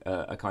Kubrick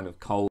a kind of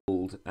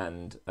cold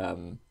and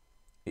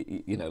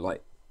you know,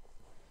 like,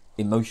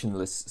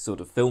 emotionless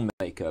sort of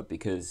filmmaker,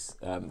 because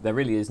there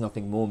really is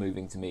nothing more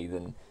moving to me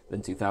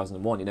than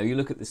 2001. You know, you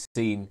look at the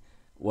scene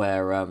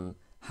where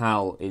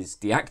Hal is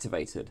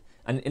deactivated,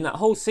 and in that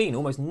whole scene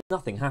almost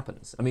nothing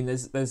happens. I mean,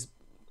 there's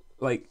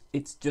like,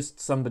 it's just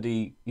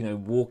somebody, you know,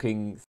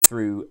 walking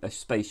through a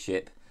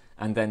spaceship,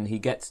 and then he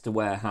gets to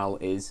where Hal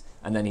is,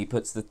 and then he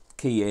puts the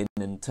key in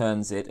and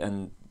turns it,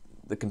 and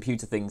the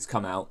computer things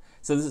come out.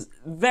 So there's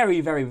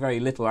very, very, very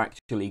little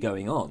actually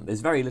going on.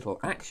 There's very little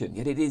action,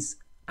 yet it is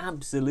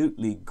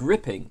absolutely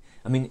gripping.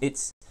 I mean,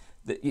 it's,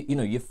 you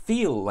know, you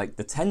feel like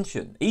the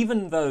tension,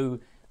 even though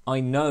I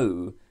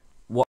know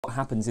what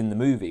happens in the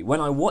movie. When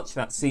I watch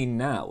that scene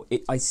now,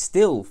 I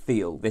still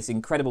feel this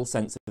incredible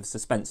sense of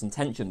suspense and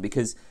tension,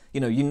 because, you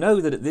know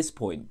that at this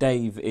point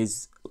Dave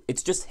is,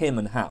 it's just him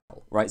and Hal,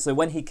 right? So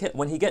when he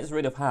gets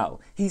rid of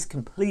Hal, he's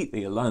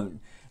completely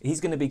alone.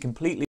 He's going to be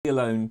completely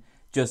alone,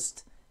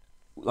 just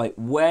like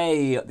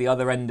way at the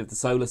other end of the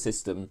solar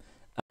system,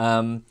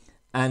 and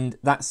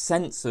that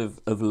sense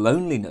of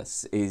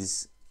loneliness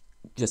is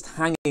just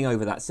hanging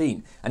over that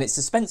scene. And it's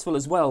suspenseful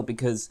as well,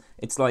 because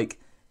it's like,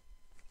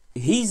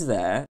 he's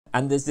there,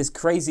 and there's this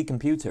crazy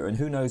computer, and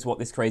who knows what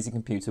this crazy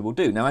computer will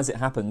do. Now, as it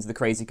happens, the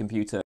crazy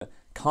computer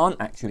can't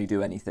actually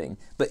do anything,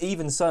 but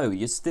even so,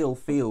 you still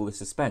feel the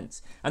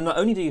suspense. And not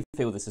only do you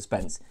feel the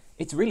suspense,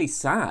 it's really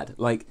sad.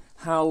 Like,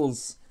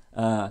 Hal's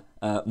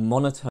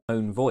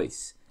monotone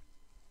voice,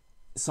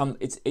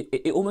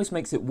 it almost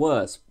makes it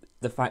worse,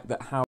 the fact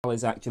that Hal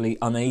is actually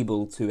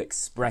unable to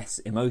express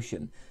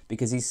emotion,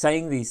 because he's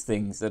saying these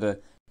things that are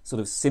sort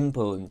of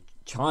simple and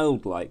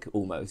childlike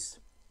almost.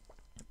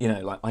 You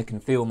know, like, I can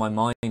feel my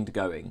mind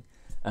going,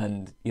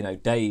 and, you know,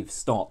 Dave,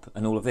 stop,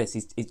 and all of this.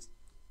 He's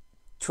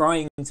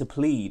trying to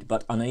plead,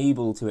 but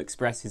unable to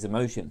express his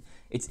emotion.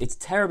 It's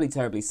terribly,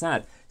 terribly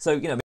sad. So,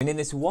 you know, I mean, in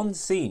this one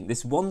scene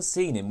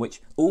in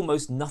which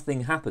almost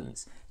nothing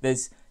happens,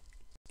 there's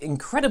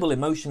incredible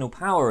emotional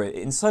power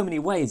in so many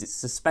ways.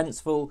 It's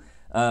suspenseful,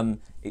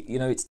 you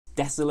know, it's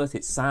desolate,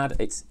 it's sad,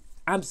 it's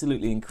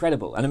absolutely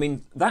incredible. And I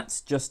mean,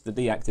 that's just the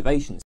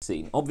deactivation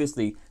scene.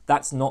 Obviously,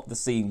 that's not the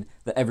scene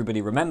that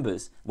everybody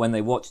remembers when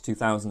they watch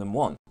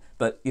 2001.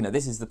 But, you know,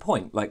 this is the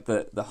point. Like,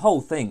 the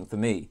whole thing, for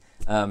me,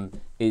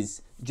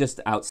 is just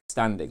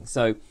outstanding.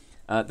 So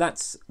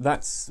that's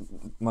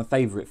my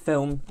favourite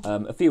film.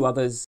 A few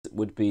others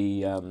would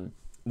be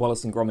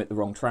Wallace and Gromit: The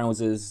Wrong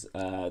Trousers,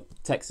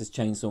 Texas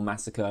Chainsaw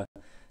Massacre,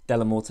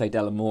 Della Morte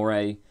Della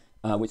More,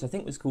 which I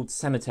think was called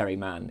Cemetery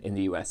Man in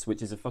the US,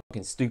 which is a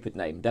fucking stupid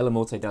name. Della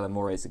Morte Della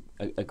More is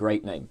a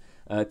great name.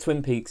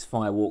 Twin Peaks: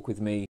 Fire Walk with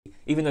Me,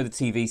 even though the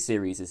TV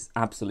series is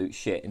absolute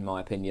shit in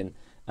my opinion.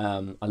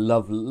 I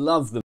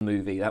love the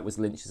movie. That was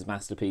Lynch's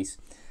masterpiece.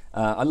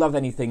 I love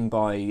anything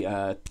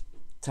by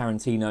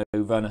Tarantino,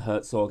 Werner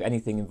Herzog,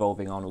 anything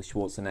involving Arnold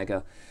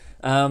Schwarzenegger.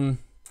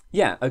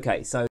 Yeah,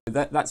 okay, so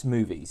that's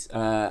movies.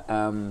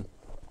 Other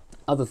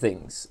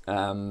things.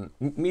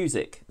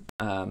 Music.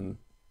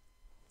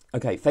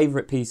 Okay,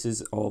 favourite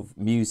pieces of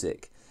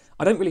music.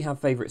 I don't really have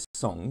favourite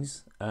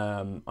songs.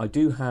 I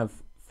do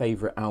have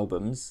favourite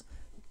albums.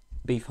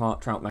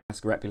 Beefheart, Trout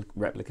Mask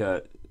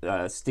Replica,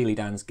 Steely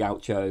Dan's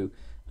Gaucho,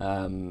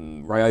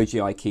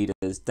 Ryoji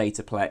Aikida's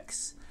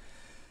Dataplex,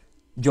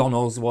 John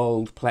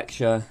Oswald,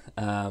 Plexure.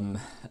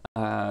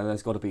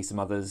 There's got to be some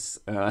others.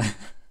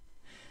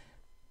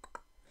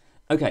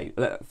 Okay,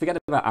 forget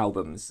about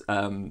albums.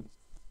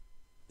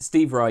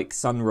 Steve Reich,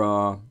 Sun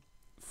Ra,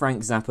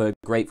 Frank Zappa,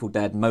 Grateful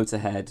Dead,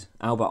 Motorhead,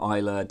 Albert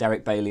Ayler,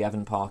 Derek Bailey,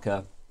 Evan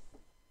Parker.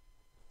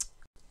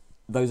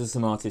 Those are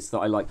some artists that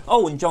I like.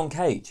 Oh, and John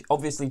Cage.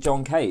 Obviously,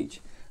 John Cage.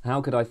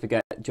 How could I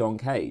forget John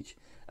Cage?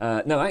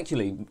 No,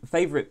 actually,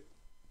 favourite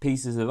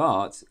pieces of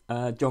art,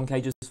 John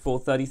Cage's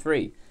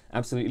 433.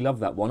 Absolutely love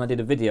that one. I did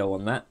a video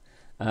on that.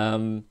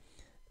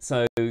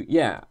 So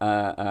yeah,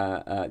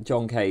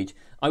 John Cage.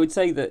 I would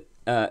say that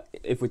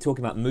if we're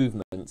talking about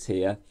movements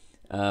here,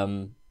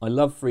 I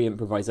love free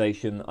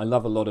improvisation. I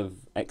love a lot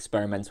of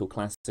experimental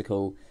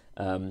classical,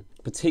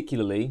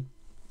 particularly,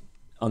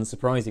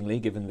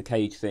 unsurprisingly, given the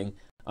Cage thing,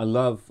 I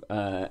love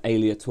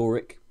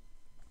aleatoric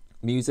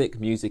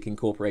music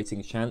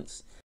incorporating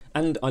chants.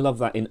 And I love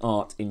that in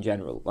art in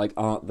general, like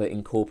art that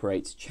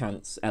incorporates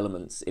chance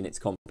elements in its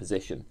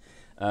composition.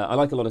 I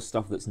like a lot of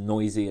stuff that's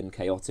noisy and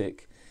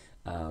chaotic.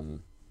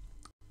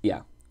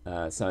 Yeah.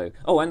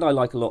 And I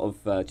like a lot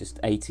of just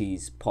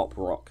 80s pop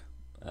rock.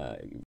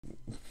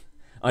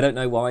 I don't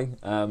know why.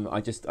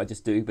 I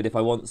just do. But if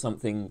I want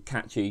something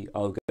catchy,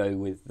 I'll go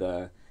with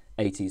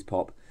 80s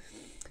pop.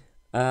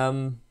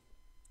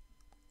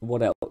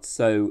 What else?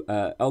 So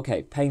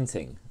okay,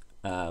 painting.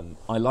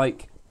 I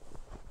like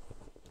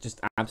just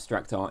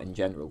abstract art in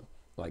general,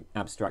 like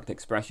abstract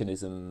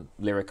expressionism,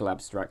 lyrical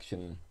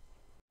abstraction.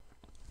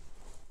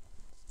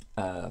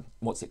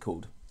 What's it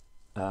called?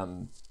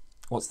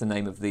 What's the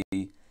name of the?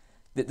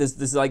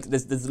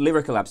 There's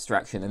lyrical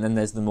abstraction, and then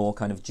there's the more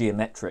kind of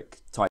geometric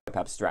type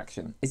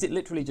abstraction. Is it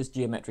literally just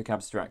geometric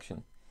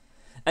abstraction?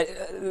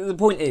 The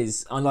point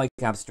is, I like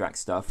abstract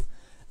stuff.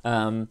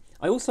 I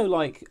also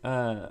like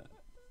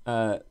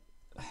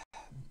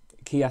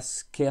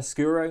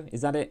chiaroscuro.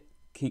 Is that it?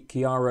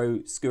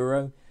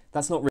 Chiaroscuro.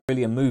 That's not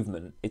really a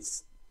movement.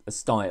 It's a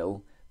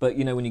style. But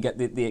you know, when you get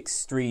the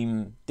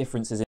extreme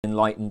differences in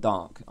light and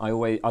dark, I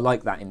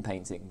like that in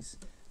paintings.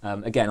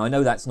 Again, I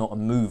know that's not a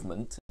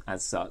movement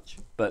as such,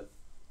 but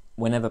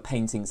whenever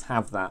paintings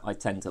have that, I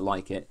tend to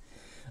like it.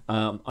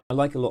 I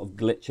like a lot of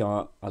glitch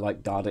art. I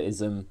like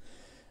Dadaism.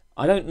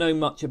 I don't know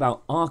much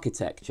about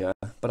architecture,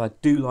 but I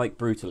do like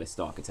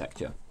brutalist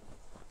architecture.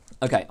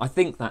 Okay, I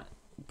think that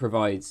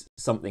provides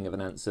something of an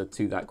answer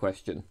to that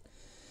question.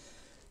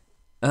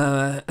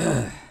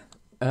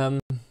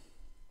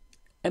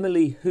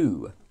 Emily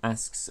Who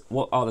asks,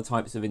 what are the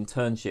types of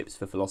internships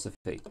for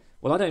philosophy?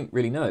 Well, I don't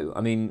really know.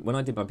 I mean, when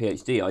I did my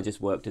PhD, I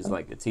just worked as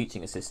like a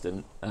teaching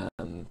assistant,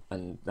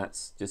 and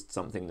that's just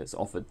something that's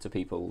offered to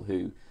people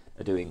who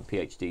are doing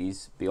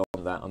PhDs.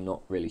 Beyond that, I'm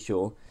not really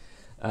sure.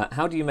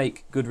 How do you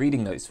make good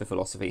reading notes for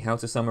philosophy? How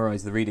to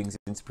summarise the readings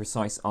into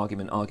precise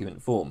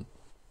argument form?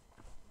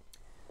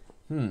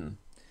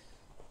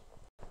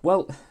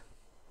 Well,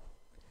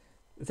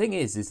 the thing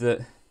is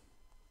that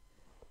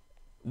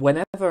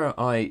whenever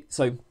I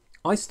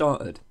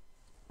started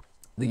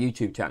the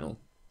YouTube channel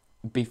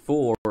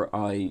before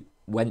I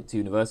went to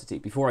university,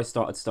 before I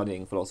started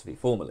studying philosophy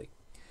formally.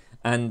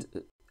 And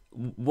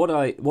one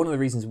of the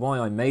reasons why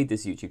I made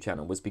this YouTube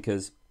channel was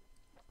because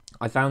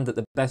I found that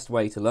the best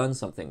way to learn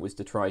something was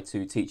to try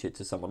to teach it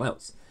to someone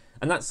else.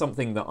 And that's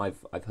something that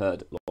I've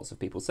heard lots of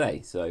people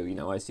say. So, you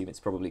know, I assume it's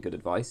probably good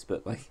advice,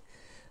 but like,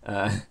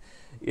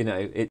 you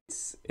know,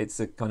 it's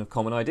a kind of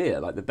common idea.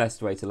 Like, the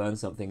best way to learn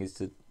something is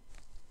to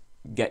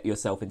get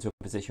yourself into a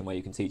position where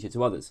you can teach it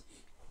to others.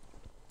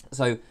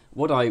 So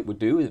what I would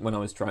do when I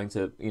was trying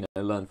to, you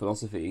know, learn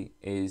philosophy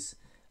is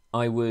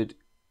I would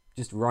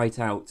just write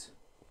out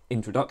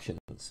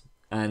introductions,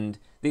 and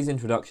these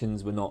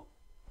introductions were not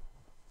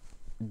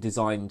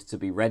designed to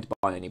be read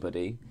by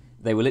anybody.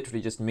 They were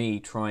literally just me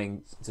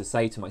trying to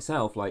say to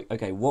myself, like,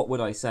 okay, what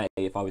would I say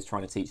if I was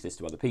trying to teach this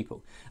to other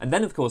people? And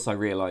then, of course, I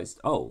realised,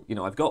 oh, you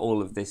know, I've got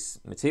all of this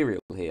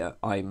material here.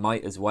 I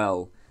might as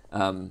well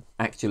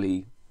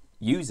actually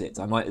use it.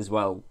 I might as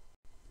well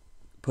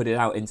put it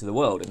out into the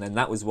world. And then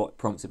that was what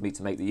prompted me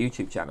to make the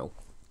YouTube channel.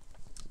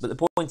 But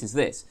the point is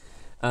this,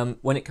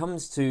 when it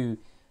comes to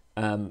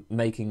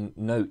making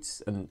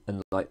notes and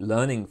like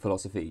learning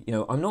philosophy, you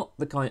know, I'm not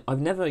the kind, I've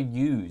never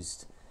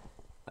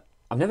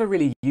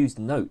really used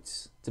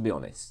notes, to be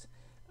honest.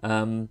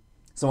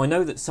 So I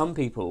know that some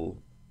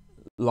people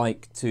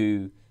like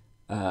to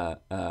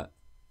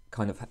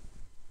kind of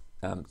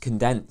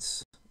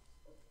condense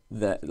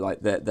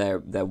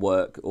their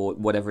work or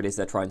whatever it is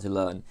they're trying to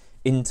learn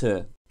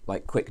into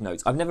like quick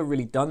notes. I've never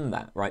really done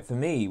that, right? For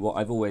me, what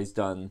I've always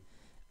done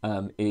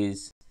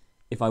is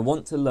if I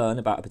want to learn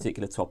about a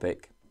particular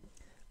topic,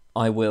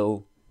 I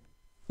will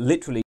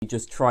literally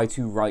just try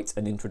to write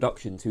an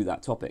introduction to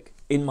that topic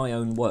in my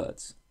own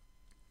words.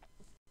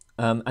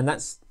 And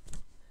that's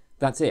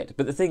it.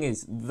 But the thing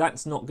is,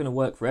 that's not going to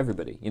work for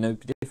everybody. You know,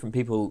 different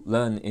people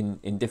learn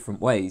in different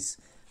ways.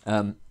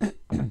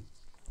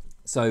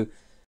 So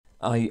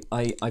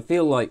I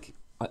feel like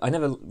I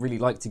never really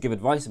like to give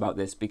advice about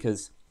this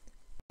because,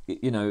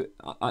 you know,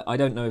 I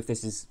don't know if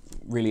this is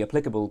really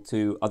applicable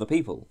to other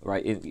people,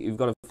 right? You've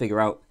got to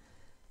figure out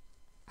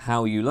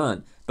how you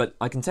learn. But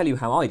I can tell you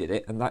how I did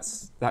it, and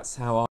that's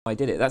how I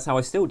did it. That's how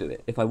I still do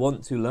it. If I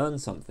want to learn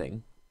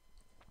something,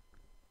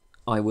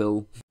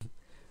 I'll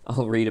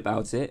read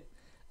about it,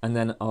 and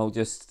then I'll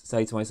just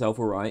say to myself,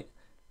 all right,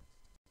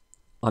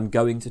 I'm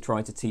going to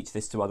try to teach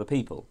this to other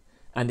people.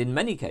 And in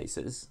many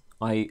cases,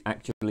 I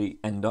actually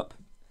end up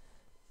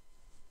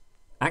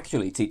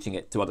actually teaching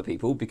it to other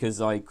people because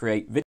I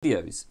create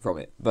videos from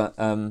it. But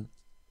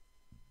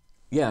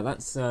yeah,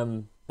 that's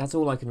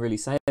all I can really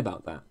say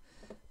about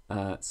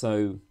that.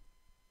 So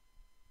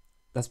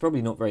that's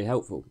probably not very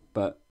helpful,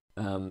 but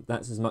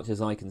that's as much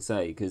as I can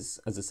say, because,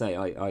 as I say,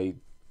 I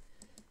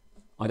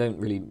don't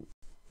really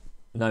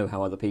know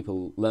how other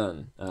people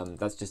learn.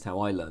 That's just how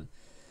I learn.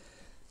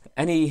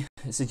 Any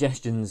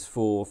suggestions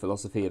for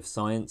philosophy of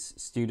science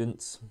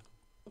students?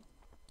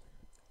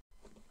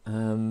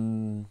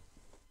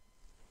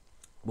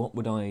 What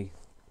would I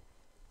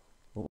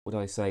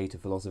say to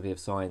philosophy of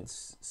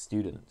science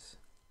students?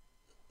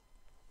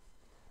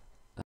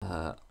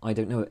 I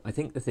don't know. I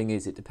think the thing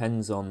is, it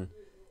depends on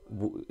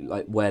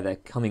like where they're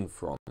coming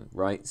from,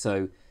 right?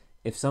 So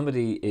if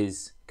somebody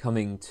is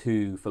coming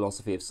to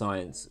philosophy of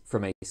science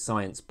from a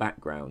science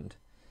background,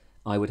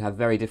 I would have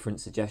very different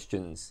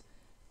suggestions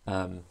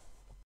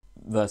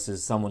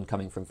versus someone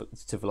coming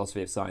to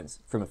philosophy of science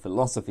from a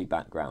philosophy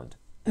background.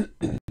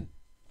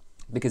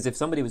 Because if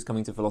somebody was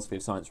coming to philosophy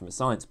of science from a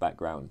science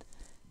background,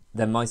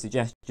 then my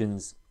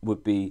suggestions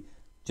would be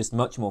just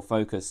much more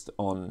focused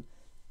on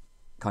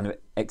kind of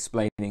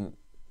explaining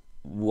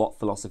what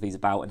philosophy is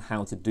about and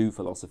how to do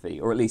philosophy,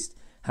 or at least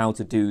how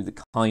to do the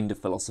kind of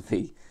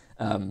philosophy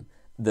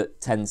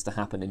that tends to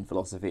happen in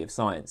philosophy of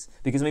science.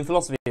 Because, I mean,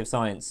 philosophy of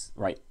science,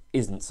 right,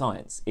 isn't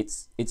science,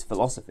 it's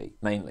philosophy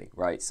mainly,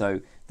 right?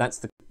 So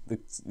that's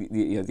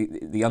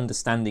the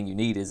understanding you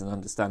need is an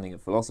understanding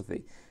of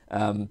philosophy.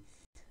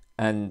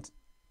 And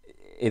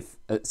if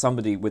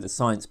somebody with a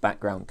science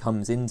background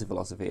comes into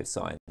philosophy of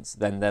science,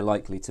 then they're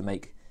likely to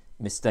make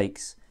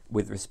mistakes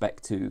with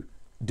respect to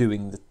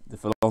doing the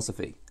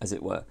philosophy, as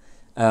it were.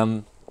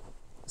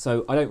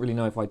 So I don't really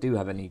know if I do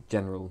have any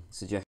general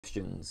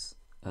suggestions.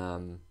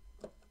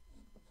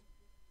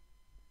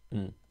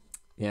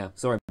 Yeah,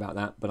 sorry about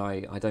that, but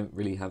I don't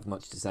really have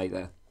much to say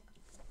there.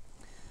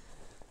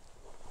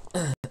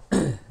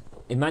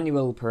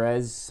 Emmanuel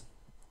Perez,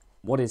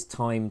 what is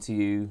time to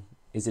you?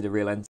 Is it a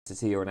real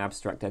entity or an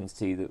abstract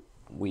entity that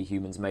we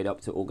humans made up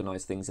to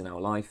organise things in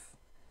our life?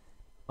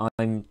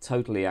 I'm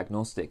totally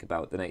agnostic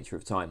about the nature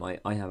of time.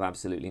 I have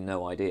absolutely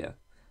no idea.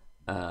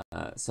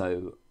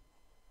 So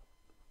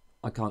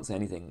I can't say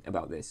anything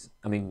about this.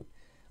 I mean,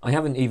 I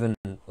haven't even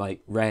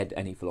like read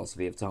any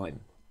philosophy of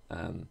time,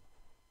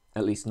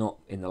 at least not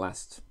in the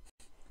last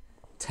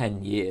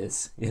 10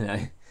 years, you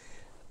know.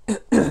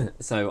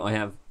 So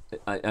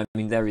I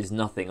mean, there is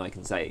nothing I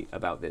can say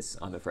about this,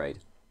 I'm afraid.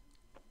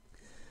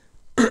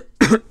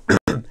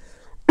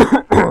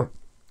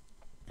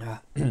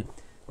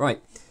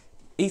 Right,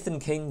 Ethan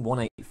King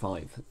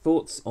 185,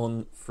 thoughts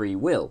on free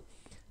will.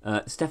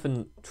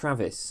 Stefan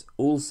Travis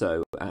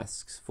also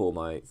asks for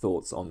my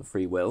thoughts on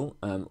free will,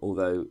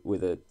 although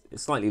with a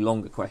slightly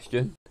longer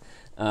question.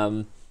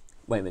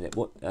 Wait a minute,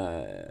 what?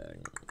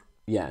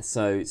 Yeah,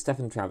 so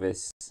Stefan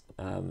Travis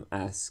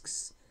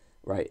asks,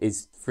 right,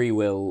 is free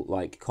will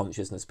like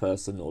consciousness,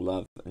 person, or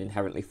love an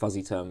inherently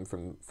fuzzy term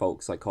from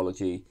folk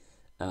psychology?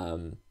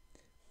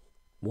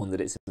 One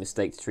that it's a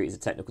mistake to treat as a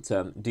technical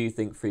term. Do you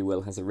think free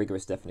will has a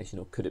rigorous definition,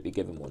 or could it be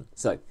given one?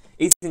 So,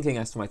 Ethan King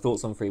asks for my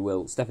thoughts on free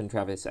will. Stefan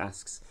Travis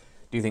asks,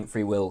 do you think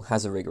free will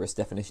has a rigorous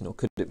definition, or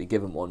could it be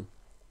given one?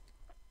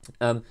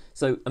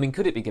 So, I mean,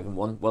 could it be given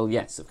one? Well,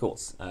 yes, of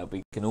course.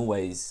 We can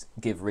always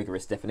give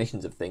rigorous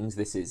definitions of things.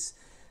 This is,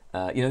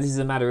 you know, this is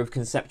a matter of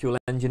conceptual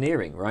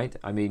engineering, right?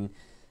 I mean,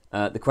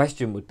 the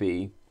question would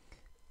be,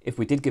 if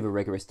we did give a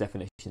rigorous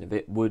definition of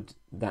it, would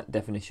that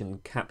definition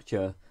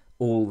capture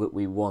all that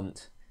we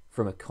want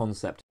from a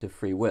concept of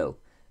free will?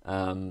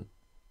 I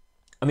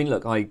mean,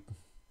 look, I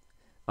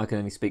can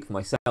only speak for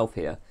myself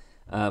here.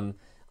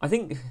 I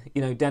think,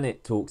 you know,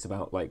 Dennett talks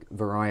about like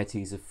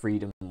varieties of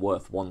freedom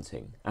worth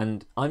wanting,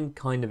 and I'm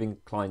kind of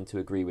inclined to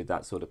agree with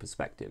that sort of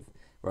perspective,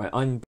 right?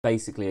 I'm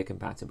basically a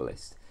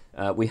compatibilist.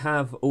 We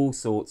have all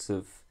sorts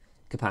of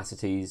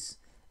capacities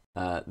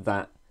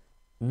that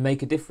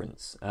make a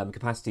difference,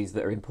 capacities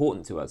that are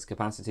important to us,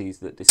 capacities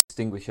that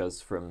distinguish us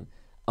from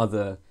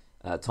other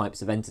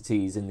types of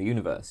entities in the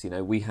universe. You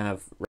know, we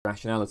have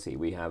rationality,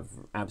 we have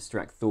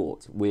abstract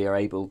thought, we are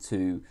able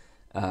to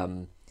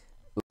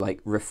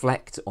like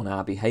reflect on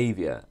our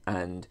behavior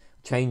and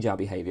change our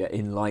behavior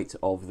in light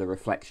of the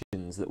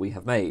reflections that we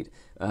have made.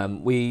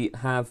 We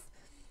have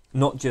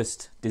not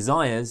just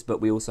desires,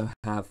 but we also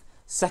have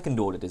second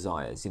order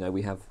desires. You know,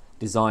 we have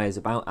desires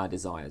about our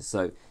desires.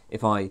 So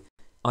if I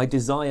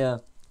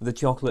desire the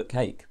chocolate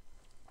cake,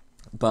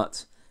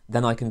 but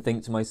then I can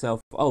think to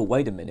myself, oh,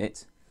 wait a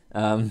minute,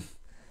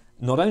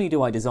 not only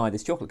do I desire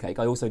this chocolate cake,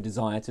 I also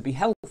desire to be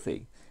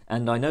healthy.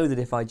 And I know that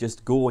if I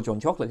just gorge on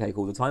chocolate cake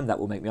all the time, that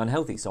will make me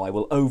unhealthy. So I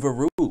will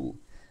overrule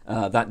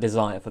that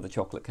desire for the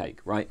chocolate cake,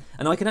 right?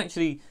 And I can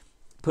actually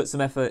put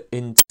some effort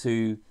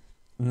into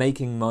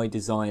making my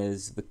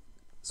desires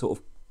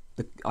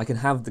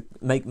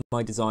make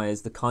my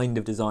desires the kind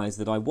of desires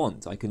that I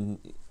want. I can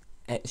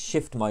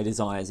shift my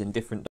desires in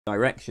different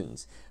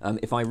directions.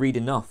 If I read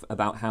enough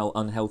about how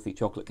unhealthy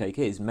chocolate cake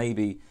is,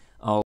 maybe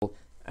I'll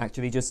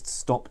actually just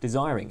stop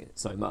desiring it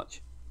so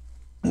much.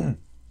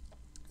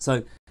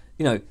 So,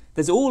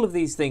 there's all of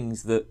these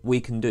things that we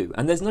can do,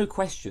 and there's no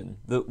question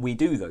that we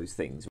do those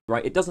things,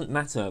 right? It doesn't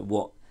matter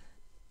what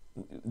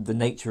the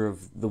nature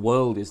of the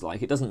world is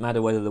like. It doesn't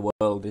matter whether the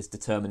world is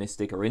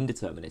deterministic or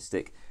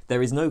indeterministic.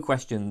 There is no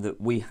question that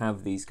we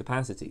have these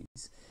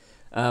capacities.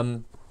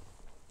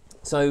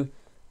 So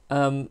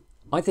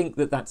I think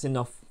that that's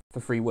enough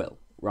for free will,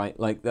 right?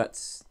 Like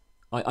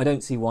I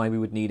don't see why we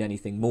would need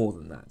anything more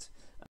than that.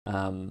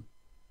 And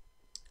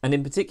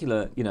in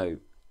particular,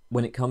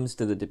 when it comes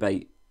to the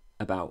debate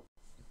about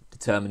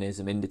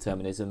determinism,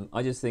 indeterminism,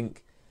 I just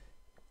think,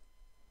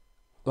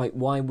 like,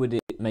 why would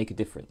it make a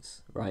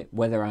difference, right?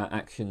 Whether our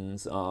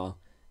actions are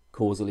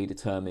causally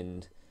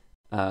determined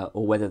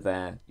or whether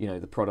they're,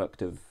 the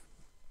product of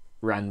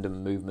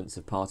random movements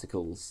of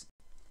particles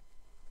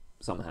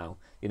somehow,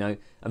 I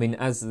mean,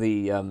 as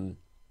the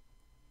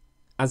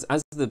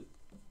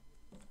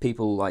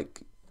people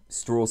like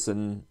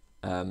Strawson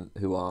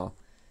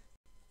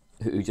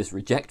who just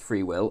reject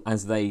free will,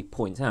 as they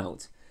point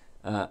out,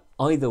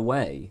 either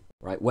way,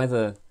 right,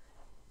 whether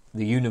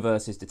the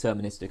universe is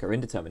deterministic or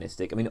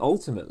indeterministic, I mean,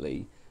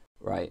 ultimately,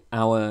 right,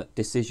 our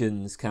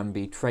decisions can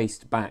be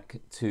traced back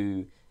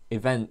to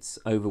events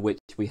over which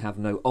we have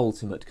no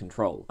ultimate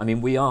control. I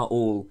mean, we are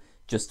all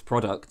just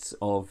products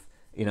of,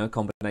 a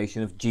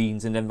combination of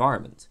genes and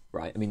environment,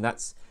 right? I mean,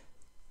 that's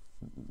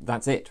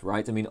it,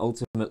 right? I mean,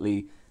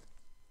 ultimately,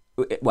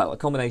 well, a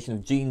combination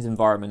of genes,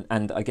 environment,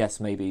 and I guess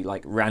maybe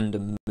like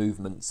random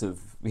movements of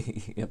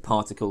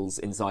particles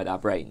inside our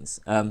brains.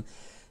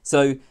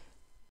 So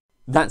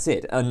that's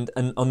it. And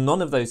on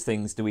none of those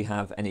things do we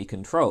have any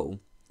control.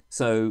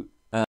 So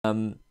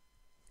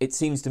it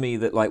seems to me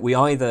that, like, we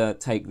either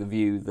take the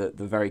view that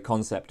the very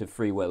concept of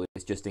free will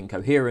is just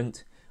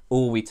incoherent,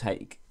 or we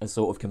take a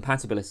sort of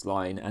compatibilist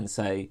line and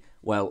say,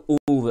 well,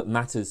 all that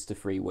matters to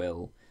free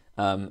will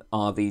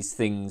are these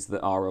things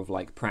that are of,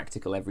 like,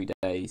 practical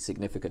everyday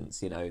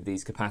significance,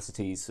 these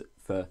capacities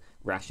for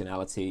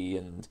rationality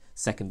and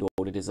second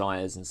order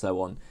desires and so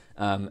on,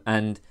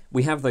 and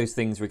we have those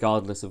things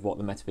regardless of what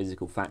the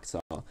metaphysical facts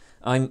are.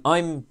 I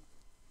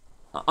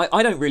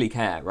don't really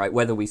care, right,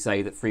 whether we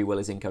say that free will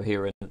is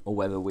incoherent or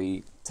whether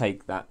we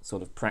take that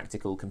sort of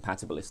practical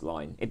compatibilist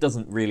line. It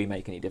doesn't really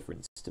make any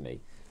difference to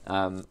me.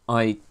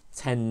 I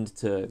tend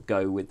to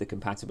go with the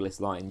compatibilist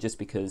line just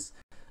because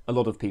a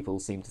lot of people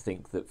seem to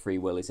think that free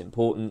will is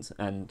important,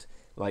 and,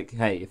 like,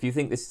 hey, if you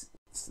think this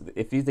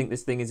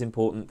thing is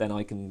important, then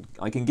I can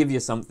give you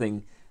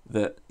something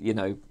that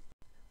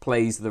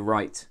plays the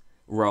right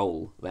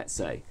role, let's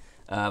say.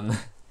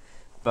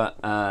 But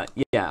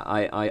yeah,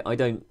 I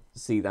don't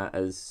see that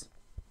as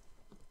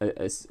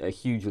a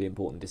hugely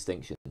important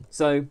distinction.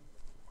 So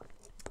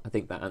I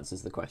think that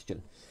answers the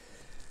question.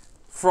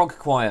 Frog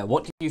Choir,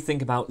 what do you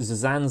think about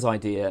Cézanne's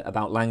idea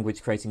about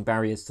language creating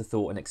barriers to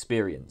thought and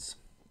experience?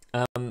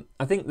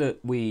 I think that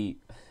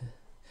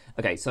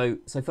okay, so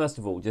first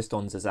of all, just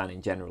on Cézanne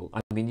in general,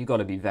 I mean, you've got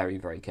to be very,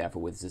 very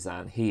careful with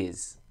Cézanne. He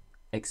is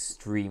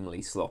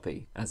extremely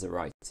sloppy as a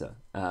writer.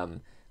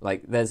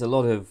 Like, there's a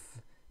lot of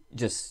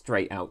just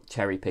straight out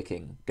cherry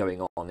picking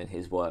going on in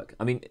his work.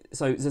 I mean,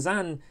 so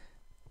Cézanne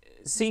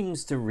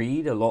seems to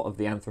read a lot of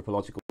the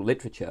anthropological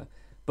literature,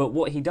 but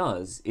what he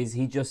does is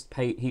he just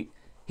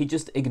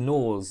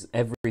ignores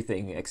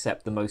everything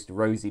except the most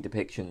rosy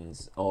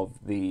depictions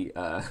of the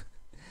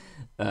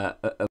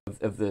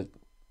of the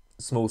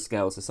small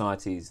scale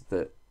societies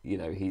that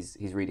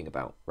he's reading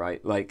about,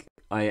 right? Like,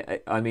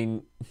 I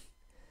mean,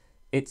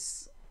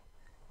 it's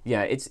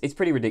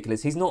pretty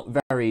ridiculous. He's not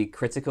very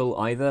critical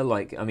either.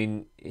 Like, I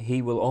mean,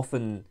 he will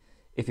often,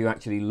 if you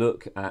actually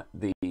look at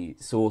the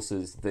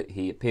sources that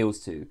he appeals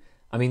to,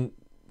 I mean,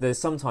 there's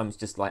sometimes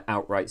just like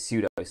outright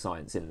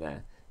pseudoscience in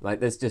there. Like,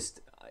 there's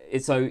just,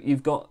 so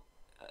you've got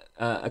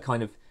a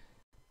kind of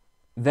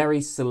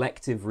very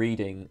selective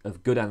reading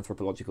of good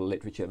anthropological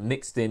literature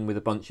mixed in with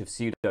a bunch of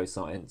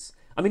pseudoscience.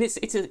 I mean,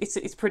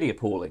 it's pretty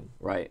appalling,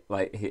 right?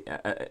 Like,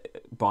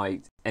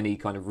 by any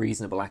kind of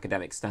reasonable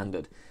academic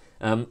standard.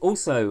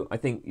 Also, I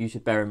think you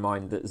should bear in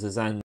mind that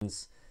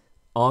Cézanne's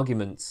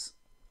arguments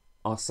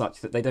are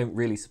such that they don't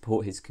really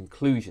support his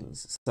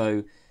conclusions.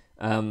 So,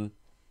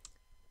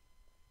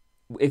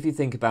 if you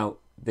think about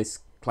this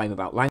claim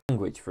about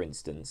language, for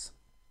instance,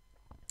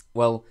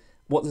 well,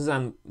 what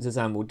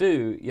Cézanne will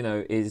do,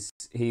 is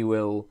he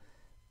will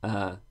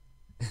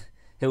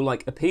he'll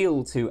like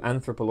appeal to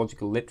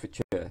anthropological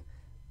literature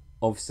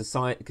of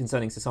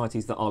concerning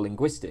societies that are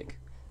linguistic.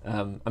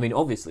 I mean,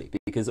 obviously,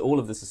 because all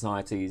of the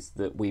societies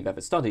that we've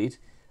ever studied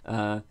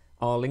are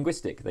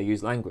linguistic. They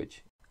use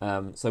language.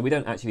 So we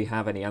don't actually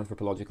have any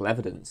anthropological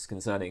evidence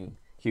concerning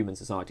human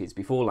societies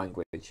before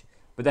language.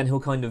 But then he'll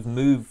kind of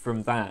move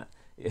from that.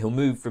 He'll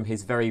move from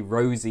his very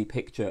rosy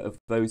picture of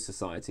those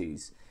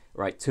societies,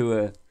 right, to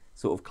a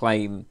sort of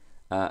claim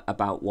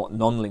about what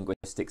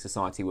non-linguistic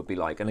society would be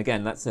like. And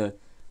again, that's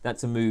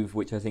a move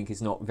which I think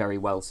is not very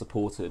well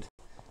supported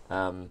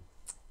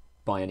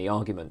by any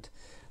argument.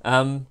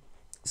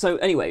 So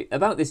anyway,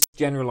 about this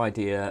general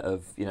idea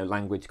of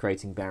language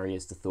creating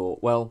barriers to thought,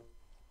 well,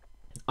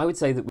 I would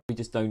say that we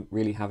just don't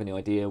really have any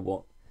idea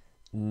what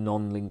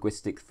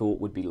non-linguistic thought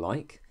would be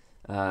like.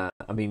 I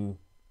mean,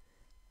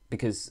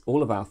 because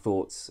all of our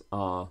thoughts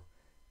are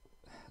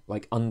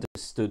like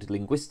understood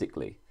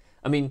linguistically.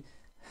 I mean,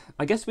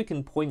 I guess we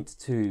can point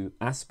to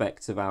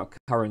aspects of our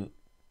current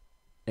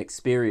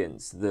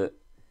experience that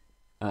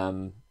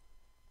that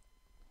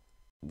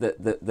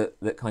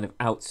kind of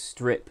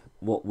outstrip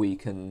what we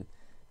can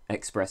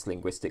express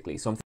linguistically.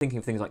 So I'm thinking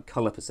of things like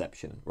colour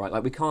perception, right?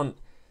 Like we can't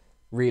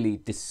really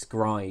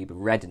describe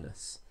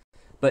redness,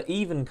 but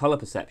even colour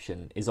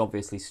perception is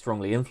obviously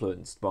strongly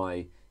influenced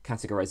by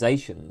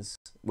categorizations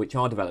which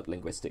are developed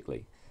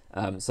linguistically.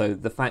 So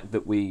the fact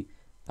that we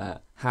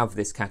have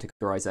this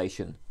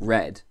categorization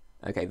red,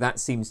 okay, that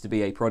seems to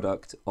be a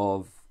product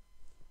of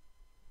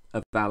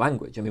our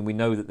language. I mean, we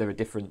know that there are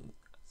different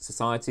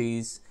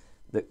societies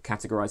that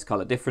categorize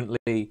colour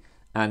differently,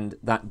 and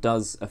that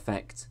does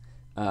affect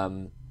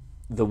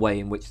the way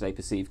in which they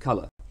perceive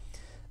colour.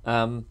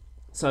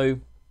 So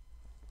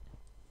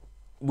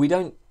we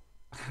don't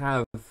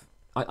have,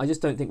 I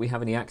just don't think we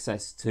have any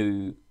access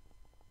to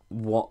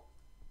what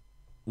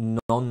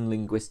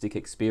non-linguistic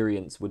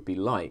experience would be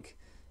like.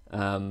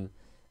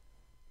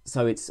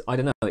 So it's, I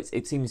don't know,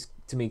 it seems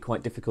to me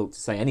quite difficult to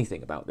say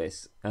anything about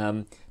this.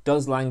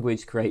 Does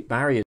language create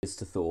barriers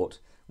to thought?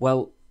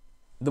 Well,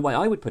 the way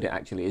I would put it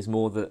actually is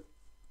more that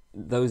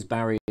those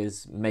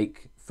barriers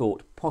make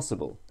thought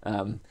possible.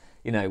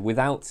 You know,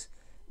 without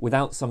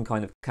some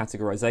kind of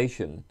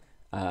categorization,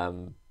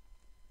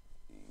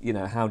 you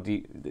know, how do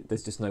you,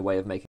 there's just no way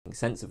of making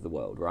sense of the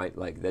world, right?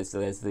 Like there's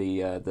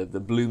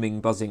the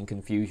blooming, buzzing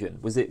confusion.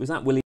 Was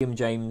that William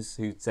James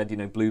who said, you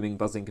know, blooming,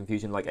 buzzing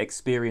confusion, like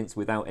experience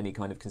without any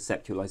kind of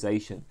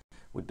conceptualization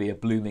would be a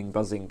blooming,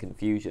 buzzing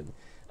confusion.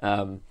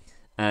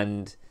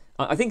 And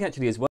I think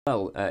actually as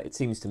well, it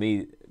seems to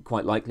me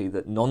quite likely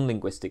that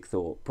non-linguistic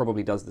thought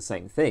probably does the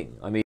same thing.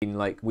 I mean,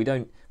 like we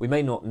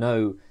may not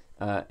know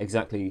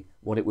exactly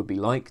what it would be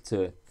like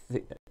to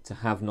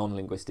have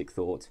non-linguistic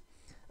thought,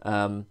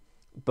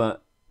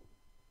 but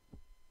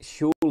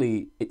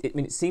surely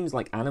it seems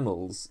like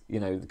animals, you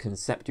know,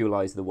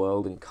 conceptualize the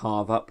world and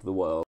carve up the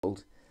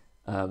world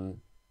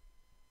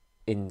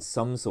in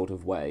some sort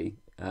of way.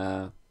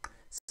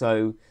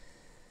 So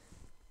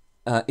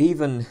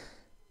even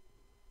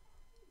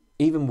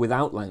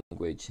without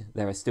language,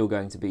 there are still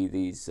going to be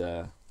these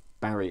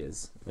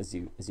barriers, as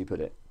you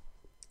put it.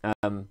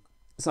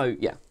 So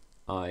yeah,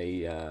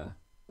 I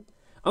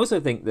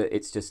also think that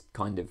it's just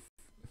kind of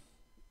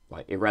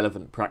like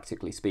irrelevant,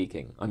 practically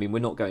speaking. I mean, we're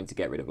not going to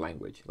get rid of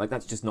language. Like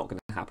that's just not going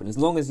to happen. As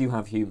long as you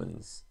have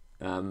humans,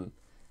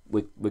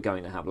 we're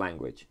going to have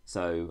language.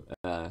 So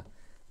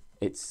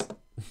it's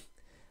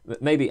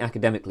maybe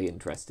academically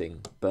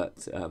interesting,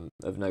 but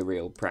of no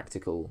real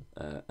practical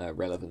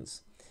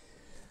relevance.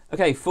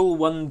 Okay, Full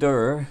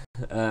Wonder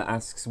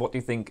asks, what do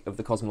you think of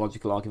the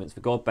cosmological arguments for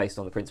God based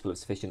on the principle of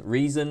sufficient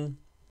reason?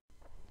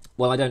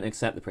 Well, I don't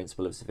accept the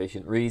principle of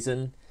sufficient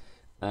reason.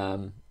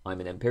 I'm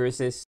an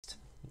empiricist,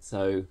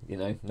 so, you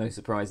know, no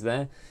surprise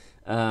there.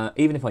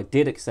 Even if I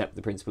did accept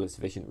the principle of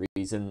sufficient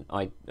reason,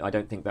 I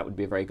don't think that would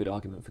be a very good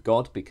argument for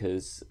God,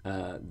 because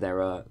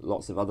there are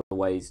lots of other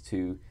ways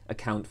to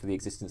account for the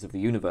existence of the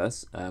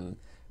universe, or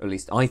at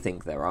least I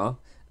think there are.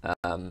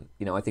 You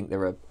know, I think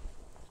there are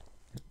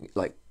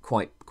like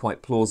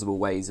quite plausible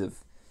ways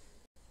of,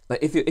 like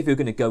if you're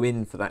going to go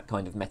in for that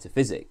kind of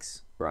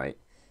metaphysics, right?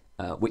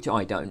 Which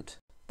I don't,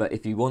 but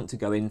if you want to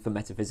go in for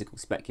metaphysical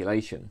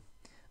speculation,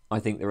 I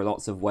think there are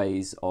lots of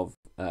ways of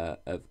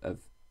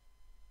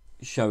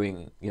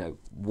showing, you know,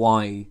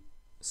 why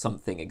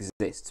something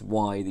exists,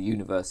 why the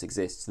universe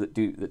exists, that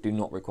do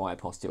not require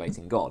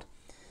postulating God.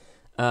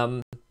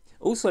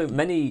 Also,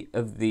 many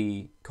of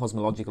the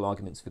cosmological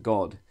arguments for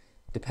God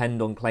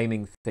depend on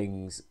claiming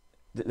things.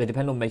 They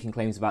depend on making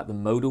claims about the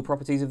modal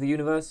properties of the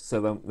universe.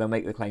 So they'll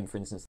make the claim, for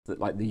instance, that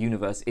like the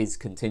universe is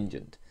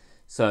contingent.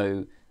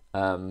 So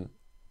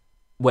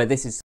where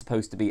this is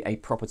supposed to be a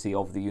property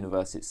of the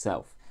universe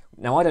itself.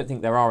 Now, I don't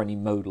think there are any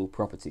modal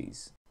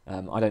properties.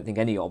 I don't think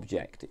any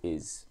object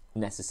is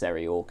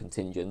necessary or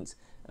contingent.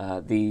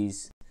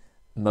 These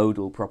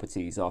modal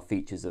properties are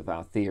features of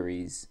our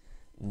theories,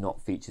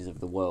 not features of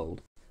the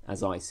world,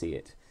 as I see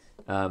it.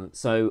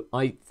 So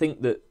I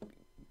think that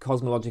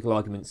cosmological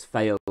arguments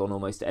fail on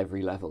almost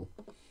every level.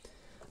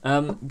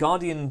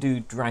 Guardian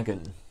Du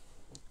Dragon,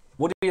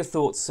 what are your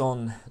thoughts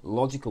on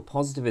logical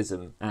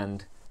positivism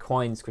and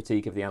Quine's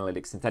critique of the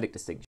analytic-synthetic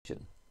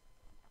distinction?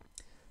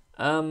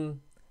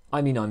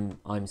 I mean,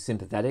 I'm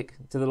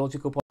sympathetic to the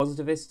logical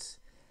positivists.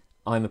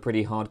 I'm a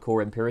pretty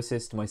hardcore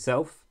empiricist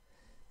myself,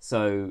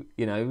 so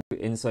you know,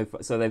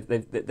 so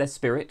their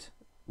spirit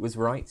was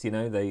right. You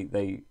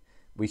know,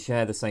 we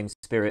share the same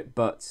spirit,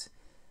 but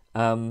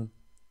I'm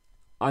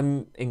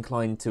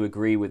inclined to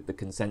agree with the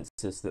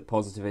consensus that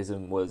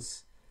positivism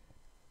was,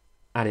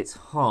 at its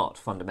heart,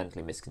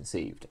 fundamentally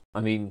misconceived.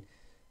 I mean,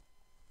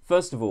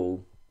 first of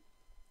all,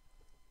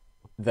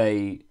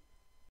 they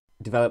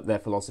developed their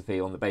philosophy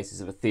on the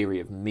basis of a theory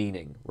of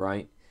meaning,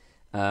 right?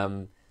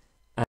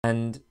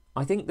 And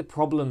I think the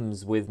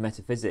problems with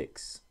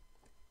metaphysics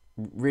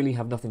really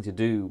have nothing to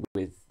do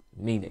with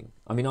meaning.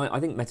 I mean, I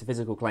think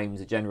metaphysical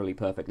claims are generally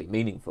perfectly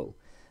meaningful,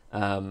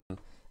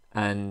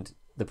 and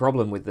the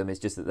problem with them is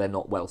just that they're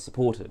not well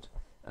supported.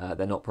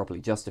 They're not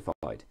properly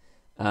justified.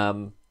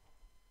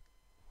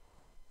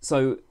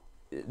 So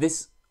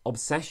this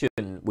obsession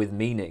with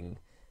meaning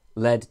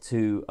led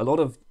to a lot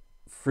of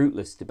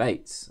fruitless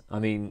debates. I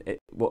mean,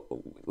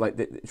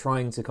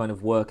 trying to kind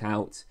of work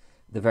out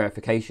the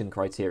verification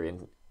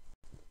criterion,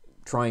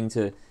 trying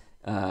to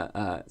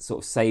sort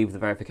of save the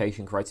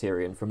verification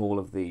criterion from all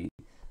of the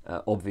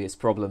obvious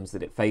problems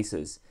that it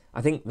faces.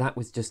 I think that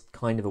was just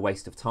kind of a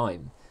waste of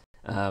time.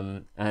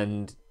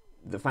 And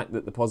the fact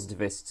that the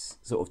positivists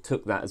sort of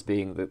took that as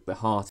being the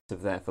heart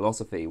of their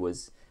philosophy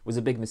was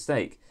a big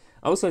mistake.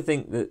 I also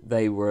think that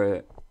they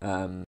were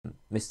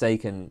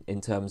mistaken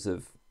in terms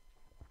of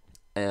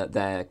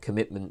their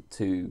commitment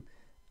to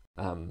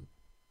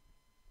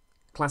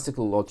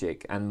classical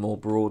logic, and more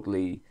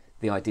broadly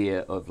the idea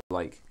of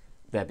like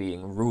there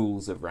being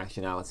rules of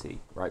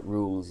rationality, right?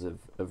 Rules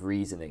of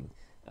reasoning.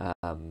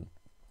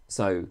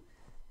 So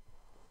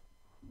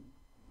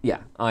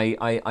yeah,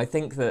 I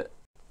think that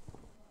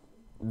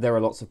there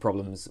are lots of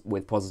problems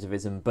with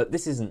positivism, but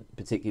this isn't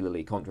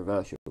particularly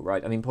controversial,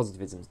 right? I mean,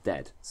 positivism's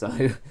dead,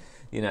 so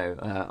you know,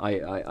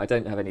 I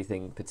don't have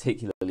anything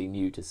particularly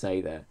new to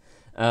say there.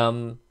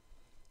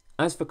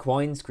 As for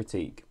Quine's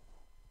critique,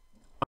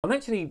 I'm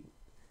actually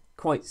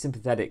quite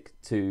sympathetic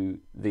to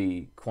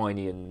the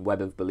Quinean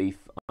web of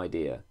belief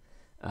idea.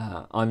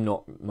 I'm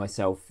not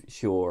myself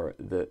sure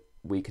that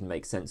we can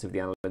make sense of the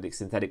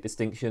analytic-synthetic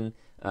distinction,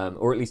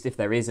 or at least if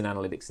there is an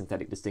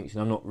analytic-synthetic distinction,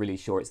 I'm not really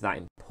sure it's that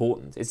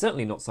important. It's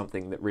certainly not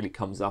something that really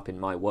comes up in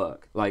my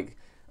work. Like,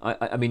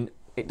 I mean,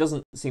 it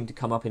doesn't seem to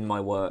come up in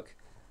my work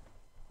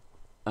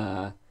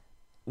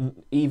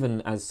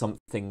even as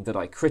something that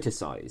I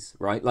criticize,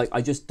 right? Like,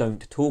 I just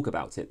don't talk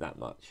about it that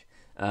much.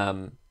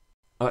 I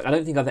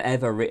don't think I've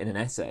ever written an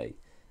essay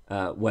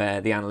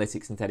where the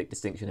analytic-synthetic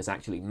distinction has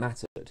actually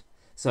mattered.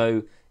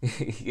 So,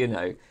 you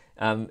know,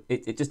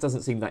 it just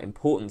doesn't seem that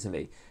important to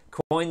me.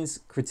 Quine's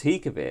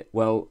critique of it,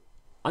 well,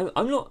 I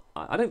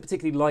don't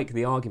particularly like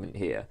the argument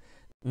here,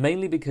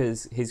 mainly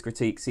because his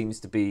critique seems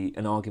to be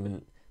an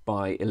argument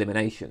by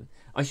elimination.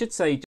 I should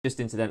say, just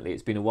incidentally,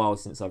 it's been a while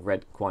since I've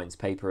read Quine's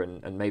paper,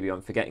 and maybe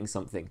I'm forgetting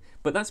something,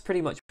 but that's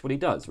pretty much what he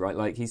does, right?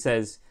 Like, he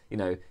says, you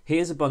know,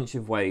 here's a bunch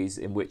of ways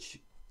in which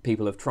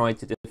people have tried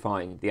to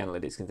define the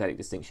analytic-synthetic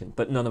distinction,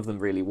 but none of them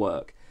really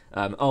work.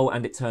 Oh,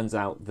 and it turns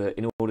out that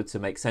in order to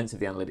make sense of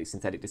the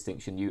analytic-synthetic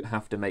distinction, you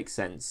have to make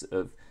sense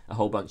of a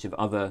whole bunch of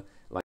other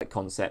like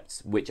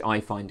concepts which I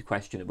find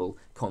questionable,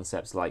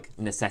 concepts like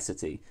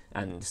necessity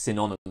and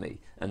synonymy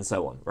and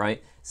so on,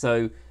 right?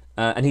 So,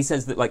 and he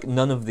says that like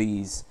none of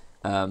these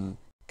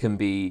can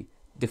be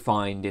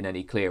defined in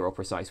any clear or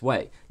precise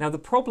way. Now, the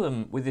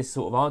problem with this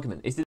sort of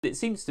argument is that it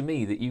seems to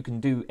me that you can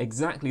do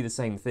exactly the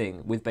same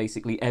thing with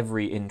basically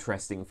every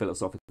interesting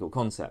philosophical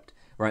concept,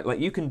 right? Like,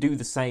 you can do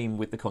the same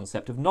with the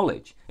concept of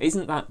knowledge.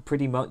 Isn't that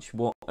pretty much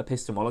what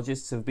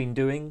epistemologists have been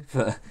doing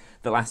for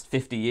the last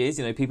 50 years?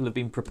 You know, people have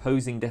been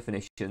proposing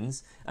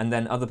definitions, and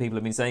then other people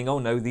have been saying, oh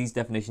no, these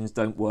definitions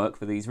don't work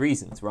for these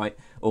reasons, right?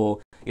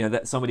 Or, you know,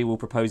 that somebody will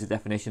propose a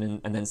definition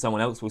and then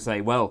someone else will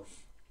say, well,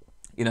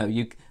 you know,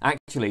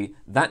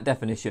 that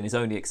definition is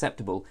only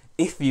acceptable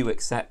if you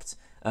accept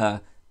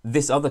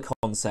this other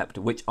concept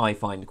which I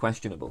find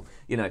questionable.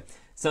 You know,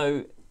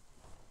 so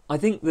I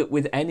think that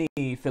with any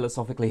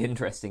philosophically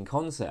interesting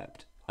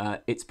concept,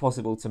 it's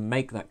possible to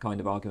make that kind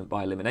of argument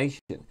by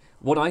elimination.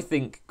 What I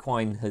think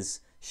Quine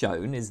has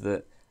shown is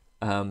that,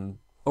 all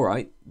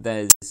right,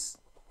 there's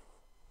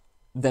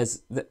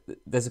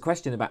a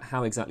question about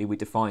how exactly we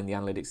define the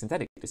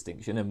analytic-synthetic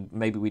distinction, and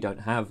maybe we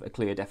don't have a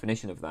clear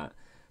definition of that,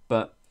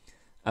 but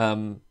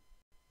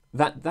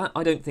that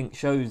I don't think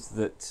shows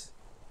that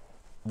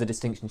the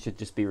distinction should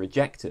just be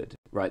rejected,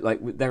 right? Like,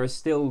 there are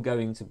still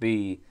going to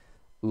be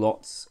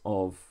lots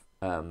of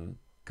kind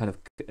of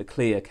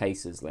clear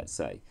cases, let's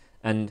say,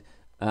 and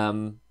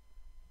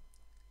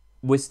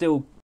we're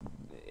still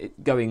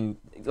going,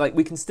 like,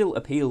 we can still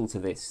appeal to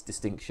this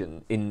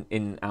distinction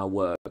in our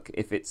work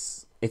if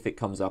it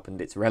comes up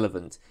and it's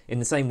relevant, in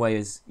the same way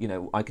as, you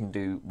know, I can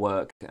do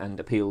work and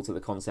appeal to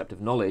the concept of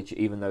knowledge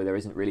even though there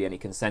isn't really any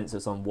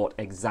consensus on what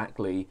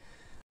exactly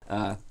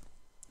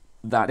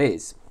that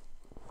is.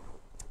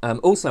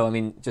 Also, I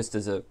mean, just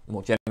as a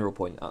more general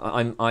point,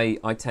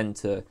 I tend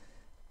to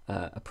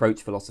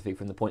approach philosophy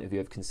from the point of view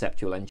of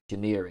conceptual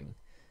engineering.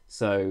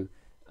 So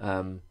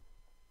I'm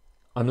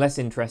less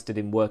interested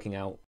in working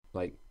out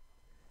like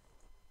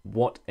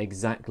what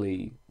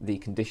exactly the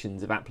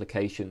conditions of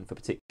application for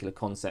particular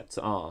concepts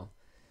are,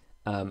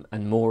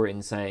 and more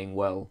in saying,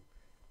 well,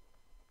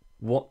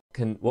 what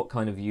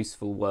kind of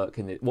useful work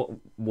what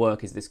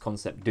work is this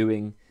concept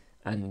doing,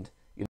 and,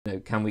 you know,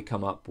 can we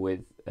come up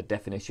with a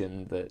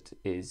definition that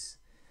is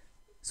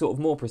sort of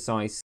more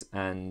precise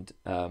and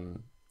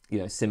you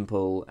know,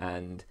 simple,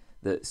 and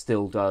that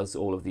still does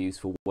all of the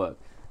useful work.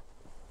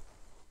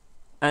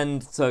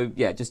 And so,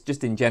 yeah,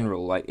 just in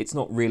general, like, it's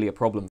not really a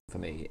problem for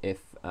me if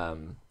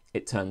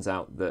it turns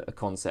out that a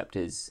concept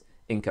is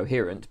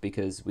incoherent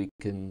because we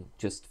can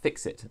just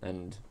fix it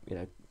and, you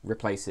know,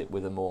 replace it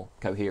with a more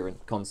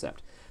coherent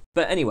concept.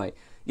 But anyway,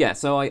 yeah,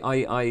 so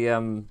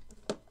I'm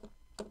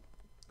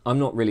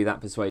not really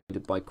that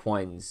persuaded by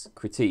Quine's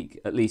critique,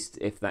 at least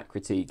if that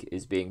critique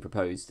is being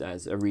proposed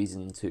as a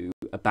reason to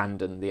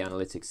abandon the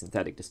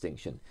analytic-synthetic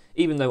distinction,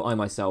 even though I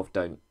myself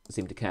don't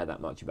seem to care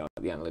that much about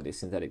the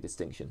analytic-synthetic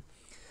distinction.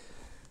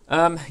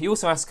 You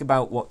also ask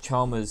about what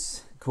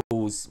Chalmers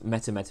calls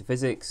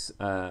meta-metaphysics.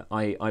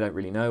 I don't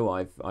really know.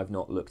 I've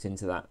not looked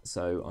into that,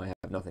 so I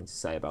have nothing to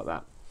say about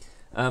that.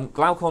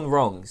 Glaucon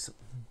wrongs.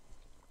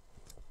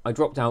 I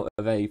dropped out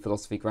of a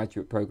philosophy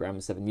graduate program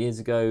 7 years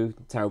ago.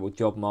 Terrible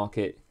job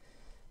market.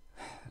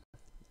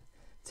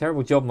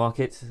 Terrible job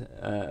market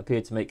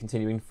appeared to make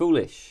continuing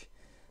foolish.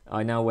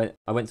 I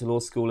went to law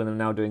school and am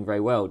now doing very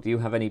well. Do you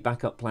have any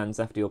backup plans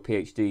after your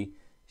PhD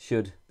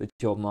should the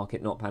job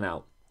market not pan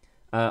out?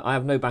 I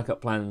have no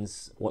backup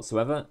plans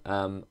whatsoever.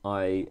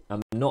 I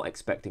am not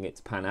expecting it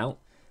to pan out,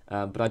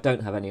 but I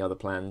don't have any other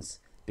plans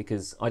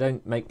because I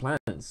don't make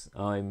plans.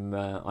 I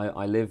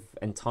live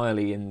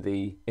entirely in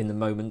the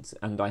moment,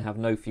 and I have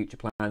no future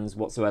plans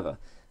whatsoever.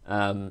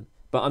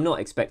 But I'm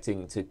not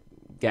expecting to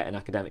get an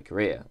academic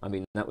career. I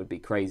mean, that would be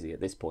crazy at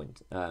this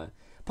point.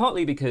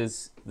 Partly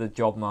because the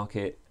job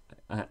market,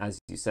 as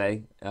you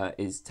say,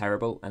 is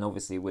terrible, and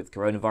obviously with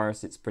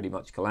coronavirus, it's pretty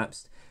much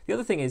collapsed. The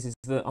other thing is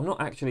that I'm not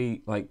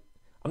actually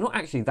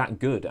that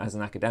good as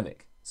an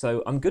academic.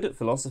 So I'm good at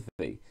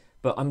philosophy,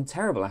 but I'm a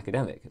terrible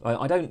academic.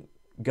 I don't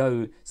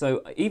go.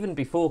 So even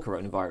before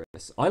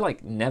coronavirus, I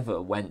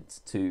never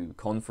went to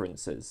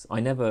conferences. I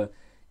never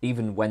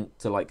even went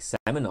to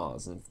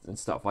seminars and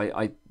stuff.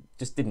 I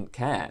just didn't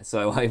care.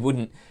 So I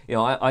wouldn't,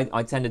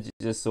 I tended to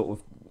just sort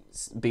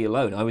of be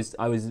alone. I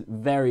was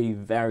very,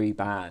 very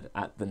bad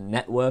at the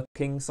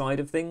networking side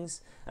of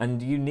things,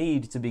 and you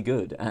need to be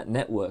good at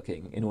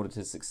networking in order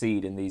to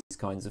succeed in these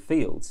kinds of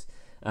fields.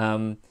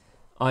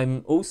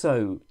 I'm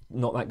also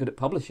not that good at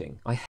publishing.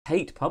 I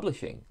hate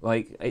publishing.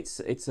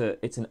 It's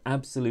an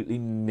absolutely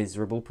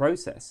miserable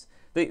process.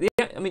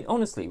 I mean,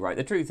 honestly, right?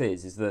 The truth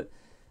is that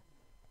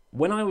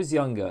when I was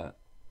younger,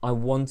 I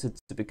wanted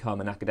to become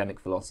an academic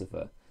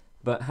philosopher,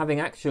 but having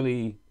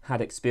actually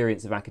had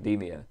experience of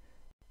academia,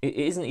 it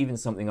isn't even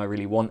something I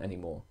really want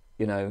anymore.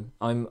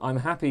 I'm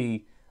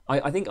happy.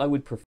 I think I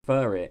would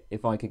prefer it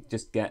if I could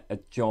just get a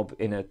job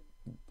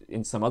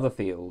in some other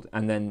field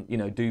and then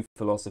do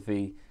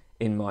philosophy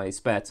in my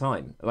spare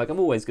time. I'm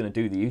always going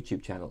to do the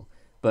YouTube channel,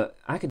 but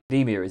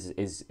academia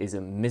is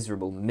a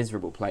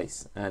miserable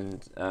place,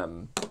 and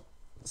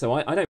so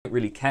I don't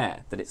really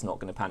care that it's not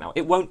going to pan out.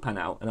 It won't pan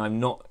out, and I'm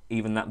not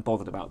even that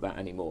bothered about that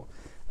anymore.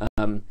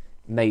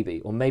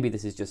 Maybe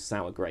this is just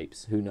sour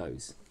grapes. Who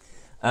knows?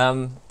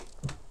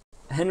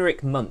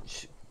 Henrik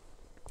Munch.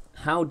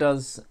 How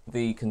does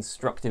the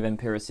constructive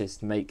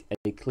empiricist make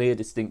a clear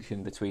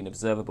distinction between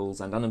observables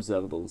and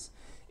unobservables?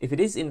 If it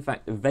is in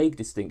fact a vague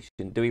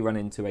distinction, do we run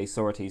into a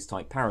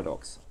Socrates-type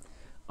paradox?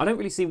 I don't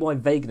really see why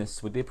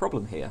vagueness would be a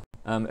problem here.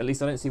 At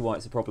least I don't see why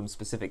it's a problem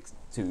specific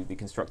to the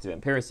constructive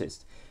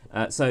empiricist.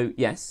 So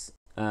yes,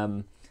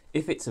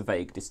 if it's a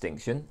vague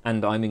distinction,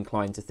 and I'm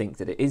inclined to think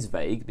that it is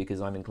vague, because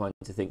I'm inclined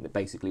to think that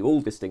basically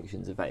all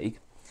distinctions are vague,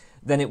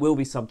 then it will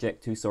be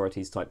subject to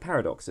Socrates-type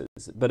paradoxes.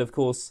 But of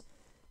course,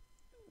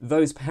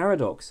 those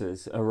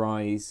paradoxes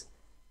arise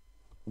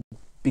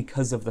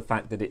because of the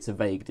fact that it's a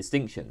vague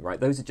distinction, right?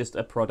 Those are just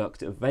a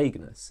product of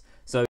vagueness.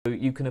 So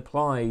you can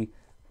apply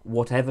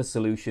whatever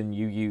solution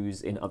you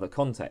use in other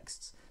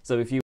contexts. So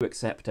if you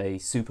accept a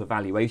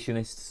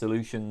supervaluationist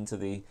solution to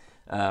the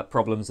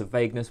problems of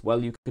vagueness,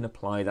 well, you can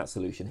apply that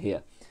solution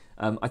here.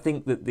 I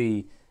think that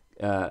the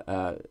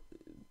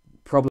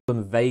problem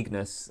of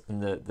vagueness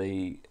and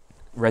the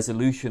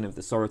resolution of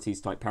the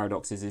Socrates-type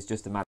paradoxes is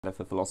just a matter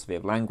for philosophy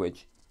of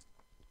language.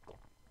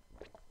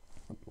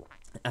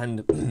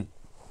 And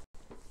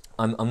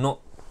I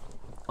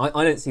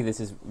don't see this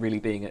as really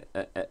being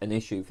an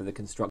issue for the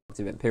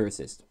constructive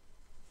empiricist.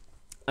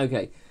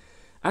 Okay,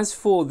 as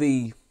for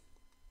the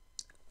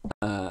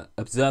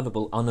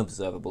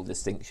observable-unobservable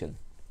distinction,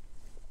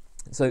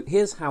 so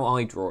here's how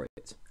I draw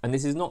it. And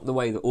this is not the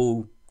way that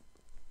all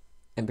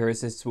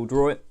empiricists will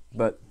draw it,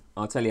 but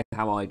I'll tell you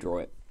how I draw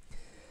it.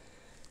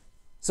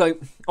 So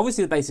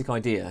obviously the basic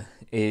idea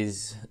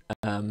is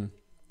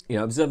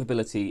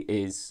observability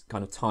is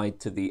kind of tied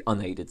to the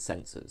unaided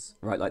senses,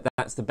 right?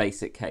 That's the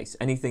basic case.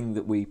 Anything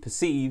that we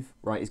perceive,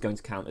 right, is going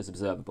to count as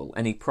observable.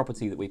 Any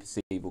property that we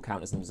perceive will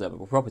count as an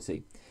observable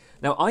property.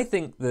 Now, I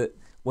think that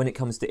when it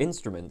comes to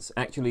instruments,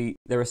 actually,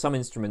 there are some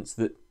instruments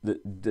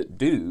that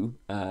do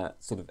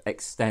sort of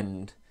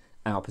extend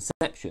our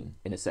perception,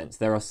 in a sense.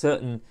 There are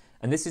certain,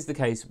 and this is the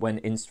case when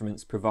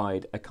instruments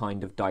provide a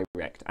kind of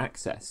direct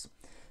access.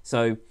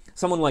 So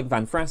someone like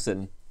Van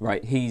Frassen,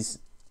 right, he's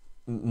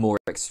more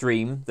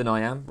extreme than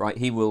I am, right?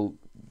 He will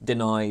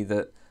deny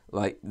that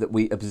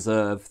we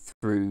observe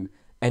through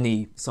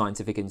any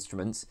scientific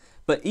instruments.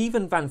 But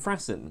even Van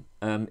Frassen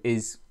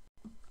is,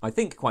 I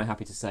think, quite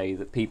happy to say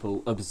that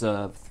people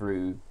observe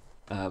through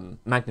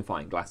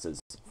magnifying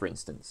glasses, for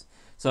instance.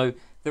 So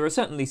there are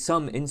certainly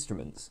some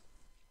instruments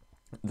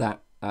that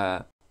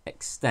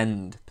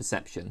extend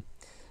perception.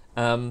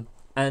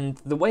 And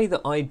the way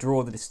that I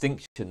draw the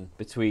distinction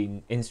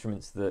between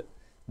instruments that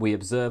we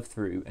observe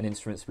through and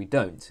instruments we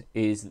don't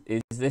is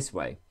this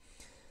way.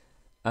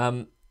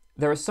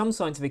 There are some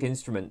scientific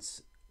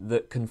instruments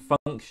that can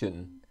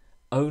function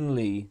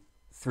only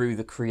through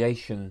the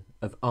creation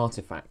of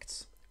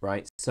artifacts,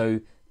 right?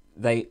 So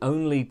they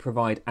only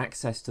provide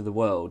access to the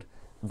world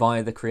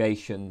via the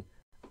creation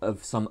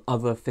of some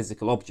other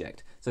physical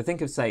object. So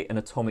think of, say, an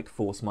atomic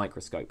force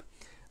microscope.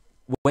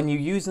 When you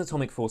use an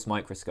atomic force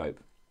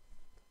microscope,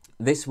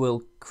 this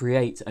will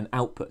create an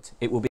output.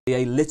 It will be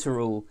a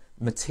literal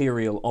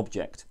material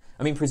object.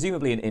 I mean,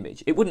 presumably an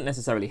image. It wouldn't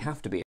necessarily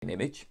have to be an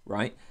image,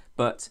 right?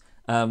 But,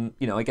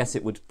 you know, I guess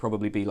it would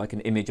probably be like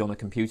an image on a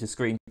computer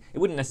screen. It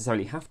wouldn't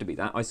necessarily have to be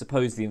that. I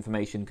suppose the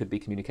information could be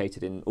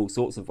communicated in all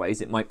sorts of ways.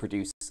 It might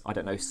produce, I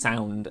don't know,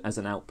 sound as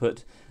an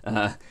output,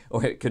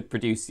 or it could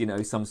produce, you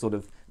know, some sort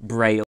of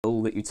braille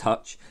that you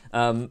touch.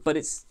 But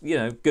it's, you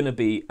know, going to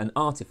be an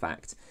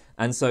artifact.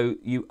 And so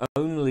you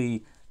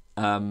only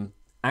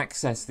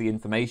access the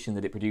information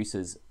that it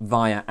produces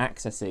via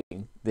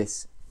accessing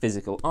this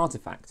physical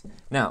artifact.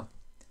 Now,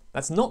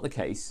 that's not the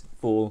case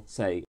for,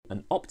 say,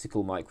 an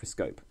optical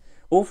microscope,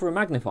 or for a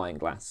magnifying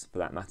glass, for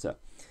that matter.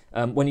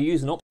 When you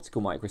use an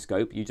optical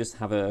microscope, you just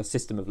have a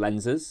system of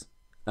lenses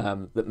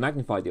that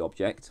magnify the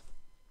object.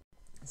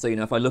 So, you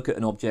know, if I look at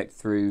an object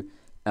through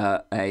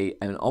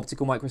an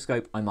optical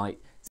microscope, I might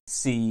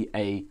see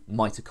a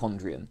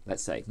mitochondrion,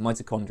 let's say,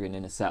 mitochondrion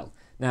in a cell.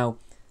 Now,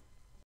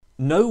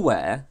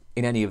 nowhere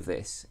in any of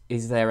this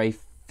is there a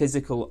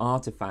physical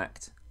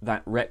artifact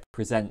that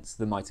represents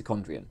the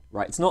mitochondrion,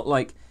 right? It's not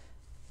like,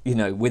 you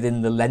know,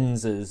 within the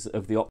lenses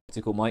of the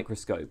optical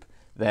microscope,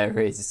 there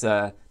is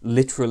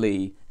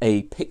literally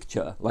a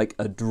picture, like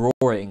a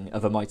drawing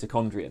of a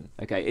mitochondrion,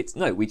 okay? It's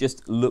no, we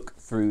just look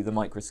through the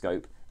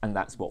microscope and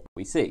that's what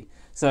we see.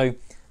 So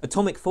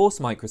atomic force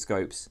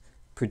microscopes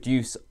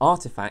produce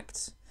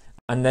artifacts,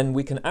 and then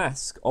we can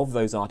ask of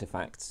those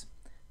artifacts,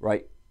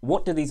 right,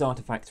 what do these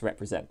artifacts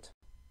represent?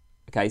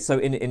 Okay, so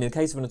in the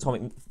case of an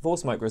atomic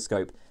force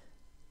microscope,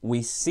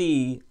 we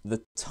see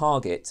the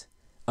target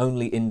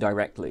only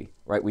indirectly,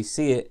 right? We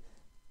see it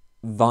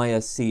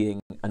via seeing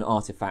an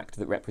artifact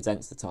that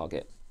represents the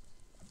target.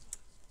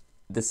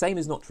 The same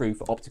is not true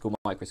for optical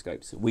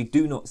microscopes. We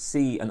do not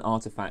see an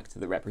artifact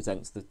that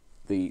represents the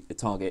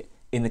target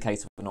in the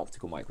case of an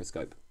optical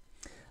microscope.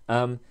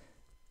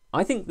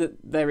 I think that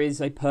there is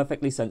a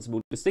perfectly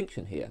sensible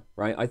distinction here,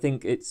 right? I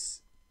think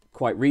it's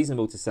quite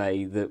reasonable to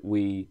say that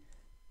we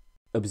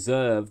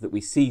observe, that we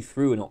see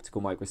through an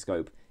optical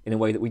microscope in a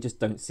way that we just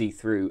don't see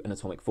through an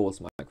atomic force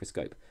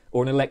microscope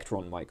or an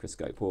electron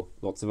microscope or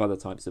lots of other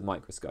types of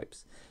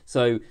microscopes.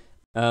 So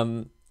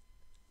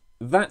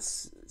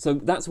that's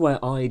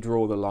where I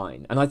draw the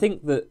line, and I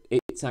think that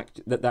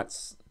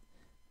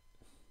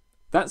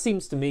that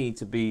seems to me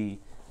to be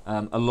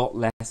a lot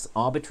less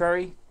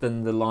arbitrary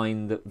than the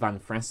line that Van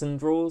Frassen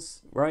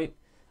draws, right?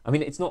 I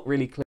mean, it's not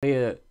really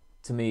clear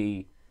to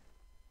me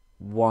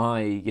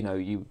why, you know,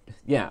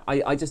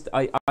 I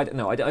don't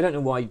know. I don't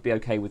know why you'd be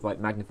okay with like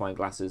magnifying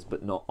glasses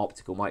but not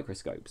optical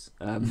microscopes.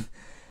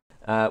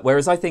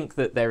 Whereas I think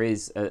that there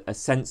is a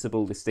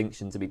sensible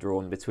distinction to be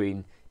drawn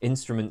between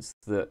instruments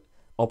that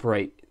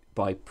operate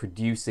by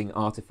producing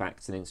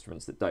artifacts and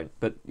instruments that don't.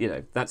 But, you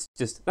know, that's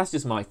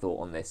just my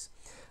thought on this.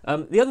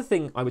 The other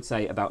thing I would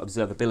say about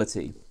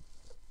observability,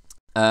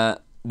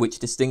 which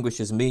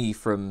distinguishes me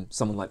from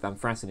someone like Van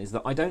Frassen, is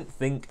that I don't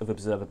think of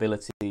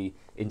observability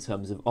in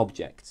terms of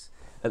objects,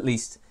 at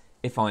least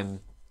if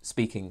I'm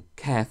speaking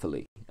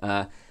carefully.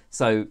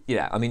 So,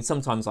 yeah, I mean,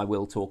 sometimes I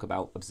will talk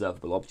about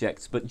observable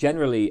objects, but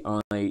generally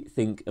I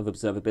think of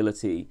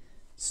observability,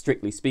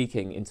 strictly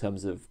speaking, in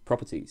terms of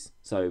properties.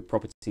 So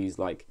properties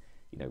like,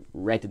 you know,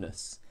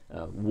 redness,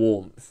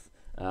 warmth,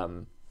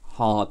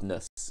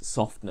 hardness,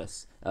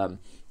 softness,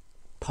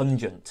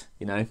 pungent,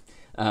 you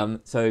know.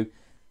 So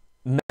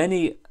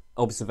many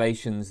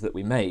observations that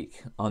we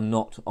make are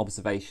not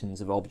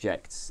observations of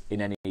objects in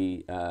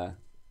any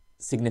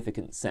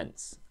significant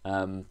sense.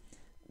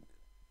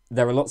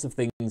 There are lots of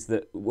things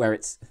where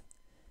it's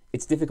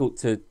difficult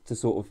to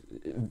sort of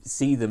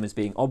see them as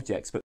being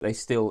objects, but they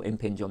still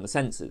impinge on the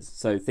senses.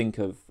 So think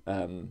of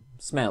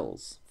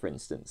smells, for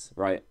instance,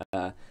 right?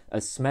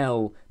 A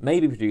smell may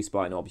be produced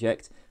by an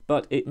object,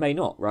 but it may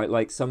not, right?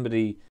 Like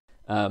somebody,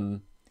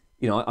 you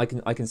know,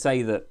 I can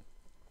say that,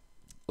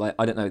 like,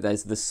 I don't know,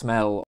 there's the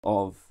smell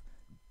of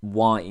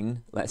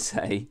wine, let's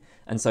say,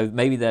 and so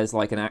maybe there's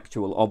like an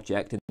actual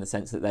object in the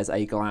sense that there's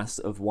a glass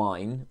of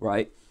wine,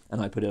 right?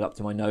 And I put it up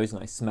to my nose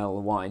and I smell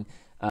the wine.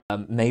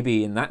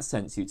 Maybe in that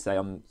sense you'd say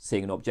I'm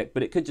seeing an object,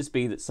 but it could just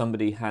be that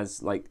somebody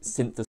has like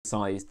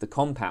synthesized the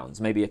compounds.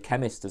 Maybe a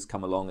chemist has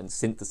come along and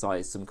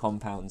synthesized some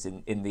compounds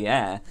in the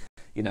air,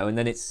 you know, and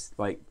then it's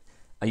like,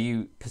 are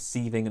you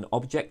perceiving an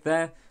object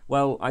there?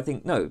 Well, I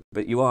think no,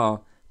 but you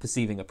are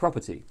perceiving a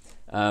property.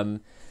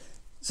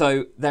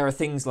 So there are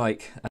things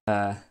like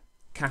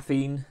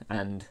caffeine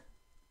and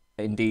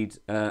indeed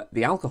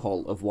the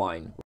alcohol of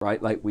wine,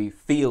 right? Like we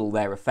feel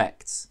their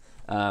effects.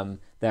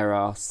 There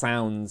are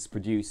sounds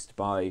produced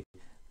by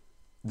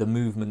the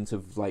movement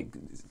of, like,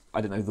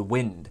 I don't know, the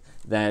wind.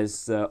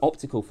 There's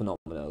optical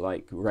phenomena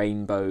like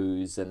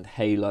rainbows and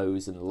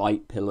halos and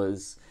light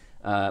pillars,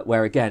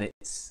 where again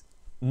it's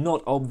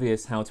not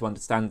obvious how to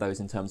understand those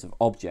in terms of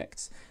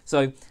objects.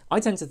 So I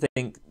tend to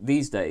think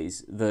these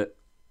days that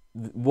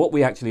what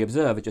we actually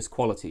observe are just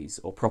qualities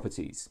or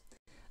properties,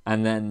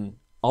 and then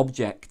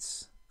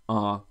objects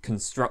are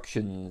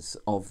constructions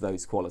of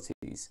those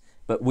qualities,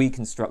 but we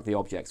construct the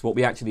objects. What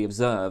we actually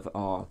observe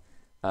are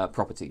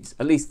properties.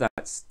 At least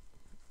that's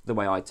the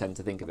way I tend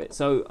to think of it.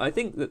 So I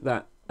think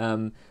that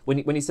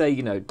when you say,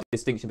 you know,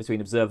 distinction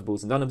between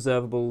observables and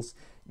unobservables,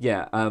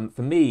 yeah,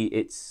 for me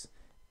it's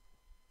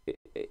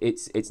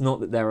not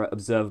that there are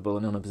observable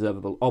and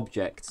unobservable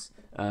objects.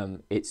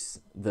 It's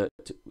that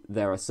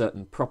there are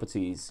certain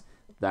properties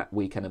that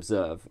we can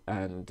observe,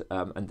 and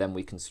then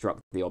we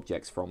construct the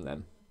objects from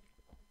them.